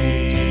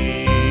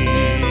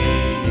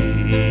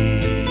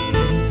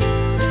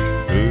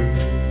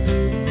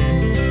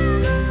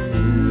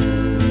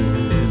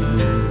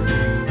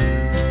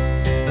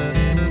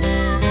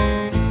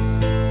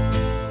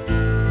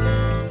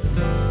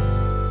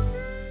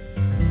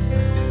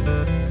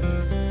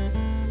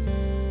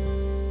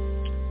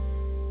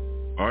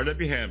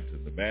 R.W.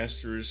 Hampton, the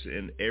Masters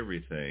in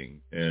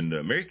Everything. And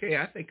Mary Kay,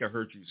 I think I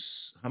heard you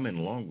humming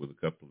along with a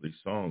couple of these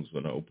songs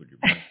when I opened your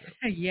mic up.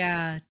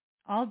 Yeah,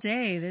 all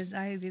day. There's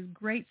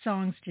great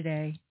songs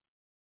today.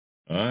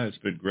 It's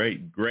been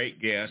great. Great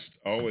guest.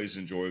 Always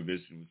enjoy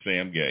visiting with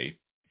Sam Gay.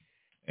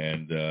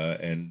 And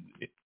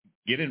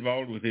get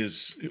involved with his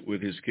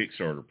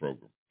Kickstarter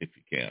program if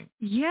you can.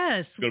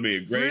 Yes. It's going to be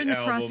a great We're in the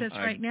album. process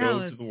right I now.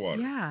 Go to the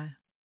Water. Yeah.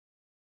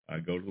 I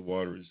Go to the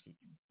Water is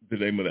the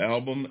name of the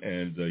album,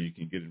 and you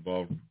can get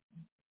involved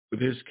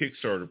with his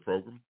Kickstarter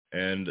program.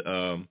 And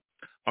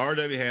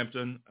R.W.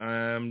 Hampton,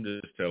 I'm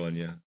just telling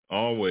you,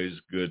 always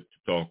good to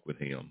talk with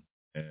him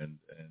and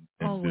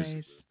always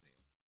visit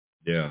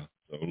with him. Yeah,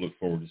 so look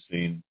forward to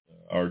seeing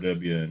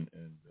R.W. and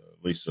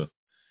Lisa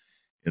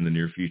in the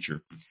near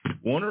future.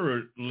 Want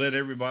to let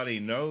everybody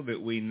know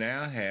that we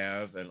now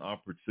have an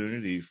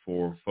opportunity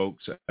for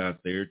folks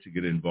out there to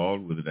get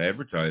involved with an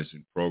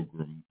advertising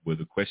program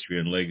with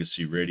Equestrian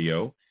Legacy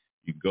Radio.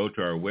 You go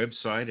to our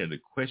website at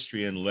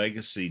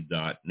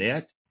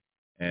equestrianlegacy.net,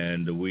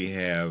 and we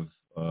have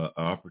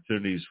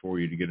opportunities for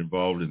you to get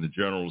involved in the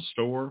general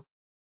store,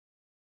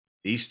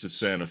 east of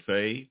Santa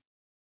Fe,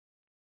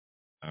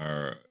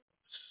 our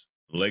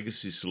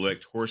Legacy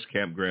Select Horse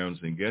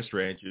Campgrounds and Guest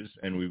Ranches,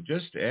 and we've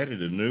just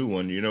added a new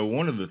one. You know,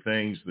 one of the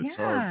things that's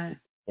hard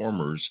for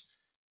performers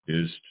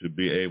is to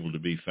be able to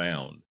be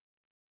found.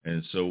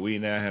 And so we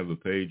now have a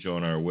page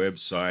on our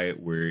website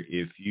where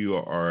if you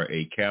are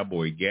a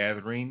cowboy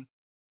gathering,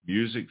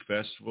 music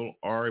festival,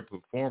 or a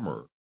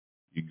performer,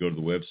 you go to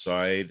the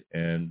website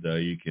and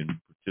you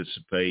can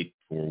participate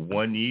for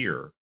 1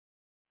 year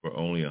for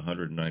only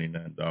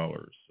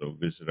 $199. So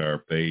visit our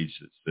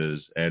page that says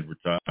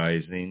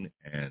advertising,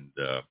 and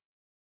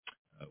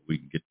we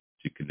can get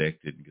you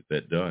connected and get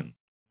that done.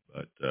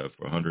 But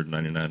for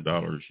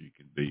 $199, you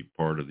can be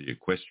part of the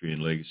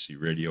Equestrian Legacy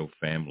Radio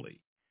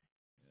family.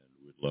 And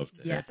we'd love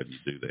to have you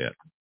do that.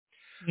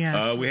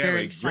 Yeah, we have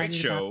a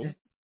great show.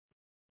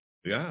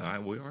 Yeah,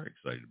 we are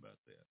excited about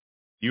that.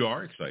 You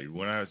are excited.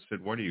 When I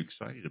said, what are you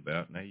excited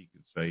about? Now you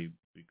can say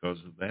because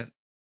of that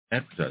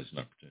advertising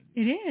opportunity.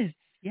 It is,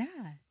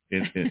 yeah.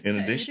 In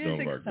addition to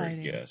all of our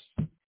great guests.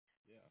 Yeah.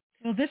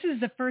 Well, this is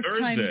the first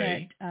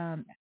Thursday, time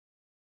that...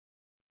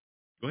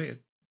 go ahead.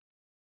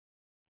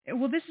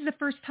 Well, this is the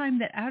first time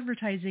that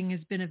advertising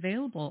has been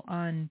available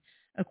on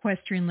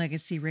Equestrian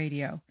Legacy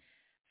Radio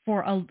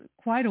for a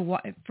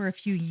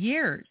few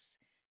years.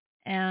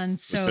 And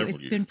so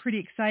it's been pretty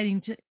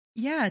exciting to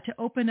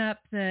open up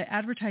the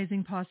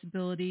advertising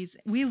possibilities.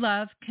 We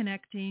love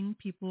connecting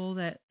people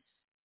that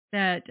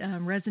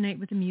resonate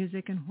with the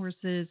music and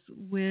horses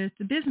with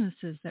the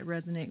businesses that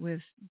resonate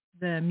with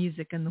the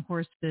music and the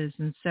horses.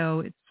 And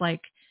so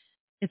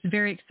it's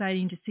very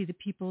exciting to see the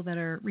people that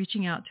are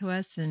reaching out to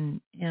us,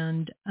 and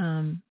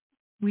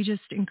we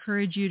just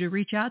encourage you to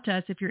reach out to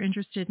us if you're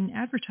interested in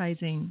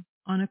advertising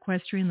on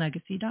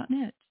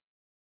equestrianlegacy.net.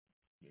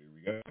 There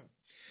we go.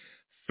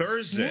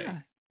 Thursday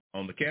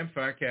on the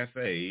Campfire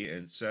Cafe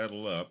and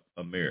Saddle Up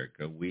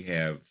America, we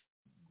have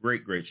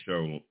great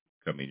show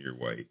coming your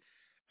way.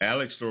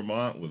 Alex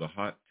Dormont with a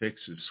Hot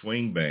Texas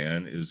Swing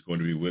Band is going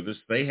to be with us.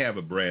 They have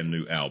a brand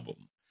new album.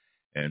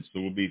 And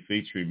so we'll be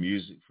featuring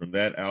music from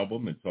that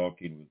album and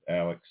talking with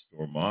Alex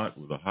Dormont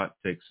with a Hot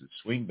Texas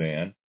Swing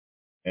Band.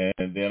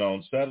 And then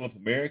on Saddle Up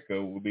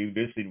America, we'll be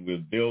visiting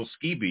with Bill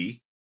Skibbe,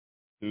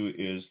 who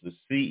is the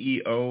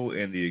CEO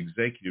and the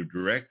executive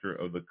director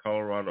of the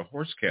Colorado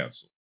Horse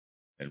Council.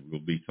 And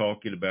we'll be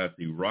talking about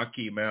the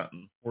Rocky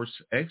Mountain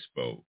Horse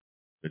Expo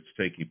that's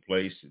taking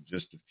place in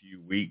just a few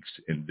weeks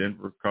in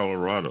Denver,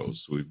 Colorado.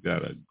 So we've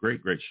got a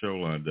great show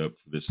lined up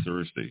for this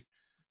Thursday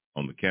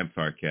on the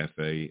Campfire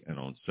Cafe and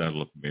on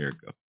Saddle Up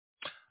America.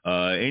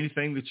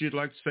 Anything that you'd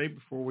like to say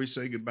before we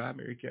say goodbye,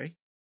 Mary Kaye?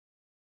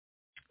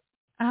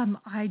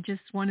 I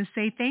just want to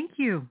say thank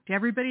you to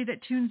everybody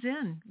that tunes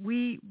in.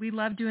 We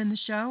love doing the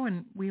show,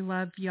 and we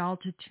love y'all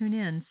to tune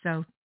in.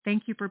 So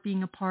thank you for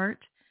being a part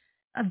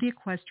of the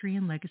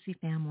Equestrian Legacy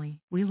family.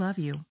 We love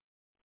you.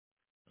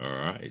 All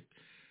right.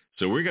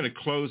 So we're going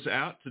to close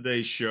out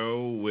today's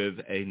show with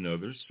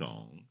another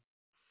song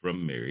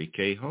from Mary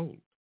Kaye Holt,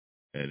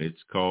 and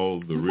it's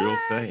called "The Real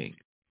Thing."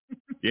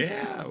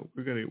 Yeah,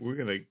 we're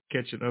gonna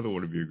catch another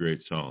one of your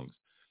great songs.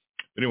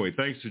 Anyway,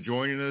 thanks for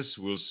joining us.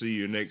 We'll see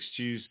you next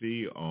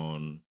Tuesday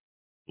on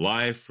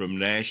Live from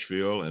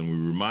Nashville. And we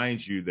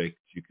remind you that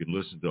you can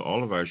listen to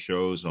all of our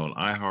shows on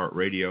iHeart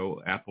Radio,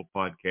 Apple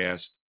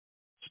Podcasts,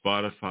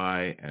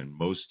 Spotify, and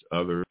most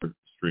other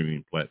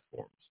streaming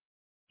platforms.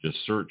 Just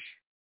search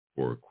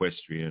for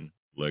Equestrian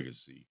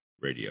Legacy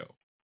Radio.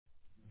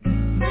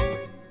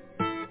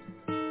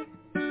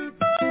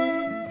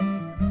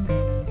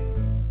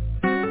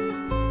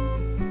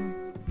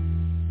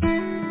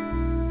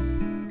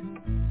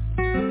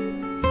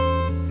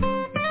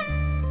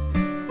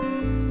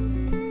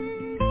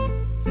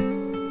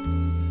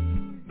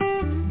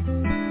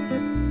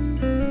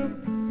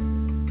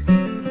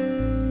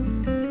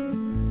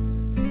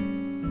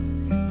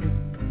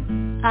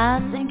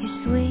 I think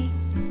you're sweet,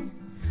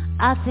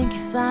 I think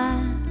you're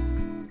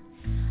fine.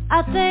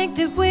 I think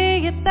that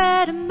we had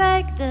better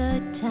make the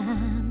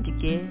time to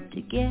get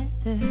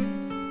together,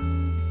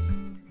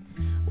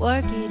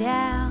 work it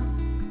out.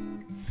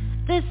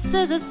 This is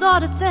the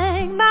sort of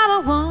thing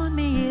Mama warned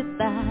me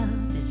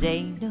about. This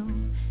ain't no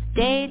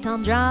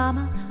daytime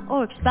drama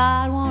or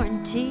expired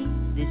warranty.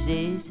 This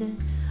is a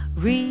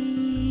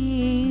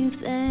real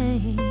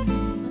thing.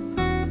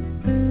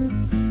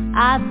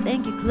 I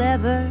think you're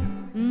clever,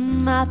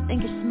 I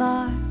think you're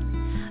smart.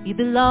 You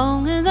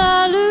belong in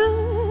the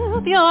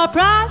loop. You're a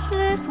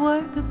priceless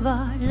work of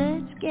art.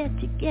 Let's get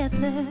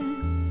together,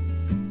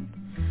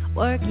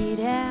 work it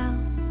out.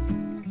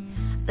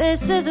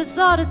 This is the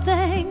sort of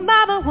thing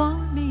Mama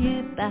warned me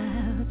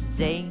about.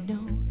 This ain't no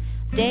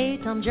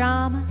daytime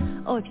drama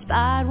or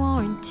expired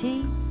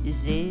warranty.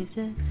 This is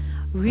a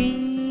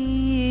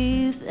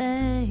real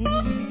thing.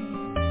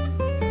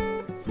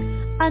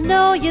 I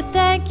know you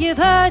think you've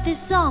heard this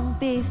song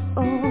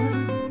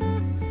before.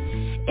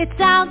 It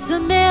sounds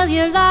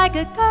familiar like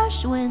a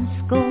Gershwin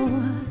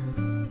score.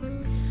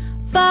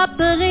 But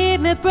believe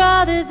me,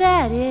 brother,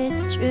 that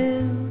it's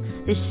true.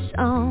 This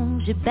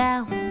song's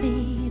about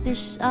me, this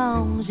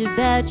song's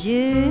about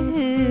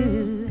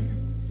you.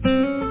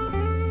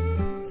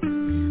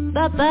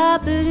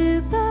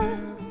 Ba-ba-ba-doo-ba,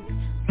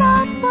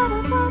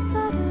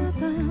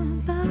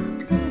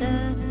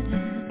 ba-ba-ba-ba-ba-ba-ba-ba-da-da-da.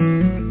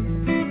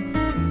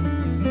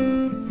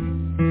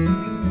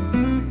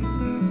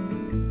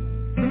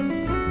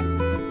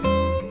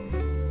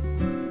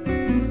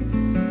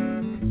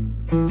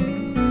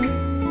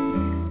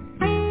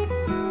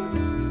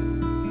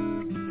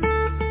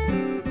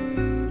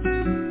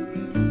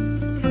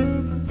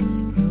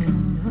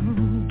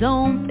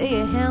 Don't be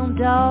a hound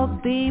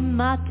dog, be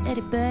my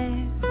teddy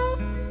bear.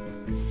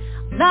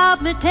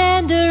 Love me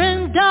tender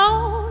and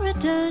don't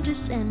return to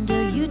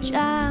sender. You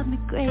drive me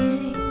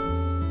crazy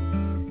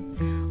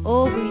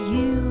over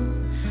you.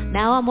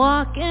 Now I'm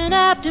walking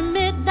after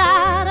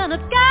midnight and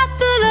I've got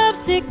the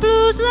lovesick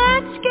blues.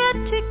 Let's get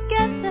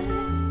together,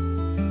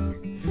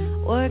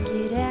 work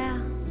it out.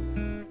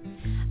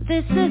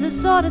 This is the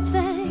sort of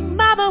thing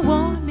Mama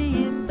warned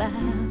me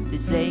about.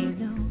 This ain't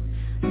no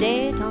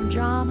daytime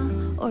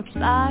drama or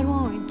expired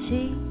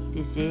warranty.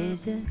 This is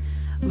a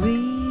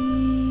real